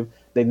subjective.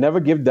 They never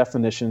give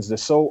definitions. They're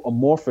so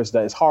amorphous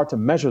that it's hard to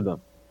measure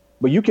them.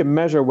 But you can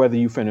measure whether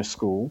you finish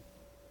school,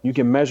 you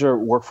can measure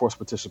workforce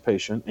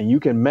participation, and you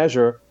can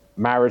measure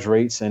marriage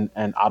rates and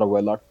out of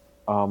wedlock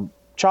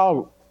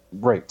child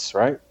rates,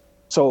 right?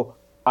 So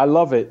I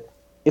love it.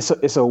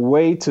 It's a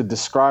way to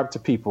describe to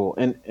people,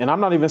 and I'm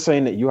not even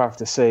saying that you have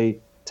to say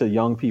to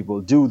young people,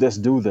 do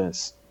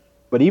this.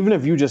 But even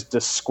if you just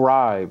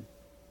describe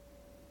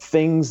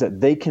things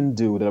that they can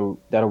do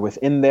that are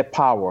within their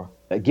power,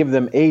 that give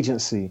them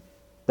agency,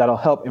 that'll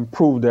help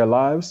improve their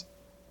lives,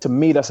 to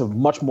me, that's a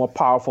much more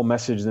powerful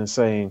message than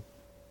saying,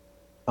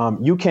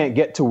 you can't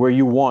get to where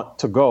you want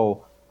to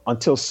go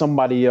until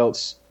somebody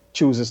else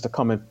chooses to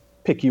come and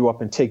pick you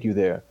up and take you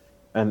there.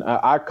 And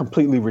I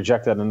completely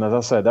reject that. And as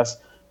I said, that's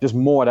just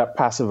more of that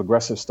passive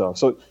aggressive stuff.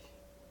 So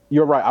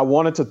you're right. I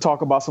wanted to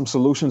talk about some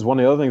solutions. One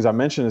of the other things I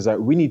mentioned is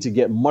that we need to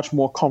get much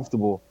more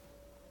comfortable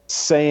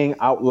saying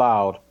out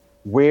loud,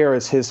 where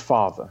is his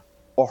father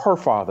or her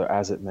father,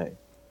 as it may?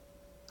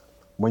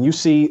 When you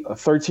see a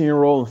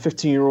 13-year-old and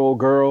 15-year-old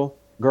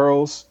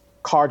girls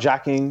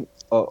carjacking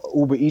a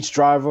Uber Eats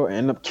driver and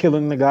end up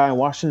killing the guy in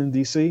Washington,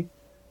 D.C.,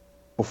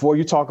 before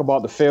you talk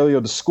about the failure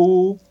of the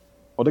school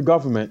or the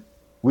government,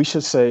 we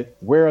should say,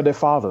 where are their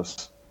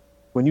fathers?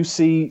 When you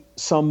see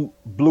some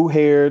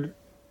blue-haired,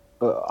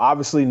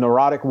 obviously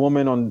neurotic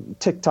woman on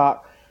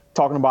TikTok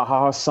talking about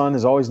how her son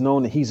has always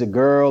known that he's a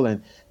girl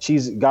and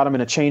she's got him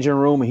in a changing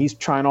room and he's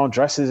trying on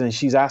dresses and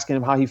she's asking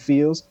him how he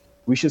feels,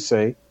 we should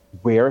say,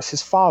 where is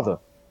his father,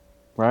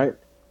 right?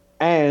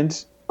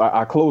 And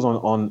I close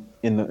on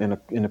in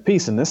the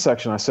piece in this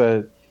section, I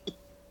said,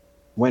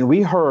 when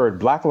we heard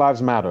Black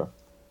Lives Matter,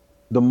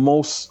 the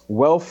most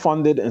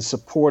well-funded and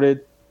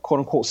supported, quote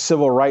unquote,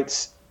 civil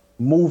rights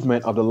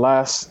movement of the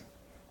last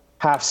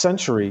half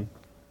century,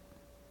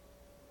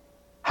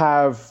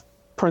 have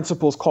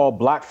principles called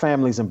Black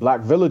families and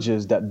Black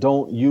villages that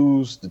don't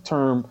use the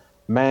term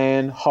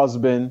man,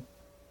 husband,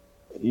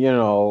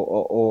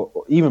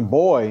 or even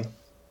boy.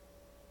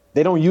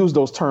 They don't use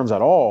those terms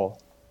at all.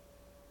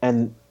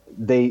 And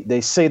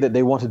they say that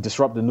they want to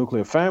disrupt the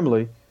nuclear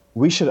family.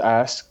 We should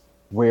ask,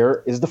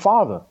 where is the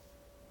father?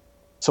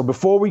 So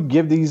before we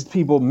give these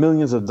people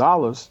millions of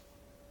dollars,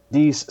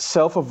 these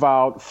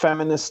self-avowed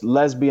feminist,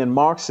 lesbian,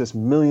 Marxist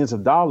millions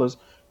of dollars,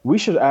 we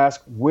should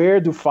ask, where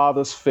do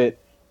fathers fit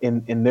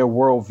in their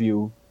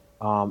worldview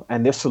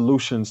and their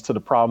solutions to the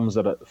problems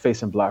that are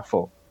facing Black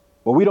folk?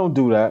 But we don't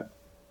do that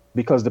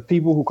because the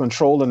people who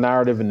control the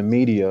narrative in the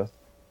media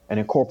and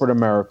in corporate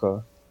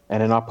America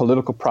and in our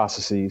political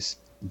processes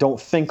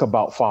don't think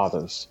about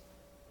fathers.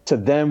 To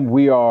them,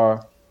 we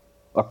are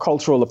a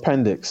cultural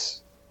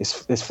appendix.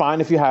 It's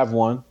fine if you have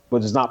one,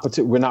 but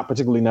we're not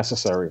particularly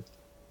necessary.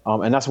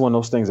 And that's one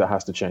of those things that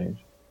has to change.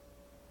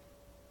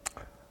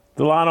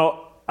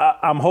 Delano,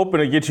 I'm hoping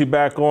to get you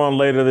back on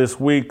later this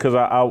week because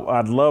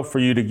I'd love for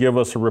you to give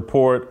us a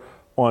report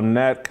on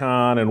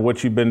NatCon and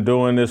what you've been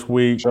doing this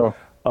week. Sure.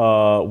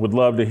 Would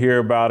love to hear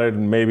about it,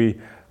 and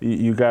maybe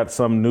you got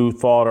some new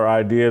thought or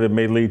idea that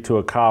may lead to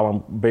a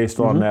column based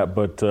on that.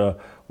 But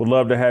would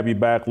love to have you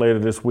back later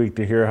this week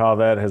to hear how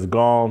that has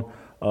gone.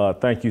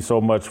 Thank you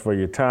so much for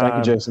your time.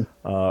 Thank you, Jason.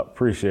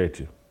 Appreciate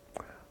you.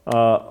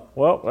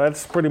 Well,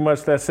 that's pretty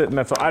much that's it. And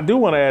that's all. I do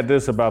want to add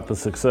this about the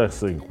success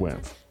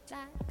sequence.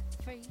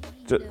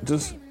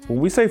 Just when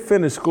we say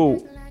finish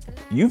school,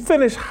 you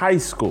finish high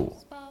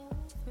school,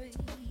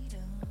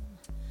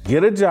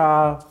 get a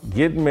job,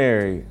 get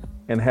married,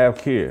 and have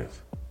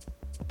kids.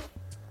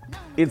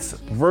 It's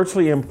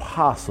virtually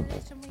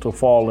impossible to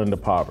fall into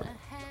poverty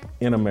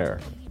in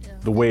America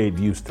the way it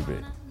used to be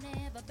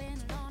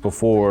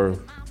before,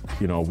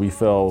 we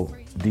fell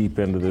deep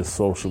into this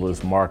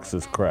socialist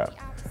Marxist crap.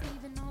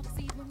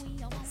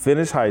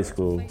 Finish high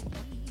school,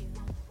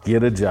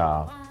 get a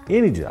job,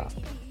 any job,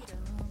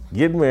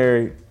 get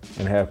married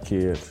and have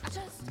kids.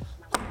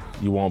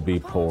 You won't be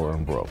poor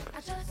and broke.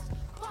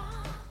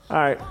 All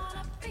right,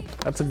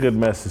 that's a good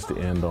message to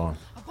end on.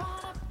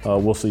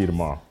 We'll see you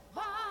tomorrow.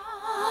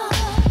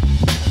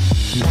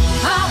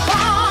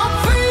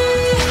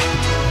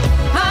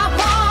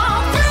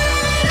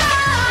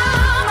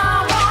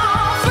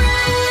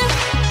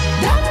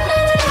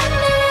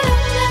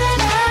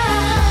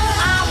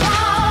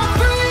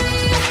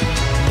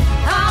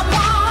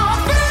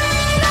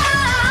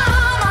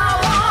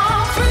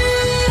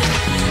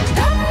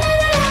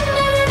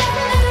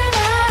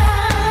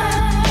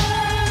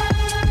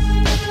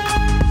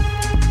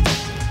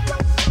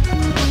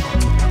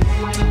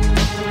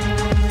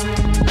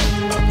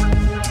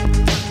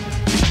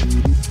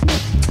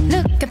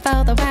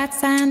 For the right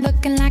sign,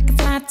 looking like it's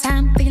my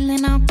time,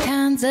 feeling all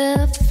kinds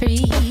of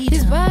free.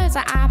 These words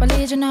are our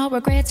religion, our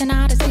regrets and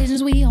our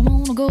decisions. We all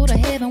wanna go to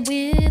heaven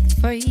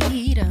with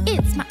freedom.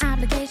 It's my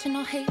obligation,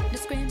 or hate.